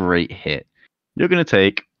straight hit. You're gonna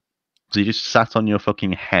take. So you just sat on your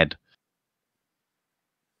fucking head.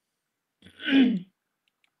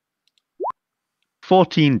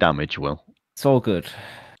 14 damage, Will. It's all good.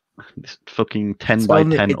 This fucking 10 It's by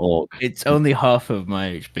only- 10 orc It's only half of my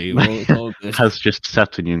HP. It's all good. has just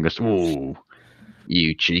sat on you and goes, "Oh,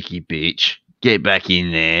 you cheeky bitch. Get back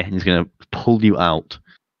in there." And he's going to pull you out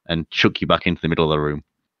and chuck you back into the middle of the room.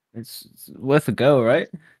 It's worth a go, right?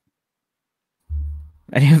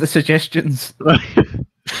 Any other suggestions?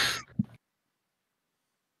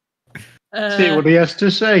 See what he has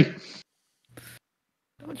to say.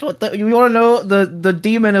 You want to know what the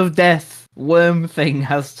demon of death worm thing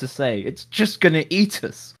has to say? It's just gonna eat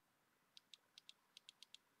us.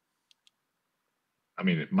 I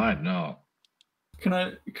mean, it might not. Can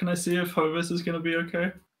I see if Hovis is going to be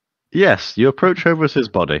okay? Yes, you approach Hovis'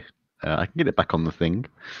 body. I can get it back on the thing.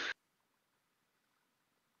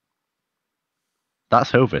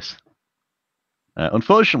 That's Hovis.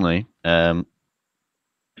 Unfortunately, let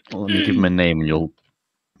me give him a name and you'll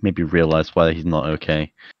maybe realise why he's not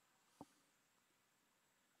okay.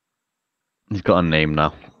 He's got a name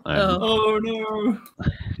now. Oh no!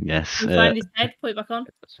 Yes. Can we find his head? Put it back on.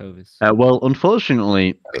 Well,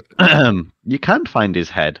 unfortunately, you can't find his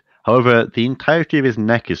head. However, the entirety of his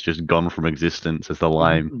neck is just gone from existence as the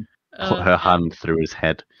lime put her hand through his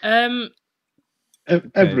head.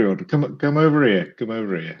 Everyone, come over here. Come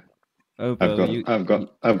over here. Oh,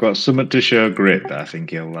 I've got something to show Grit that I think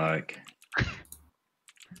he'll like.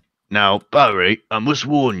 Now, Barry, I must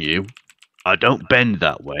warn you, I don't bend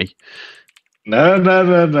that way. No.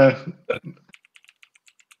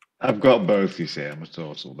 I've got both, you see. I'm a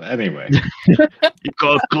total. But anyway. You've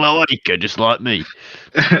got a cloaca, just like me.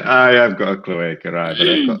 I have got a cloaca, right?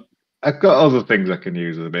 But I've got other things I can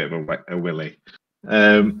use as a bit of a willy.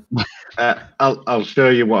 I'll show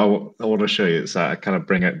you what I want to show you. So I kind of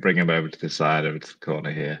bring him over to the side, over to the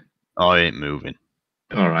corner here. I ain't moving.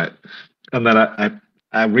 All right, and then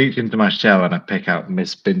I reach into my shell and I pick out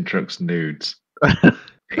Miss Bintruck's nudes.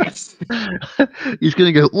 He's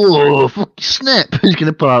gonna go, "Oh, fuck, snap!" He's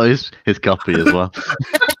gonna pull out his copy as well.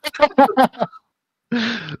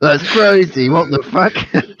 That's crazy. What the fuck?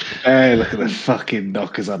 Hey, look at the fucking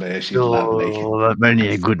knockers on her. She's lovely. I've many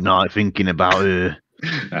a good night thinking about her.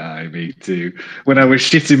 Aye, me too. When I was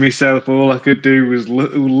shitting myself, all I could do was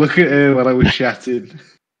look at her while I was shatting.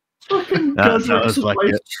 Fucking That like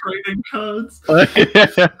trading cards.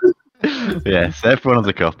 Yes, everyone has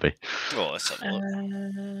a copy. Oh, let's have a look.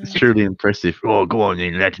 It's truly impressive. Oh, go on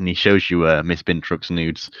then, lad, and he shows you Miss Bintruck's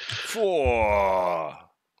nudes. Four.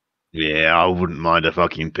 Yeah, I wouldn't mind a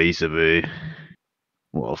fucking piece of her.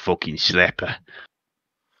 What a fucking slapper.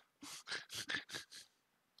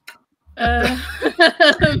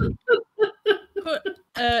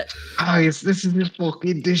 Guys, this is a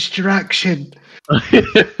fucking distraction. What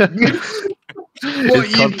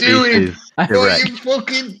you doing? What are you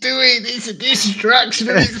fucking doing? It's a distraction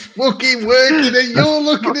and it's fucking working and you're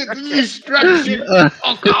looking at the distraction.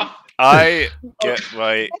 Fuck off. I get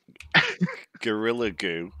my gorilla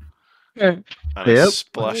goo and I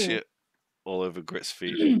splash it all over Grit's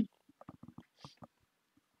feet.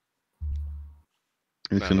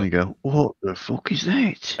 He's gonna go, what the fuck is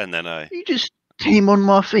that? And then You just came on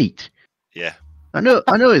my feet. Yeah. I know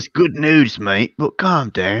it's good news, mate, but calm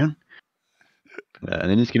down.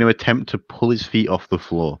 And then he's going to attempt to pull his feet off the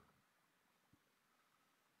floor.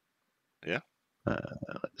 Yeah.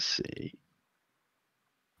 Let's see.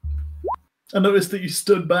 I noticed that you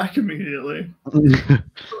stood back immediately.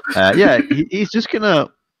 Yeah, he's just going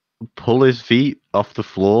to pull his feet off the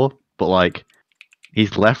floor, but like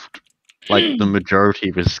he's left like the majority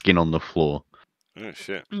of his skin on the floor. Oh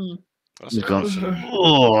shit. He's gone,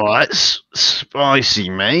 oh, that's spicy,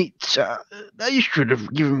 mate. You should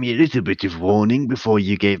have given me a little bit of warning before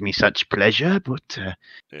you gave me such pleasure, but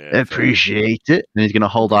appreciate it. And he's going to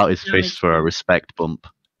hold out his fist for a respect bump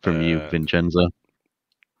from you, Vincenzo.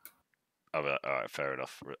 All right, fair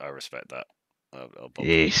enough. I respect that. I'll bump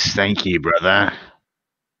yes, thank you, brother.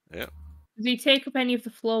 Yeah. Does he take up any of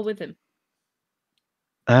the floor with him?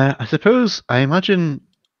 I imagine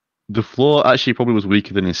the floor actually probably was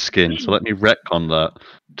weaker than his skin, so let me retcon that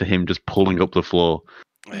to him just pulling up the floor.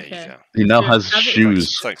 There you go. He now So has have it-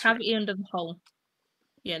 shoes. Thanks. Cavity under the hole.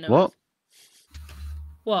 Yeah, no. What?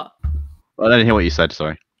 What? I didn't hear what you said,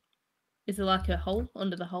 sorry. Is there like a hole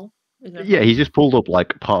under the hole? Is there a Yeah, hole? he just pulled up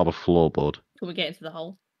like part of a floorboard. Can we get into the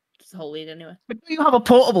hole? Does the hole lead anywhere? But you have a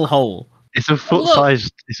portable hole. It's a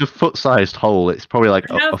foot-sized. It's a foot-sized hole. It's probably like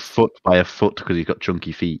a foot by a foot because he's got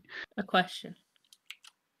chunky feet. A question.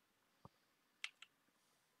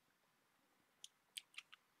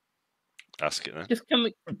 Ask it then. Just can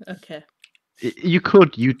we? Okay. You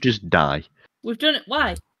could. You just die. We've done it.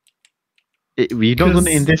 Why? You don't done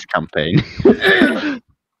it in this campaign.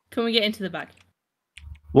 Can we get into the bag?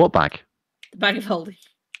 What bag? The bag of holding.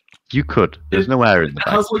 You could. There's no air in the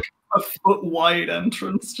bag. It has like a foot wide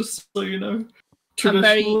entrance, just so you know.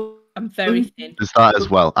 I'm very thin. There's that as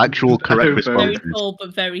well. Actual correct response. Very tall,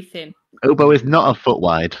 but very thin. Oboe is not a foot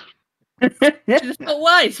wide. It's a foot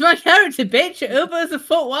wide. It's my character, bitch. Oboe's a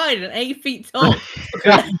foot wide and 8 feet tall.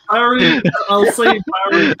 Okay, Barry, I'll say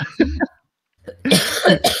Barry.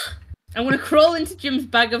 I'm gonna crawl into Jim's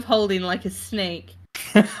bag of holding like a snake.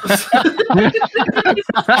 For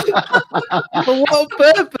what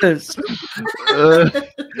purpose? Because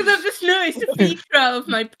I've just noticed a feature out of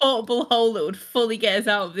my portable hole that would fully get us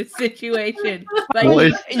out of this situation. What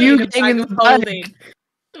is you getting in the bag?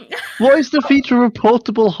 What is the feature of a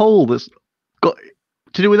portable hole that's got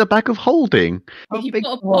to do with a bag of holding? If you put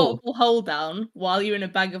a portable hole down while you're in a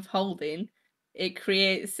bag of holding, it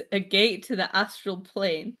creates a gate to the astral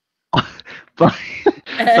plane. But,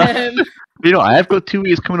 you know, I have got 2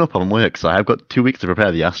 weeks coming up on work, so I've got 2 weeks to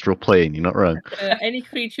prepare the astral plane. You're not wrong. Any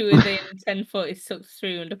creature within 10 foot is sucked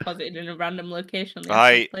through and deposited in a random location on the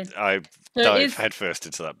astral plane. I dive headfirst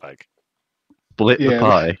into that bag. Split the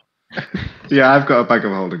pie. Yeah, I've got a bag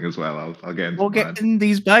of holding as well. I'll get in. We'll get in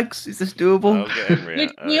these bags. Is this doable?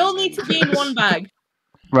 We all need to be in one bag.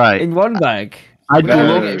 Right. In one bag. I'd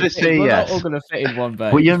love to say We're yes. not all going to fit in one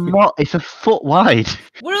bag. But you're not. It's a foot wide.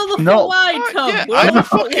 We're all the foot wide, Tom. Yeah, We're I'm all a the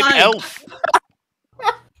foot fucking wide. elf.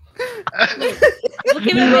 Look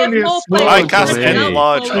at me, I cast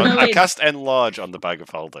enlarge. Oh, no, I cast enlarge on the bag of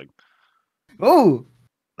holding. Oh.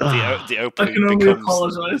 The I opening can only becomes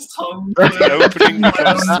apologize, Tom. the opening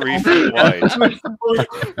becomes 3 feet wide.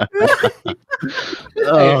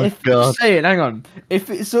 Oh god! Say it. Hang on. If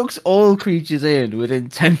it sucks all creatures in within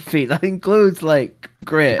 10 feet, that includes like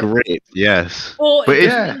grit. Great, yes. Or But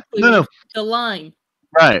no, the lime.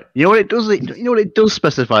 Right. You know what it does? You know what it does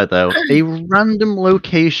specify though? A random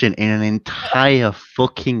location in an entire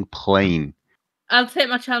fucking plane. I'll take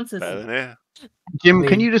my chances. Better than here. Jim,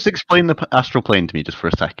 can you just explain the astral plane to me just for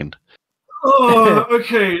a second? Oh,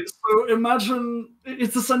 okay. So imagine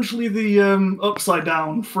it's essentially the upside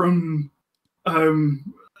down from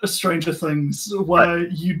Stranger Things, where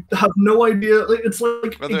you have no idea. It's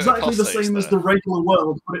like exactly the same as the regular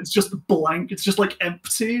world, but it's just blank. It's just like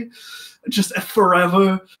empty, just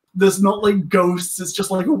forever. There's not like ghosts. It's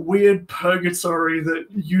just like a weird purgatory that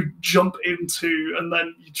you jump into, and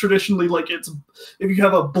then traditionally, like it's if you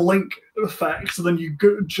have a blink effect, so then you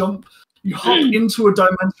jump. You hop into a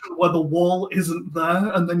dimension where the wall isn't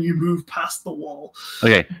there, and then you move past the wall.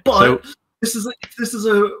 Okay, but if this is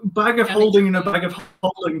a bag of holding in a bag of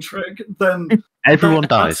holding trick, then everyone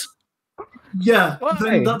dies. Yeah, Why?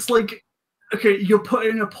 then that's like, okay, you're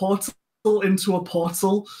putting a portal into a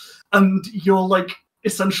portal, and you're like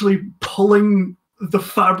essentially pulling the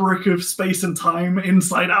fabric of space and time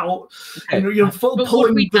inside out. Okay. You know, you're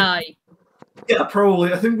pulling. We die? Yeah,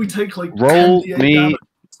 probably. I think we take like Roll 10d8 me damage.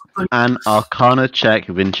 an Arcana check,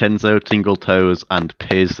 Vincenzo, Tingletoes, and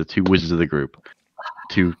Piz, the two wizards of the group,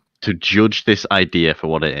 to judge this idea for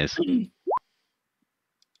what it is.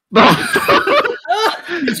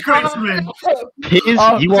 It's great to me. Piz,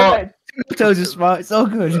 you are. Toes is smart. It's all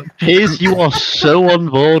good. Piz, you are so on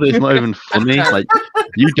board. It's not even funny. Like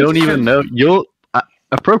you don't even know. You're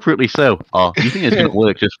appropriately so. Oh, you think it's going to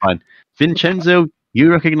work just fine. Vincenzo,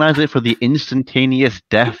 you recognize it for the instantaneous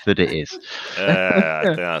death that it is. I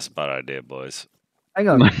think that's a bad idea, boys. Hang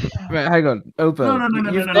on. Right, hang on. Obo.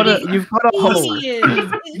 No, You've got a hole.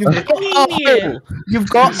 You've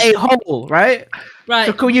got a hole, right? Right.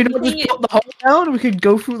 So can you not just put the hole down? We could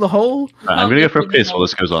go through the hole. Right, I'm going to go for a piss while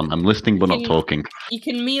this goes on. I'm listening but not talking. You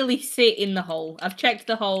can merely sit in the hole. I've checked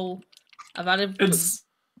the hole. I've had a... It's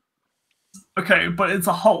okay, but it's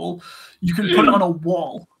a hole. You can put it on a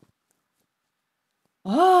wall.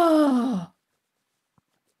 Oh.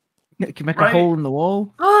 You can make a hole in the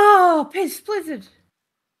wall. Oh, piss blizzard.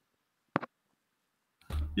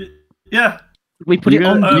 Yeah. We put it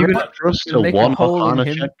on. You're going to trust a one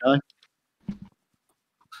Arcana check guy?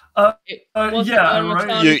 Yeah,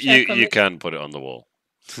 right. You can put it on the wall.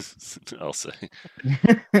 I'll say.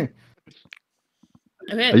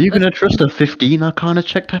 Okay, are you going to trust a 15 Arcana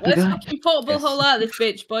check type of let's guy? fucking portable hole out of this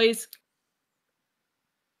bitch, boys.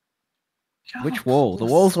 Which wall? The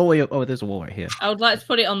wall's all the way up. Oh, there's a wall right here. I would like to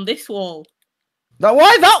put it on this wall.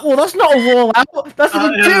 Why that wall? That's not a wall out. That's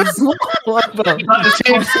an interior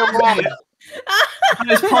wall. That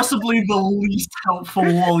is possibly the least helpful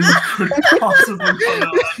wall you could possibly put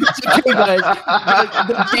on. Okay, guys.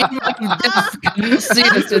 The demon of death can see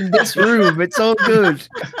us in this room. It's all good.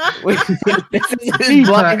 This is his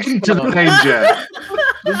blind into the spot. danger.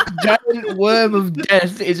 This giant worm of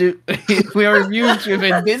death is. We are immune to him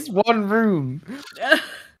in this one room.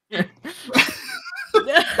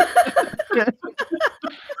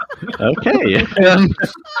 Okay.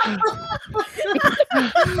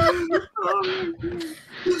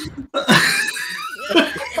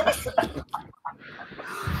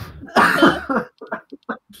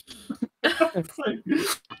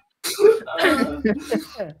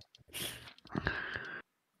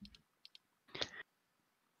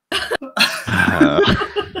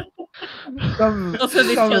 Also,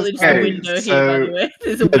 there's totally just a window here, by the way.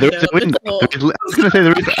 There's a There window. is a window. I was going to say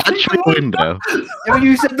there is actually a window. Yeah, but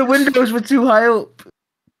you said the windows were too high up.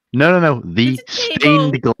 No. The It's a table.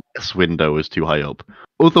 stained glass window is too high up.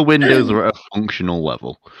 Other windows are at a functional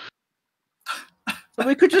level. So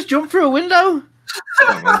we could just jump through a window.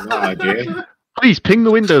 No idea. Please ping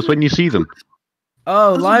the windows when you see them.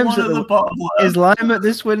 Oh, There's Lime's one at at the the bottom left. Is Lime at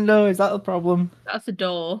this window? Is that the problem? That's a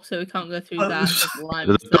door, so we can't go through that. There's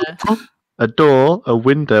limes There's there. a door, a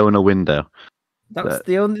window, and a window. That's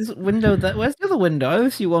the only window that. Where's the other window? I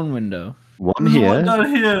only see one window. One There's here, one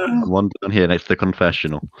down here. and one down here next to the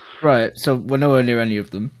confessional. Right, so we're nowhere near any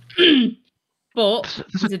of them. But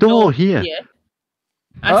There's a door here.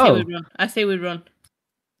 I say we run.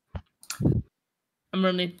 I'm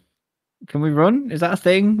running. Can we run? Is that a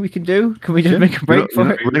thing we can do? Can we just Yeah. make a break for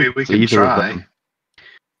it? We can Either of try. them.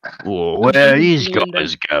 Whoa, where are these Through the window.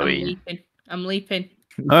 guys going? I'm leaping.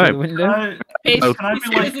 Through Alright. the window? Pace, Oh, Can I be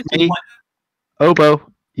pace, like, pace. Hey.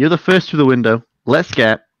 Obo, you're the first through the window. Let's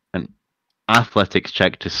get an athletics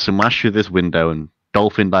check to smash through this window and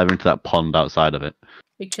dolphin dive into that pond outside of it.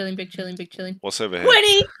 Big chilling, big chilling, big chilling. What's over here?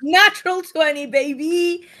 20! Natural 20,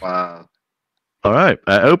 baby! Wow. All right,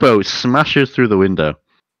 Obo smashes through the window,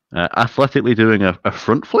 athletically doing a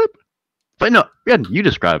front flip. But no, Ren, you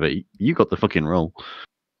describe it. You got the fucking roll.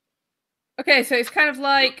 Okay, so it's kind of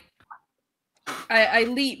like I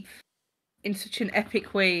leap in such an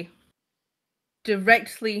epic way,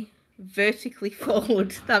 directly, vertically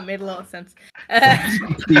forward. That made a lot of sense.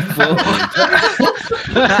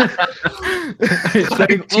 It's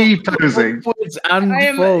like T-posing. Upwards and I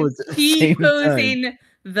am forwards at the same time. T-posing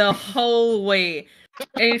the whole way.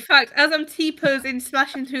 And in fact, as I'm T-posing,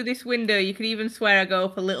 smashing through this window, you could even swear I go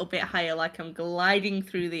up a little bit higher, like I'm gliding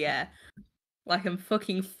through the air. Like I'm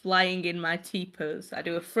fucking flying in my T-pose. I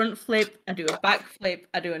do a front flip, I do a back flip,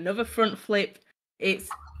 I do another front flip. It's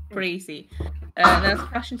crazy. And then I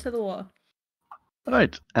crash into the water. All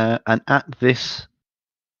right, and at this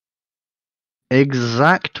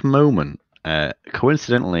exact moment,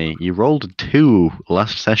 coincidentally, you rolled a 2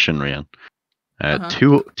 last session, Rian.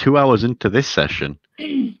 Uh-huh. 2 hours into this session,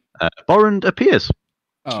 Borand appears,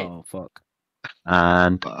 Oh, fuck.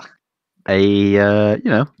 and Fuck.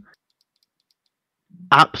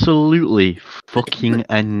 absolutely fucking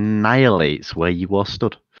annihilates where you are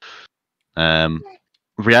stood.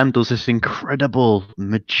 Rian does this incredible,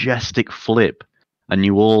 majestic flip, and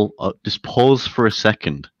you all just pause for a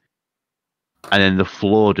second, and then the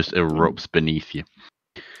floor just erupts beneath you.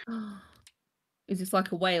 Is this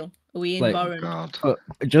like a whale? Are we in Like- Boren? God.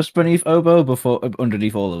 Just beneath Obo, before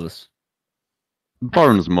underneath all of us.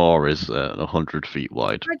 Boran's Moor is 100 feet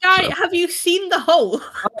wide. My guy, so- have you seen the hole?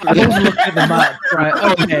 I was looking at the map.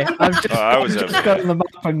 Right, okay. I've just, I was I've just over got here. on the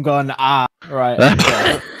map and gone, right.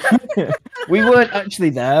 Okay. We weren't actually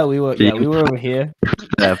there. We were over here.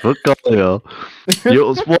 Yeah, but God,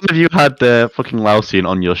 one of you had fucking Lausian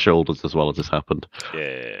on your shoulders as well as this happened.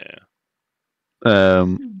 Yeah.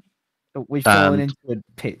 We've fallen And- into a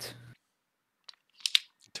pit.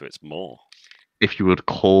 To its more. If you would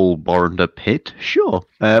call Borand a pit, sure.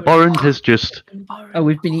 Borand has just, Oh,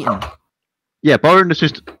 we've been eaten. yeah, Borand has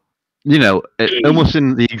just, almost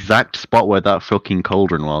in the exact spot where that fucking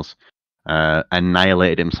cauldron was,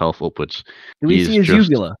 annihilated himself upwards. Do we He's see his just-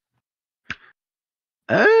 uvula?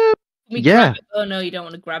 We Yeah. grab it- Oh no, you don't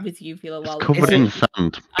want to grab his uvula while It's covered in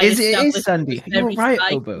sand. I It is established Sandy. with You were every right,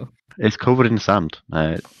 spike. Obo. It's covered in sand.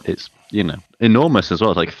 It's enormous as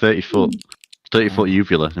well. It's like 30 foot, 30-foot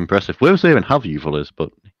uvula. It's impressive. We don't even have uvulas,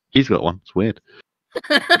 but he's got one. It's weird.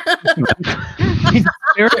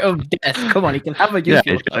 Spirit of death. Come on, he can have a Yeah,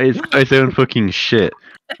 uvula. it's got its own fucking shit.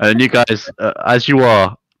 And you guys, as you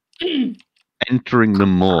are entering the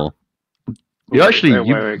moor, you actually,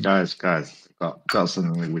 Wait, guys. got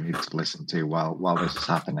something we need to listen to while this is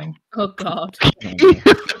happening. Oh God. God.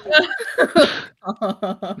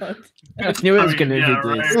 I knew it was going to yeah, be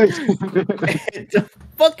right. this. It's a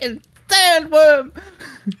fucking sandworm.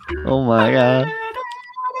 Oh my god.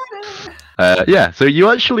 Yeah, so you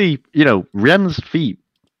actually, Ren's feet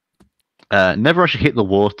never actually hit the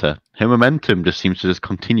water. Her momentum just seems to just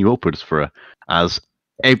continue upwards for her as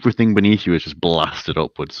everything beneath you is just blasted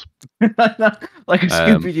upwards. Like a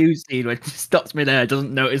Scooby-Doo scene where it just stops me there,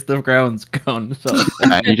 doesn't notice the ground's gone. So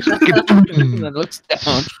And you just and then looks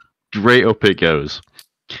down. straight up it goes.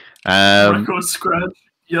 Record scratch.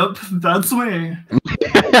 Yep, that's me.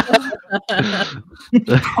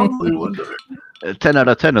 Probably wondering. 10 out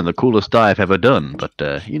of 10 on the coolest dive ever done, but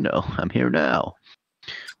I'm here now.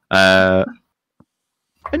 And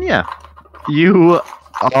yeah, you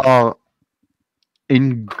are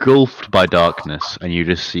engulfed by darkness, and you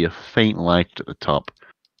just see a faint light at the top,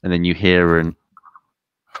 and then you hear an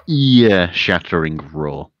ear-shattering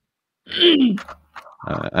roar. And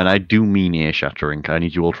I do mean ear-shattering. I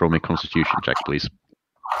need you all to roll me a Constitution check, please.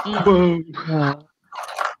 Whoa.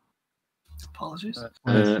 Apologies.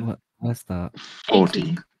 What's that?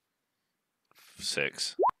 40.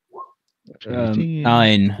 6.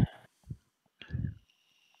 9.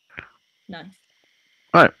 Nice.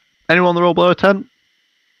 Anyone on the roll below a 10?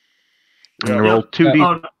 Yeah. Roll 2d.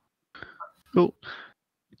 Oh, no. Cool.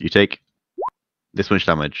 You take this much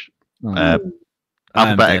damage. I am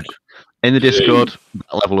Alphabetic. dead. In the Discord,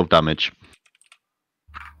 that level of damage.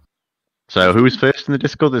 So who was first in the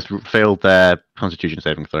Discord that's failed their Constitution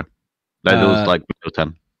saving throw? Those like below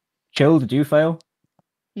 10. Chill, did you fail?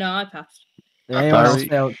 No, I passed. Did anyone else Barry?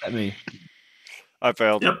 fail except me? I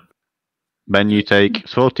failed. Yep. Then you take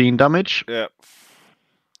 14 damage, Yeah.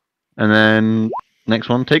 and then next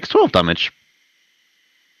one takes 12 damage.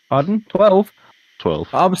 Pardon? 12? 12.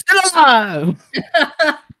 I'm still alive!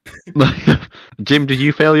 Jim, did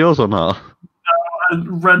you fail yours or not? I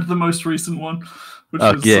read the most recent one, which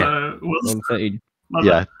Oh, was, yeah. was 13.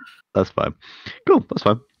 Yeah, that's fine. Cool, that's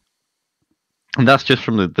fine. And that's just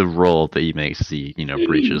from the roar that he makes as he,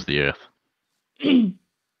 breaches the earth.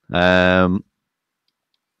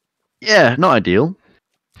 Yeah, not ideal,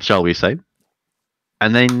 shall we say.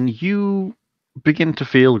 And then you begin to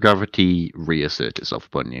feel gravity reassert itself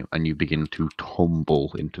upon you, and you begin to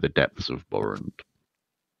tumble into the depths of Borund.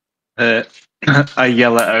 I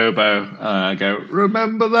yell at Obo. I go,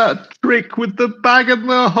 remember that trick with the bag in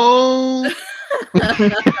the hole?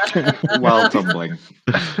 While tumbling.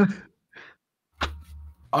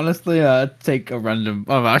 Honestly, I'd take a random...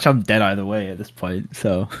 Oh, actually, I'm dead either way at this point,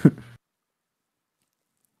 so...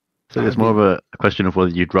 So it's more of a question of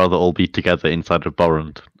whether you'd rather all be together inside of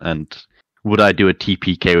Borund, and would I do a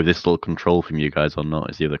TPK with this little control from you guys or not,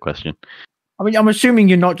 is the other question. I mean, I'm assuming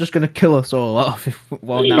you're not just going to kill us all off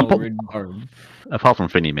while now we're in Borund. Apart from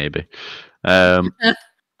Finny, maybe. No.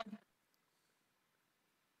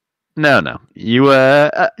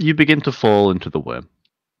 You begin to fall into the worm.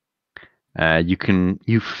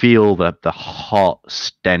 You feel that the hot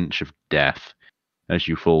stench of death as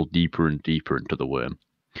you fall deeper and deeper into the worm.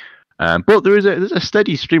 But there's a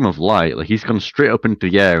steady stream of light. Like he's gone straight up into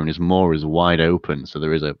the air and his maw is wide open, so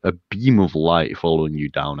there is a beam of light following you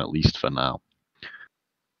down, at least for now.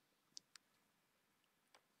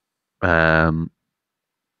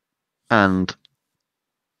 And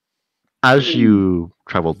as you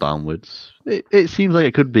travel downwards, it seems like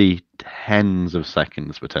it could be tens of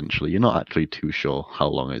seconds potentially. You're not actually too sure how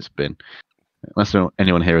long it's been. Unless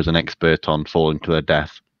anyone here is an expert on falling to their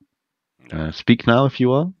death. Speak now if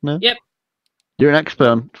you are. No? Yep. You're an expert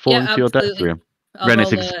on falling to your death, absolutely. Ria. Ren,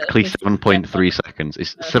 it's exactly 7.3 seconds.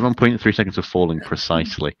 It's 7.3 seconds of falling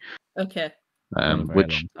precisely. Okay.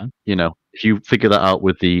 Which, if you figure that out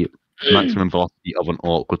with the maximum velocity of an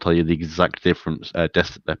orc, will tell you the exact difference,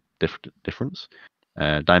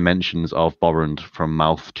 dimensions of Borund from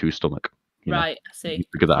mouth to stomach. Right, I see. You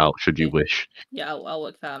figure that out should you wish. Yeah, I'll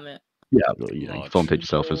work that out, mate. Yeah, well, you don't take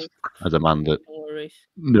yourself as a man that No worries.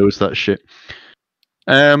 knows that shit.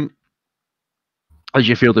 As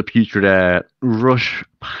you feel the putrid air rush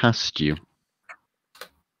past you,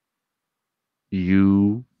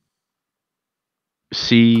 you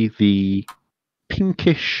see the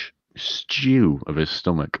pinkish stew of his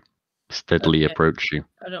stomach steadily approach you.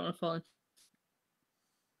 I don't want to fall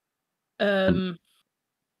in.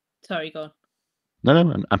 Sorry, go on. No,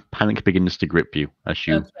 and panic begins to grip you as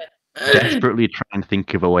you desperately try and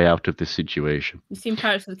think of a way out of this situation. You've seen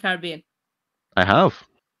Pirates of the Caribbean? I have.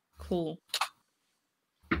 Cool.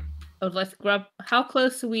 I would like to grab... How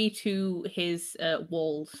close are we to his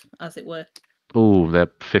walls, as it were? Oh,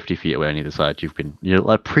 they're 50 feet away on either side. You're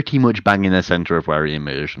like pretty much bang in the center of where he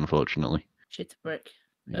emerged, unfortunately. Shit, brick.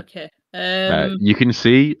 Yep. Okay. You can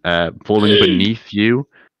see falling beneath you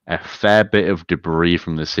a fair bit of debris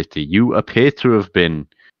from the city. You appear to have been,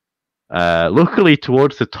 luckily,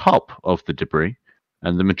 towards the top of the debris,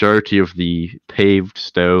 and the majority of the paved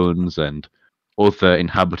stones and other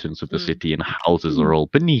inhabitants of the city and houses are all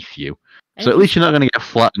beneath you. So at least you're not going to get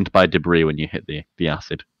flattened by debris when you hit the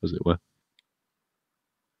acid, as it were.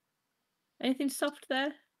 Anything soft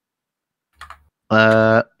there?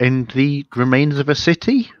 In the remains of a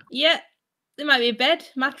city? Yeah. There might be a bed,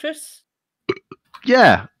 mattress,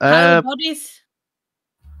 Yeah. pile of bodies.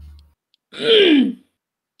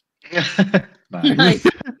 Nice.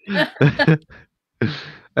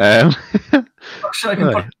 Actually, I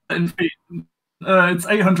can put it in feet. It's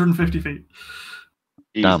 850 feet.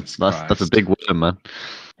 Damn, that's a big worm, man.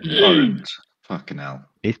 Orange. Fucking hell.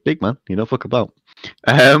 He's big, man. You don't fuck about.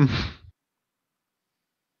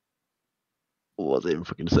 What was I even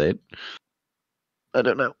fucking saying? I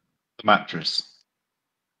don't know. Mattress.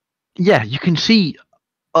 Yeah, you can see.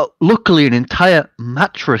 Luckily, an entire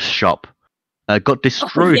mattress shop got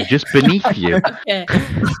destroyed just beneath you. Okay.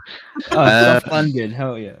 Soft landing,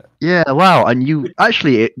 hell yeah. Yeah, wow. And you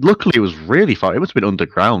actually, luckily, it was really far. It must have been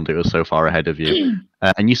underground. It was so far ahead of you.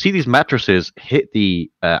 And you see these mattresses hit the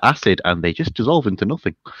acid, and they just dissolve into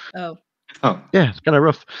nothing. Oh. Yeah, it's kind of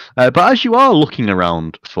rough. But as you are looking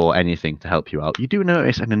around for anything to help you out, you do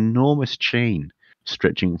notice an enormous chain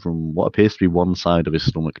stretching from what appears to be one side of his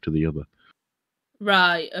stomach to the other.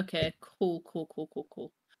 Right. Okay. Cool.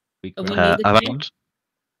 We We grab, need the chain?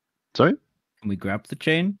 Sorry? Can we grab the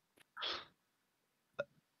chain?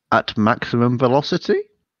 At maximum velocity?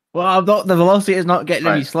 Well, the velocity is not getting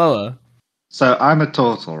any Right. slower. So I'm a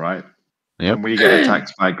turtle, right? Yep. And we get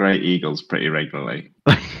attacked by great eagles pretty regularly.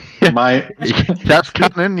 My That's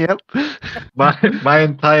canon, yep. my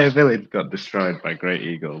entire village got destroyed by great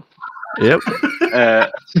eagles. Yep.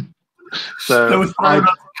 So There was I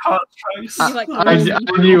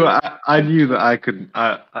knew that I could.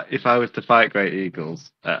 If I was to fight great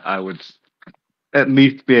eagles, I would at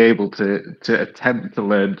least be able to attempt to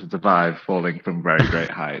learn to survive falling from very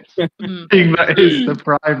great heights. Being that is the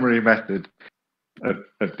primary method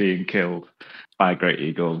of being killed by great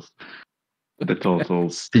eagles. The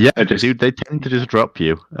turtles. Yeah, dude, they tend to just drop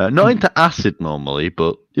you. Not into acid normally,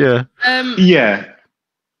 but yeah. Yeah.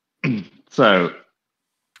 So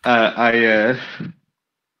I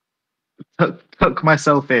tuck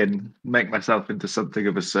myself in, make myself into something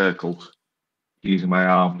of a circle, using my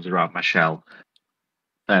arms around my shell,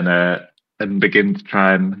 and begin to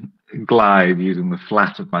try and glide using the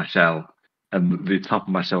flat of my shell, and the top of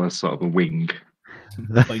my shell is sort of a wing.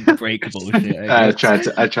 Unbreakable shit. I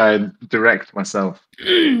try and direct myself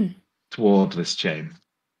toward this chain.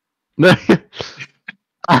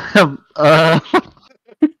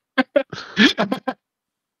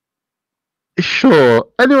 Sure.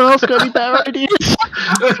 Anyone else got any better ideas?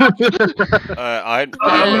 I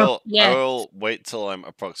will wait till I'm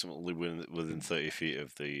approximately within 30 feet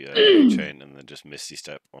of the chain, and then just misty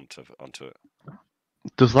step onto it.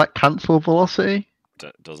 Does that cancel velocity?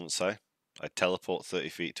 Doesn't say. I teleport 30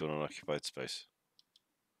 feet to an unoccupied space.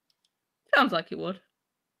 Sounds like it would.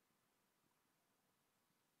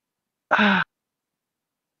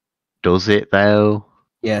 Does it though?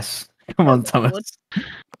 Yes. Come on, Thomas.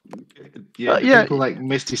 Yeah, people like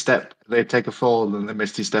misty step. They take a fall and they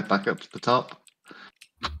misty step back up to the top.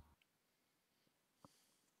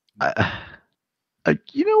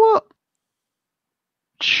 You know what?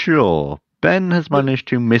 Sure. Ben has managed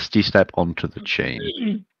to misty step onto the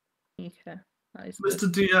chain. Okay. Mr.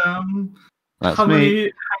 DM, That's how me.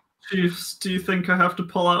 many handkerchiefs do you think I have to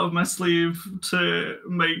pull out of my sleeve to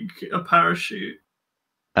make a parachute?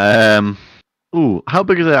 Ooh, how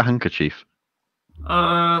big is that handkerchief?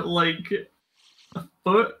 Like a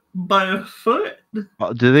foot by a foot?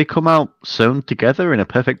 Do they come out sewn together in a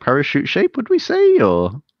perfect parachute shape, would we say,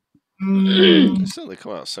 or? They certainly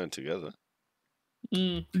come out sewn together.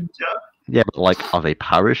 Yeah. Yeah, but like, are they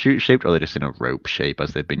parachute shaped, or are they just in a rope shape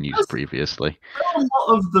as they've been used previously? There are a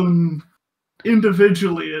lot of them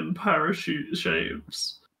individually in parachute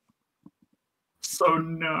shapes. So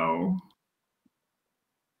no.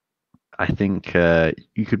 I think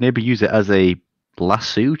you could maybe use it as a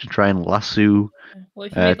lasso to try and lasso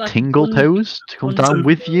Tingle Toes to come down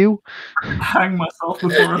with you. Hang myself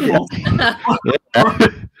before I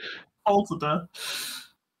fall to death.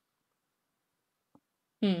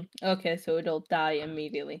 Okay, so it'll die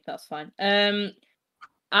immediately. That's fine.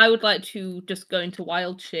 I would like to just go into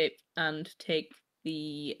wild shape and take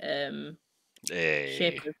the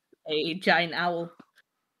shape a giant owl.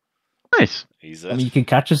 Nice. He's I mean, you can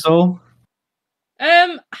catch us all.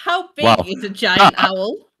 How big Wow. is a giant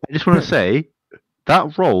owl? I just want to say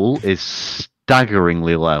that roll is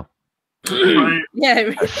staggeringly low. Right.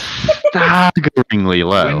 Yeah. Staggeringly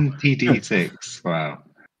low. 20d6. Wow.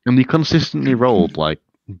 And we consistently rolled like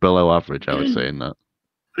below average, I would say, in that.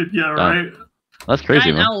 Yeah, right. That's crazy,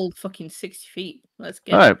 Giant man. owl, fucking 60 feet. Let's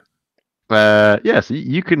get All right. Yes,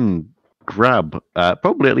 you can grab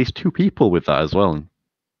probably at least 2 people with that as well.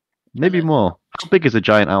 Maybe Okay. more. How big is a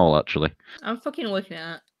giant owl, actually? I'm fucking looking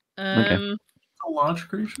at it. Okay. It's a large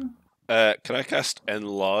creature. Can I cast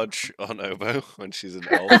Enlarge on Obo when she's in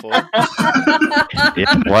owl form?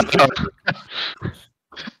 Yeah, why not?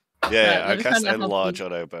 Yeah, Right, I let me cast find out how Enlarge big-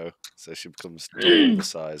 on Obo, so she becomes double the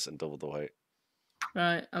size and double the weight.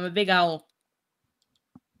 Right, I'm a big owl.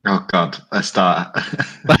 Oh God, I start.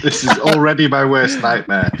 This is already my worst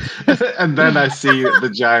nightmare. And then I see the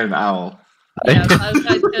giant owl. Yeah, I would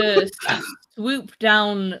like to swoop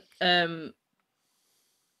down,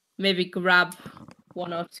 maybe grab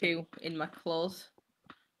 1 or 2 in my claws.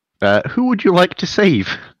 Who would you like to save?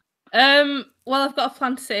 Well, I've got a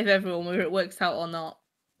plan to save everyone, whether it works out or not.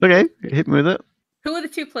 Okay, hit me with it. Who are the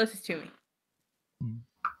 2 closest to me?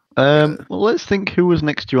 Well, let's think who was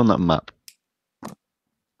next to you on that map.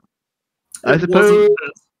 I It suppose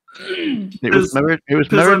wasn't it was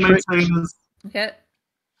Piz I Meritrix. maintain is- Okay.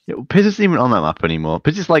 Yeah, Piz isn't even on that map anymore.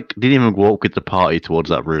 Piz is like didn't even walk with the party towards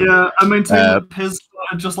that room. Yeah, I maintain that Piz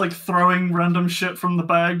started just like throwing random shit from the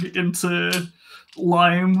bag into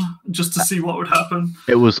Lime just to see what would happen.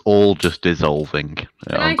 It was all just dissolving Can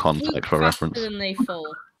I on contact swoop for faster reference. than they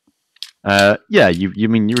fall? Yeah, you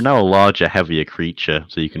mean you're now a larger, heavier creature,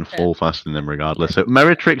 so you can Okay. fall faster than them regardless. So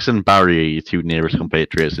Meritrix and Barry are your 2 nearest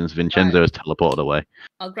compatriots since Vincenzo Right. has teleported away.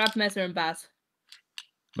 I'll grab Meza and Baz.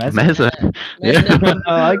 Meza. Yeah. Meza,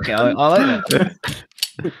 I like it. I like that.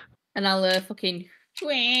 and I'll fucking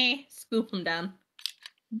scoop them down.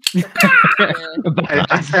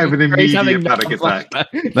 I have an immediate panic attack.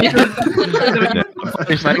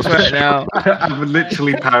 now. I'm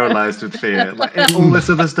literally paralyzed with fear. Like all this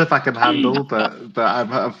other stuff I can handle, but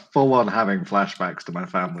I'm full on having flashbacks to my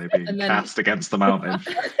family being And then- cast against the mountain.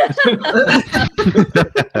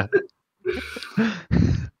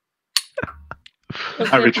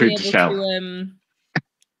 I retreat to shell.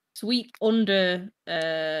 Sweep under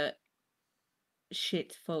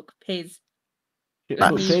Piz.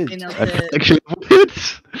 That's Me being able a to- collection of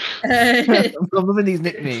words. I'm loving these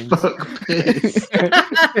nicknames. Fuck this.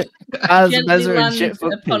 As gently Meza and land shit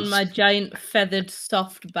fuck upon piss. my giant feathered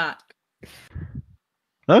soft back.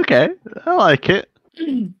 Okay, I like it.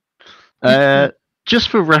 Just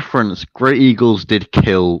for reference, Great Eagles did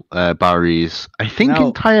kill Barry's, I think, No.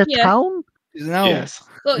 entire Yeah. town. No. Yes.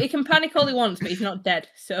 Look, he can panic all he wants, but he's not dead.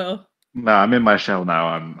 So No, I'm in my shell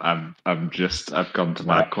now. I've gone to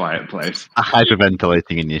my quiet place.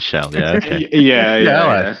 Hyperventilating in your shell. Yeah, okay. Yeah.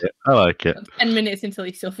 I like it. I like it. 10 minutes until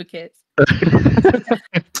he suffocates.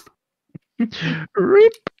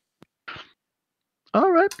 Rip.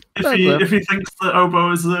 All right. If he thinks that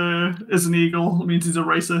Obo is an eagle, it means he's a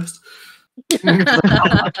racist.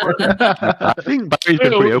 I think Barry's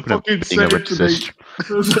been pretty open about Fucking being a say it to me.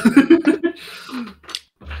 racist.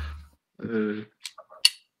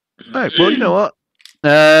 Right, well, you know what?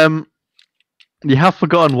 You have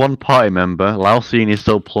forgotten one party member. Lausine is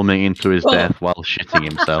still plummeting into his Oh. death while shitting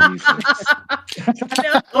himself.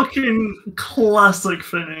 Jesus. Fucking classic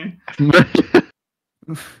Finny.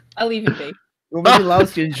 I'll leave him be. Maybe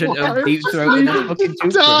Lausian shouldn't have deep throated his fucking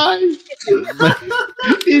toothbrush.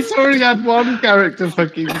 He's already had one character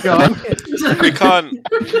fucking gone. We can't.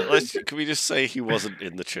 Can we just say he wasn't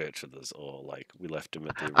in the church with us, or like we left him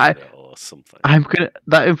at the arena, or something?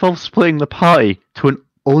 That involves splitting the party to an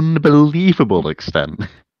unbelievable extent.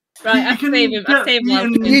 Right, I You can save him. I get save me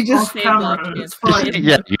in Lausian. You just off save camera, Lausian. it's fine.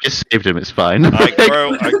 Yeah, you just saved him. It's fine. I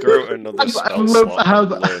grow another spell love slot. how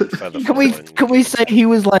and that- learn feather Can falling. we say he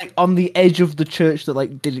was like on the edge of the church that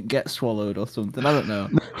like didn't get swallowed or something? I don't know.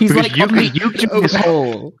 He's Because like you on the can- edge of the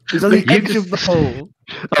hole. He's on the You edge can- of the hole.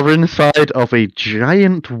 Are inside of a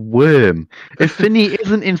giant worm. If Finny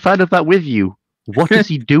isn't inside of that with you, what is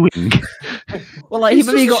he doing? Well, like He's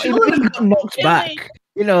he maybe just got knocked chilling. back.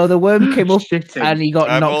 You know, the worm came up Shitting. and he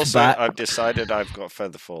got knocked back. I've decided I've got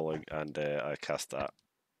feather falling, and I cast that.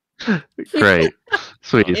 Great.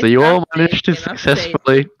 Sweet. So It's you all not managed to saved him, I've saved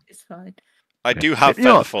successfully. It's fine. I do have You know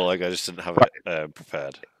feather what? falling. I just didn't have it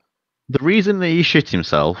prepared. The reason that he shit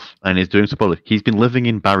himself and is doing so poorly, he's been living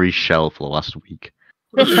in Barry's shell for the last week.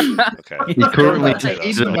 Okay. He's currently Take it.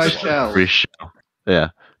 Even my shell. Barry's shell. Yeah.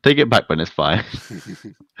 Take it back when it's fine.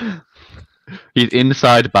 He's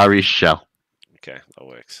inside Barry's shell. Okay, that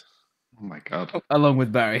works. Oh my god. Along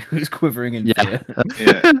with Barry, who's quivering in fear.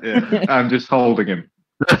 Yeah. I'm just holding him.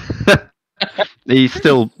 He's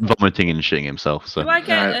still vomiting and shitting himself. So Do I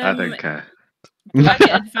get? I don't care. Do I get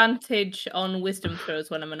advantage on wisdom throws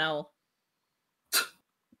when I'm an owl?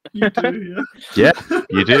 You do, yeah,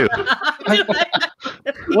 you do.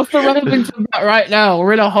 What's the relevance of that right now?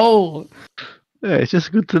 We're in a hole. Yeah, it's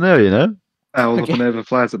just good to know, you know. Owl Okay. never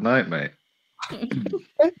flies at night, mate. So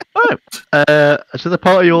the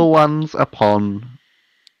party all lands upon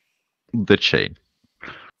the chain.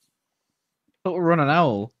 Thought we were on an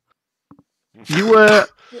owl. You were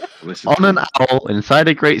Listen on to an me. owl inside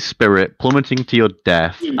a great spirit, plummeting to your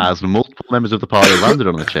death as multiple members of the party landed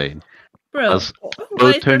on the chain. Bro, As why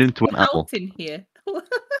both is turned there into an owl. out in here?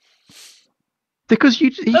 Because he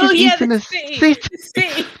just eaten the a city. city. The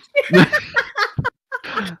city.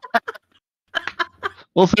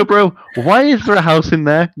 Also, bro, why is there a house in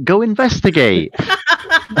there? Go investigate.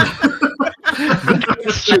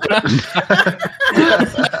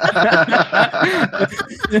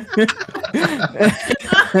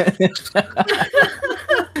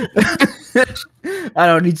 I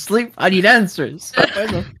don't need sleep. I need answers.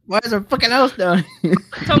 Why is there a fucking house down here?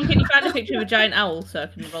 Tom, can you find a picture of a giant owl so I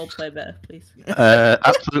can roleplay better, please?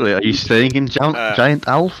 Absolutely. Are you staying in giant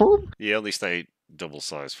owl form? You only stay double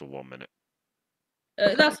size for 1 minute.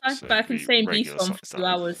 That's fine, So but I can it'd be stay in beast regular form for size 2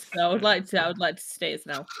 hours. So I would like to stay as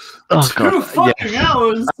an owl. Oh 2 god. fucking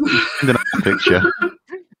hours. Send a picture.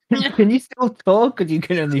 Can you still talk, or you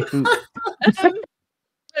can only hoot?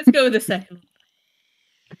 Let's go with the second one.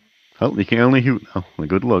 Oh, you can only hoot now. Well,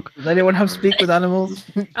 good luck. Does anyone have speak with animals?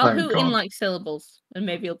 I'll Thank hoot in God. like syllables, and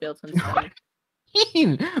maybe you'll be able to understand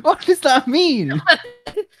me. What does that mean?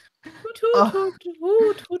 Hoot, hoot, hoot,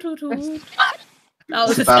 hoot, hoot, hoot, hoot. That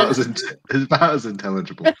was It's a about, sentence. it's about as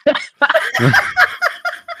intelligible.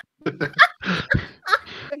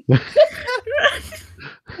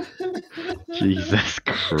 Jesus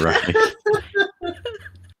Christ.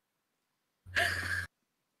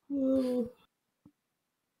 Oh,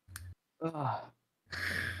 Oh,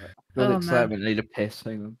 man. excitement. I need a piss.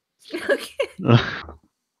 Hang on. Okay.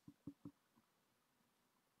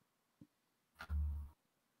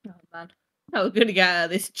 Oh man, how are we gonna get out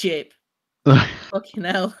of this chip? Fucking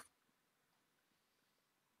hell.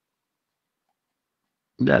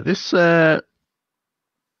 Yeah, this is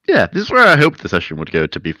where I hoped the session would go,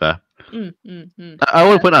 to be fair. I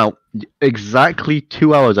want to point out, exactly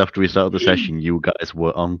 2 hours after we started the session, you guys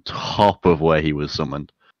were on top of where he was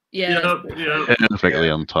summoned. Yeah. Yeah. Perfectly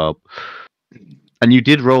on top. And you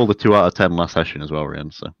did roll the 2 out of 10 last session as well,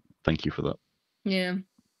 Rian, so thank you for that. Yeah.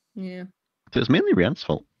 It was mainly Rian's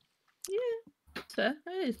fault. So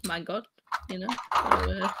it's my god, you know.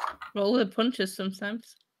 So, roll the punches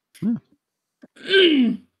sometimes.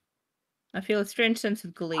 Yeah. I feel a strange sense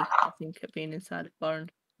of glee, I think, at being inside of Bourne.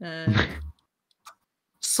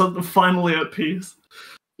 So finally at peace.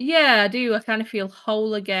 Yeah, I do. I kind of feel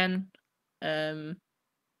whole again. I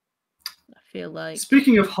feel like.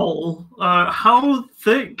 Speaking of whole, how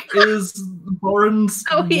thick is Boren's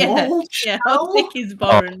Oh yeah, wall yeah. How shell? thick is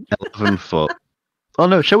Boren? 11 foot. Oh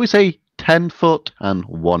no, shall we say 10 foot and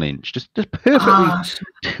 1 inch? Just perfectly Ah,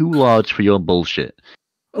 too large for your bullshit.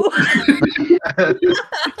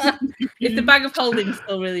 Is the bag of holding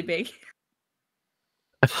still really big?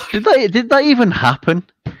 Did that even happen?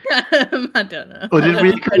 I don't know. Or did we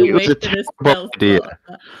agree it was a Wasted a terrible spell idea? slot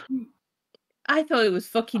like that. I thought it was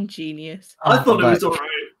fucking genius. I thought it was Right.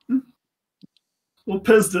 alright. Well,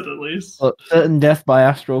 Piz did at least. Well, certain death by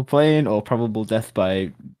astral plane, or probable death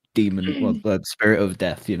by demon, well, the spirit of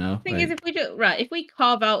death. You know. Thing is, if we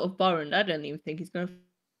carve out of Boren, I don't even think he's going to.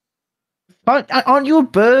 Aren't you a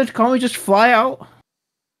bird? Can't we just fly out?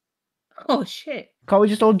 Oh shit! Can't we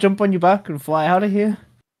just all jump on your back and fly out of here?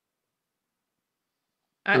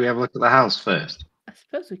 Can we have a look at the house first? I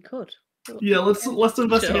suppose we could. Yeah, let's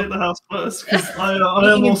investigate Sure. the house first, because I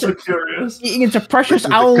am also curious. Eating into precious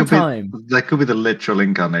There owl could be- time. There could be the literal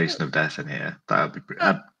incarnation of death in here. That'd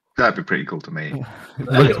be pretty cool to me. 2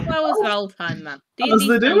 hours of owl time, man. How's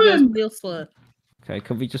D&D they time goes doing? real slow. Okay,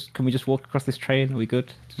 can we just walk across this train? Are we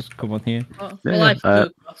good? Just come on here. Oh, Yeah, well, I should uh,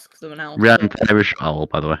 go across because I'm an owl. Rian, so- Irish owl,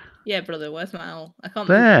 by the way. Yeah, brother, where's my owl? I can't.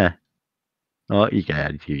 move. There. Oh, you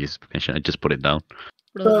just put it down.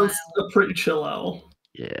 Brother, my That's owl. a pretty chill owl.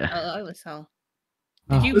 Yeah. I like this owl.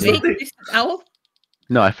 Oh, Did you Is it make the- this owl?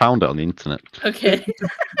 No, I found it on the internet. Okay.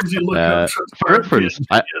 Did you look Uh, up For transparent reference,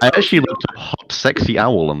 PNG? I actually looked up hot, sexy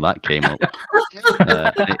owl, and that came up.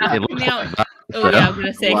 It looks Now- like that. Oh yeah, I'm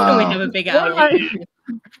gonna say, can Wow. we have a big owl?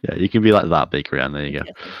 Yeah, you can be like that big, Rian. There you go.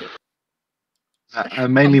 Yes, thank you. I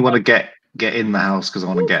mainly want to get get in the house because I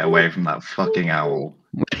want to get away from that fucking owl.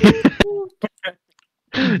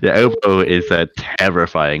 Yeah, Obo is a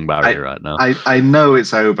terrifying Barry right now. I know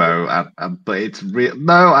it's Obo, but it's real.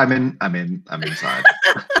 No, I'm inside.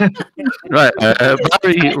 Right,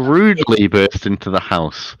 Barry rudely burst into the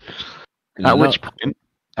house. At which point,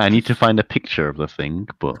 I need to find a picture of the thing,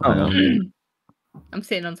 but I'm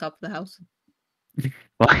sitting on top of the house.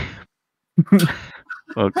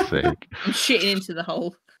 Fuck's sake. I'm shitting into the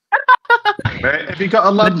hole. Right, have you got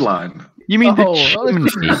a landline? You mean the chimney?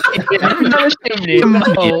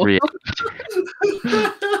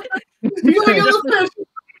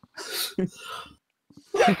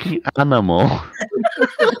 Fucking animal.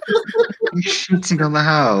 You're shitting on the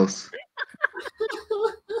house.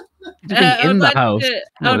 I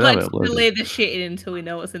would like to delay the shitting until we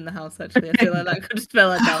know what's in the house, actually. I feel like that could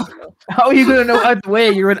spell it down. How are you going to know either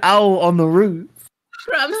way? You're an owl on the roof.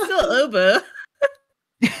 But I'm still over.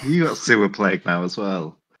 You got sewer plague now as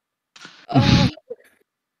well. Oh.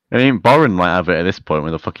 I mean, Boren might have it at this point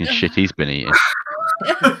with the fucking shit he's been eating.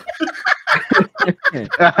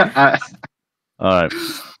 Alright.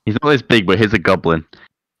 He's not this big, but here's a goblin.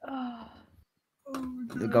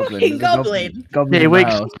 The goblin. Goblin. Yeah, he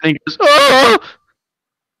wakes up and he goes, oh!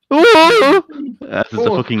 Oh! That's a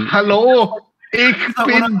fucking... Hello! Ich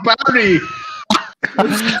bin Barry!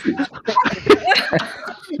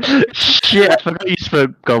 Shit, I forgot you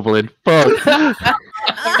spoke goblin. Fuck.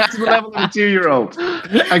 That's the level of a 2-year-old.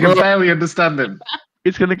 I can barely understand him.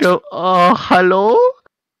 He's gonna go, oh, hello?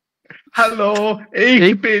 Hello,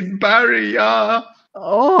 ich bin Barry, ja.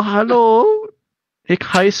 Oh, hallo. Ich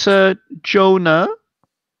heiße Jonah.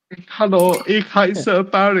 Hallo, ich heiße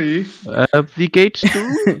Barry. Wie geht's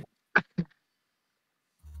du?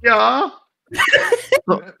 Ja.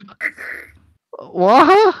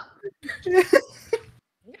 What?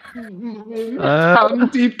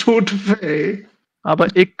 Die tut weh. Aber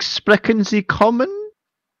sprechen Sie kommen?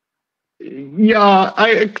 Ja,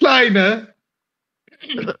 eine kleine.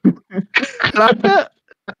 Kleine?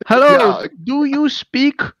 Hello, do you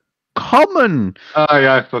speak common? Oh,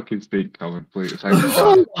 yeah, I fucking speak common, please. Thanks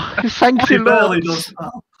a lot.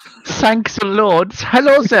 Thanks a lot.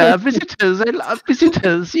 Hello there, visitors. I love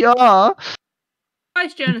visitors, yeah. Why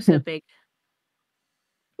is Jonah so big?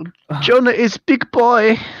 Jonah is big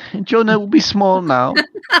boy. Jonah will be small now.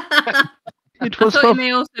 It was I thought he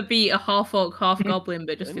may also be a half orc, half goblin,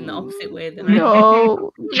 but just in the opposite way. Than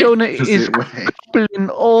no, Jonah is goblin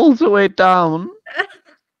all the way down.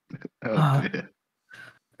 Oh, dear.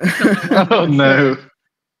 Oh no.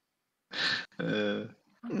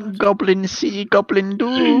 Goblin see, goblin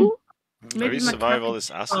do. Maybe survive all this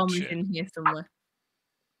acid shit. In here somewhere.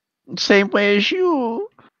 Same way as you.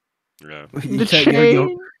 No. The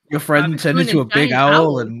chain. Your friend turned into a big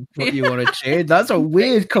owl and put you on a chain. That's a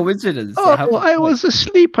weird coincidence. Oh, I was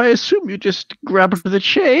asleep. I assume you just grabbed the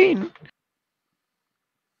chain.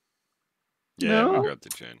 Yeah, I grabbed the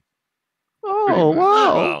chain. Oh,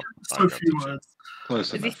 wow. Well, So few words.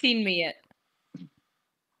 Close Has he seen me yet?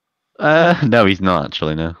 No, he's not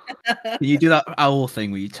actually, no. You do that owl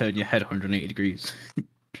thing where you turn your head 180 degrees.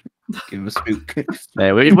 Give him a spook.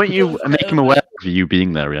 Yeah, won't you make him aware of you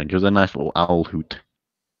being there, Ryan? Give us a nice little owl hoot.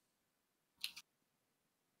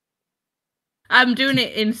 I'm doing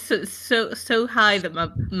it in so high that my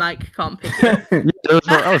mic can't pick it up.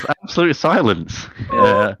 That was absolute silence.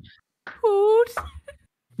 Oh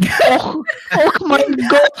my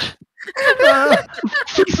god!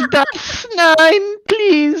 That's 9,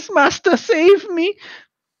 please, master, save me!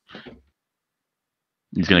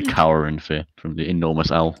 He's gonna cower in fear from the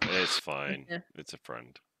enormous owl. It's fine. Yeah. It's a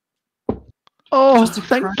friend. Oh,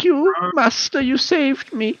 thank you, master, you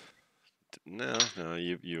saved me. No,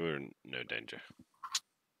 you were in no danger.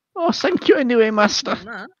 Oh, thank you anyway, master.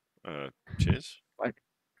 Cheers. Bye.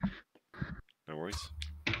 No worries.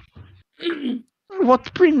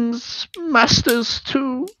 What brings masters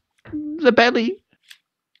to the belly?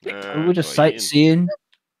 We were just sightseeing.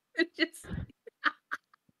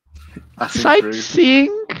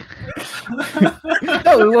 Sightseeing?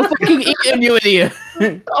 No, we were fucking eating, you idiot.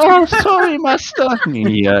 Oh, sorry, master.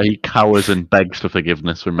 He cowers and begs for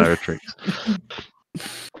forgiveness from Meritrix.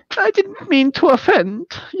 I didn't mean to offend.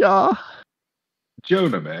 Yeah.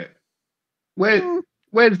 Jonah, mate.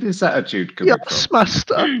 Where's this attitude coming yes, from?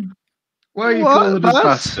 master. Why are you calling us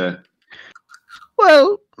master?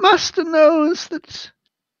 Well, master knows that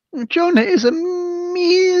Jonah is a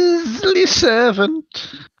measly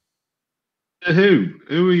servant. Who?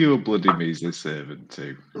 Who are you a bloody measly servant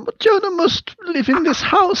to? But Jonah must live in this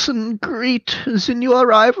house and greet the new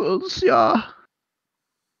arrivals, yeah.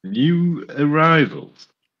 New arrivals?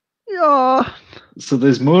 Yeah. So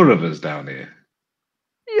there's more of us down here.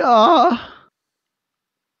 Yeah.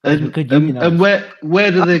 And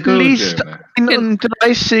where do they go, At least Jonah?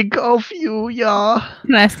 undressing of you, yeah.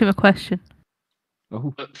 Can I ask him a question?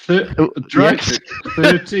 Oh. Yes.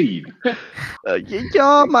 13.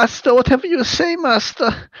 Yeah, master, whatever you say,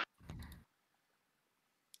 master.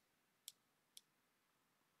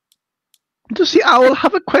 Does the owl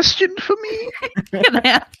have a question for me? Can I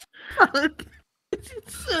ask?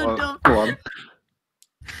 It's so dumb. Go on.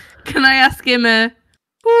 Can I ask him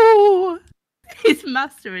who his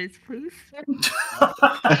master is, please?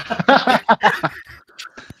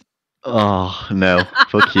 Oh, no.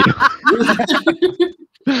 Fuck you.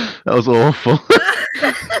 That was awful.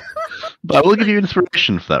 But I will give you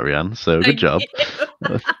inspiration for that, Rianne, so good job.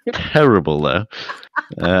 That was terrible, though.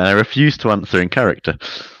 I refuse to answer in character.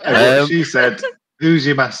 She said, who's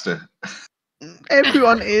your master?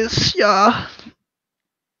 Everyone is, yeah.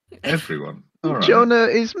 Everyone. All right. Jonah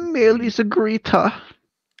is merely the greeter.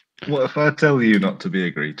 What if I tell you not to be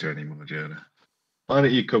a greeter anymore, Jonah? Why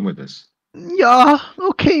don't you come with us? Yeah,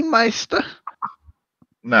 okay, Meister.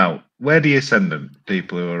 Now, where do you send them,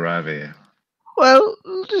 people who arrive here? Well,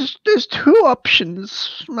 there's two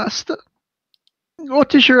options, Master.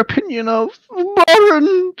 What is your opinion of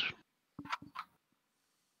Borrand?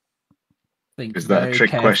 Think Is that a very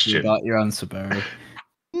trick carefully question? about your answer, Barry.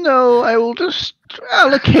 No, I will just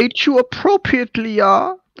allocate you appropriately,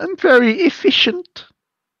 yeah. I'm very efficient.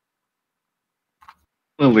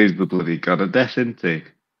 Well, he's the bloody god of death, isn't he?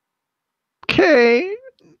 Okay.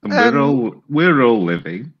 And we're all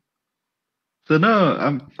living. So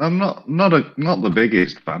no, I'm not the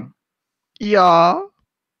biggest fan. Yeah.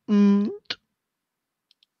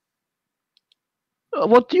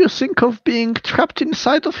 What do you think of being trapped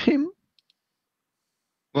inside of him?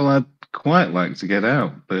 Well, I'd quite like to get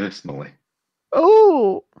out, personally.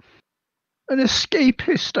 Oh, an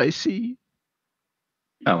escapist, I see.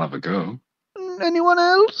 I'll have a go. Anyone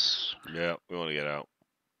else? Yeah, we want to get out.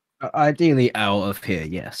 Ideally out of here,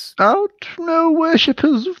 yes. Out? No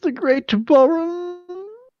worshippers of the great Borrand?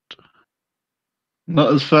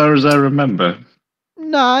 Not as far as I remember.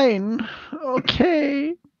 9.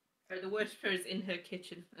 Okay. The worshipper is in her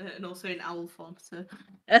kitchen and also in owl form, so.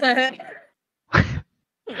 I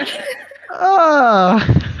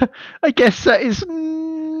guess that is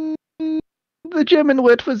the German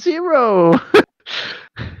word for 0.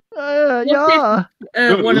 Yeah.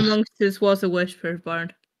 One amongst us was a worshipper of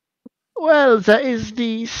Barn. Well, that is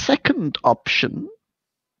the second option.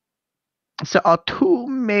 There are 2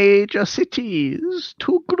 major cities,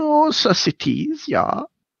 2 grosser cities, yeah.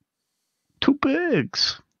 2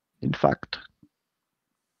 burgs, in fact.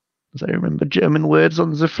 As I remember German words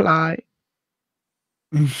on the fly.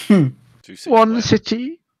 One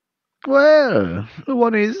city. Well,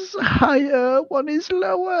 one is higher, one is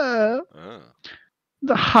lower.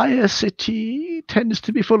 The higher city tends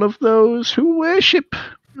to be full of those who worship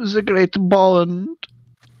the great Bond,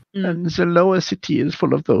 and the lower city is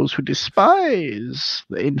full of those who despise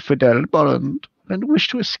the infidel Bond and wish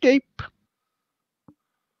to escape.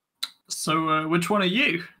 So, which one are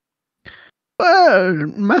you? Well,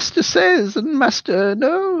 Master says and Master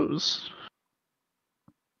knows.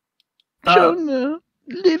 Jonah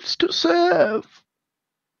lives to serve.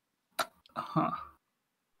 Huh.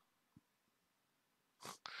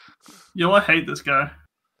 Yo, I hate this guy.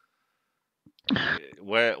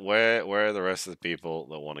 Where are the rest of the people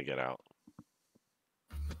that want to get out?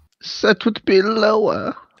 That would be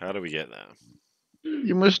lower. How do we get there?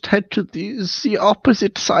 You must head to the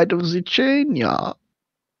opposite side of the chain, yeah.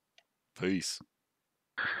 Peace.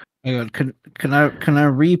 Hang on, can I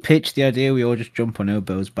re-pitch the idea we all just jump on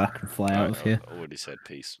Obo's back and fly out of here? I already said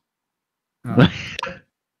peace. Oh.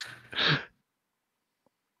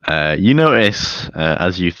 You notice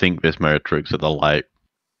as you think this Meretrix that the light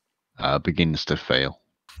begins to fail.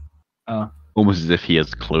 Almost as if he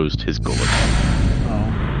has closed his gullet.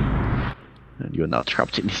 And you're now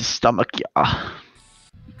trapped in his stomach, yeah.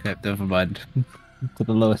 Okay, never mind. To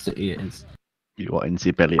the lower city it is. You are in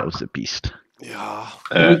the belly of the beast. Yeah.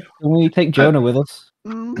 Can we take Jonah with us?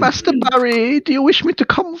 Master Barry, do you wish me to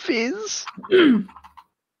come fizz?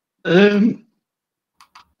 I'm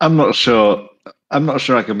not sure. I'm not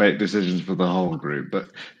sure I can make decisions for the whole group, but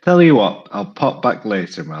tell you what, I'll pop back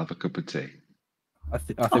later and we'll have a cup of tea. I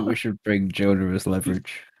think we should bring Jonah as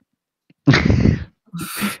leverage. You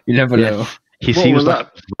never know. He seems like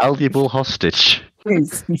a valuable hostage.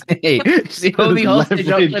 It's the only hostage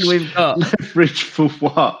option we've got. Leverage for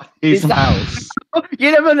what? His house.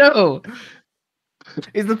 You never know.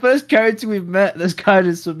 He's the first character we've met that's kind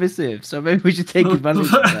of submissive, so maybe we should take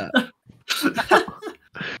advantage of that.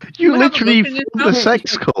 You We'll have a literally look in his formed a house.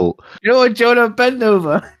 sex cult. You know what, Jonah? Bend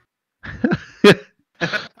over.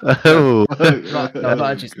 Oh. I'm not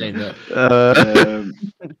actually saying that.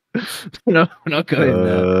 No, we're not going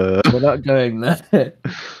there. We're not going there.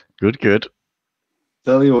 Good.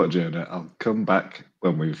 Tell you what, Jonah, I'll come back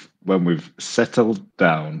when we've settled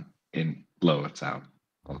down in Lower Town.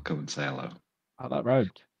 I'll come and say hello. How that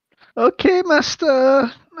rhymed. Okay,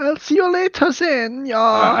 master. I'll see you later then,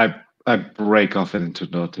 yeah. I break off into an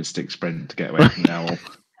autistic sprint to get away from the owl.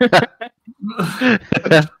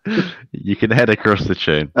 You can head across the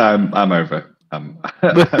chain. I'm over.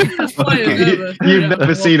 That's why I'm over. You've Yeah, never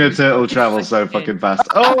I'm seen a walking turtle across travel the so chain. fucking fast.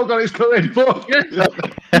 Oh god, it's coming! Fuck!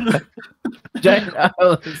 Giant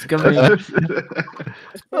owl is coming.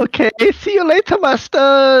 Okay, see you later,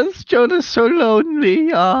 masters. Jonah's so lonely,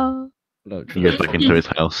 yeah. No, He goes back into his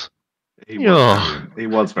house. He Yeah.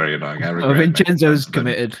 was very annoying. I Oh, regret making Vincenzo's sense of him.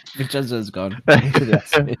 committed. Vincenzo's gone.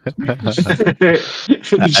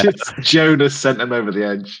 Just Jonas sent him over the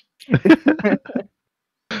edge.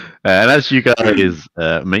 And as you guys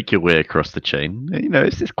make your way across the chain, you know,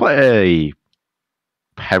 it's quite a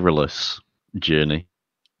perilous journey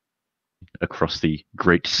across the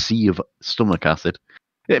great sea of stomach acid.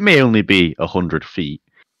 It may only be 100 feet,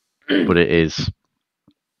 but it is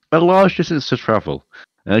a large distance to travel.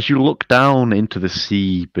 As you look down into the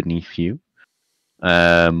sea beneath you,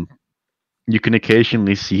 you can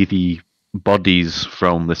occasionally see the bodies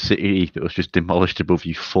from the city that was just demolished above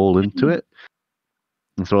you fall into it,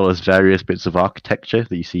 as well as various bits of architecture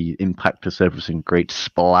that you see impact the surface in great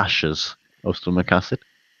splashes of stomach acid.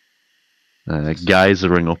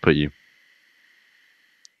 Geysering up at you.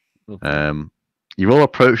 You all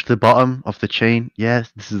approach the bottom of the chain.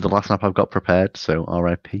 Yes, this is the last map I've got prepared, so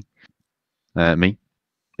RIP. Me.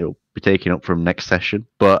 It'll be taken up from next session.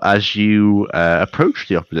 But as you approach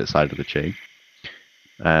the opposite side of the chain,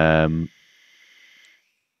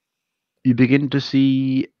 you begin to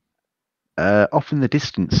see, off in the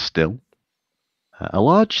distance still, a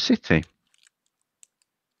large city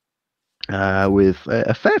with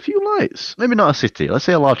a fair few lights. Maybe not a city, let's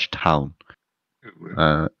say a large town.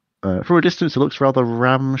 From a distance, it looks rather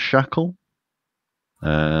ramshackle.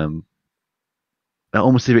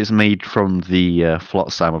 Almost as if it's made from the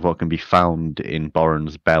flotsam of what can be found in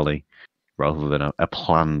Boren's belly, rather than a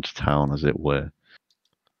planned town, as it were.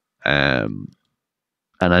 And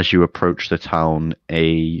as you approach the town,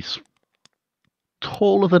 a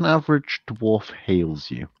taller than average dwarf hails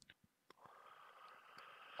you.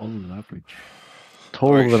 Taller than average.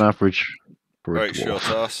 Taller than average for a Right, dwarf. short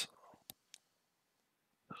ass.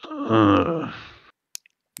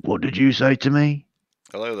 What did you say to me?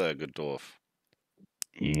 Hello there, good dwarf.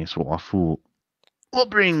 Yes, what I thought. What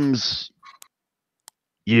brings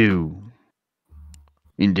you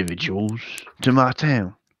individuals to my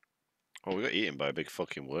town? Oh, we got eaten by a big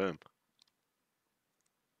fucking worm.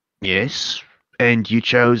 Yes, and you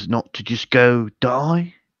chose not to just go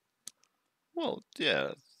die? Well,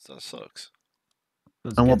 yeah, that sucks.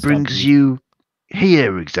 And what brings you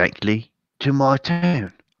here exactly to my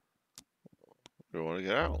town? We want to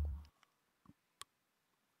get out.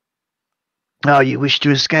 Oh, you wish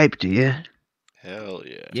to escape, do you? Hell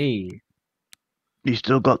yeah. Yeah. You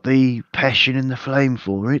still got the passion and the flame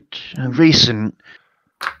for it? Recent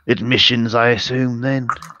admissions, I assume, then?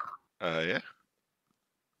 Yeah.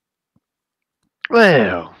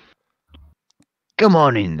 Well, come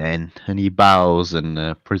on in then. And he bows and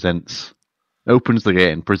opens the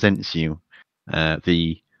gate and presents you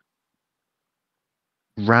the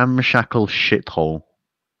ramshackle shithole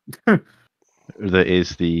that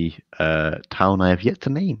is the town I have yet to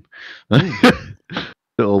name.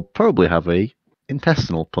 It'll probably have a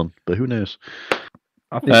intestinal pun, but who knows?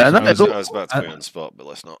 I think I was about to put you on the spot, but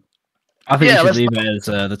let's not. I think Yeah, you let's should leave it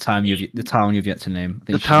as the town you've yet to name. I think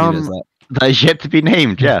The you should leave it as town that is yet to be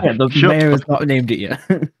named. Yeah, the Shut mayor has up. not named it yet.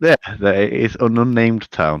 Yeah, it's an unnamed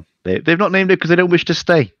town. They've not named it because they don't wish to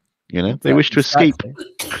stay. You know, they wish to escape.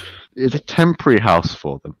 It's a temporary house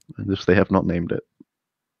for them, and thus they have not named it.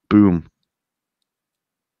 Boom.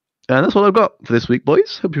 And that's all I've got for this week,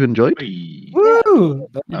 boys. Hope you enjoyed. Whee! Woo!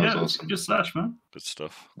 That was Yeah, awesome. good slash, man. Good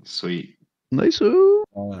stuff. Sweet. Nice. A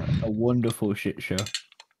wonderful shit show.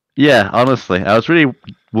 Yeah, honestly, I was really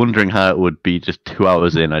wondering how it would be just 2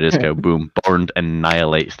 hours in. I just go, boom, Born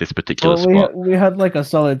annihilates this particular spot. We had like a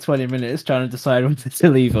solid 20 minutes trying to decide whether to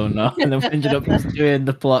leave or not, and then we ended up just doing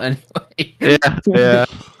the plot anyway. Yeah.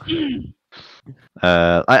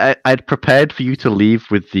 I'd prepared for you to leave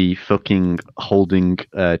with the fucking holding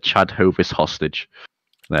Chad Hovis hostage,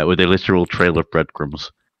 with a literal trail of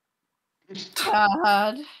breadcrumbs.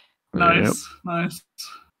 God. Nice, nice.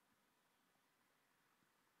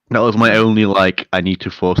 That was my only, like, I need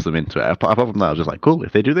to force them into it. Apart from that, I was just like, cool,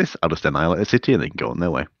 if they do this, I'll just annihilate the city and they can go on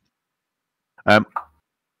their way.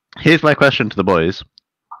 Here's my question to the boys.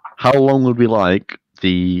 How long would we like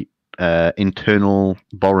the internal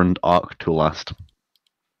Borand arc to last?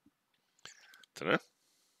 Don't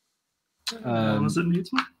know. Was it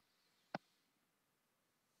Newton?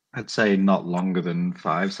 I'd say not longer than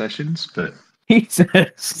 5 sessions, but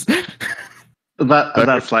Jesus.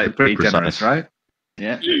 that's like pretty precise. generous, right?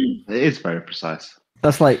 Yeah, it is very precise.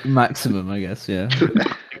 That's like maximum, I guess. Yeah.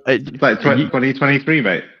 Like 2023,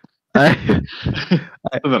 mate. Something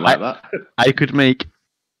like that. I could make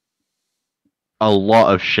a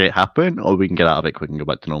lot of shit happen, or we can get out of it quick and go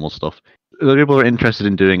back to normal stuff. The people are interested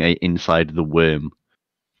in doing a Inside the Worm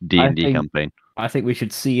D&D campaign. I think we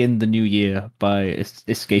should see in the new year by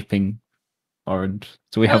escaping Borand.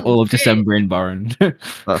 So we have all of December in Borand.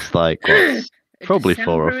 That's like what, probably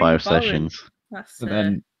 4 or 5 sessions. That's, And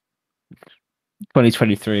then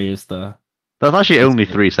 2023 is the. That's actually only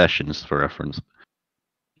 3 sessions for reference.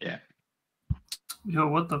 Yeah. Yo,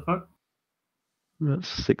 what the fuck? That's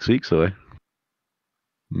 6 weeks away.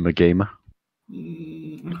 Magamer.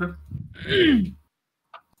 Okay.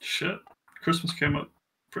 Shit. Christmas came up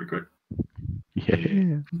pretty quick. Yeah.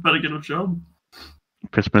 Better get a job.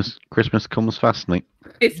 Christmas comes fast, mate.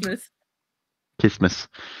 Christmas. Christmas.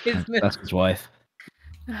 That's his wife.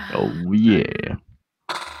 Oh yeah.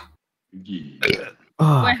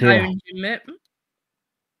 Oh, We're hiring Jim, mate.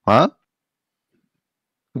 Huh?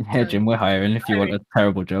 Yeah, Jim, we're hiring if you want a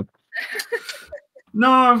terrible job. No,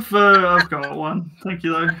 I've got one. Thank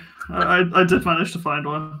you though. I did manage to find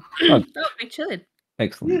one. Oh, big chilling.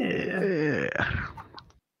 Excellent. Yeah.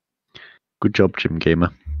 Good job, Jim Gamer.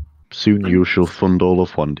 Soon you shall fund all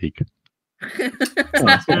of one dig.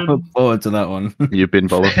 Sounds good. Look forward to that one. You've been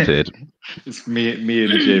volunteered. It's me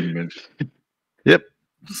and Jim. And Yep.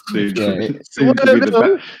 soon, Yeah, soon to be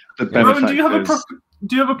the Rowan, do you have a benefactors.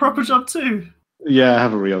 do you have a proper job too? Yeah, I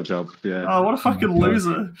have a real job. Yeah. Oh, what a fucking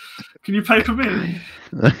loser! Can you pay for me?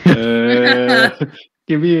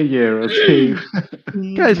 Give me a year or two.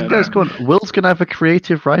 Guys, come on. Will's gonna have a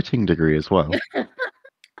creative writing degree as well.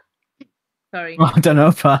 Sorry. I don't know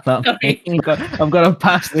about that. Sorry. I'm gonna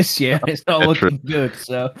pass this year. It's not Yeah, true. looking good.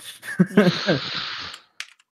 So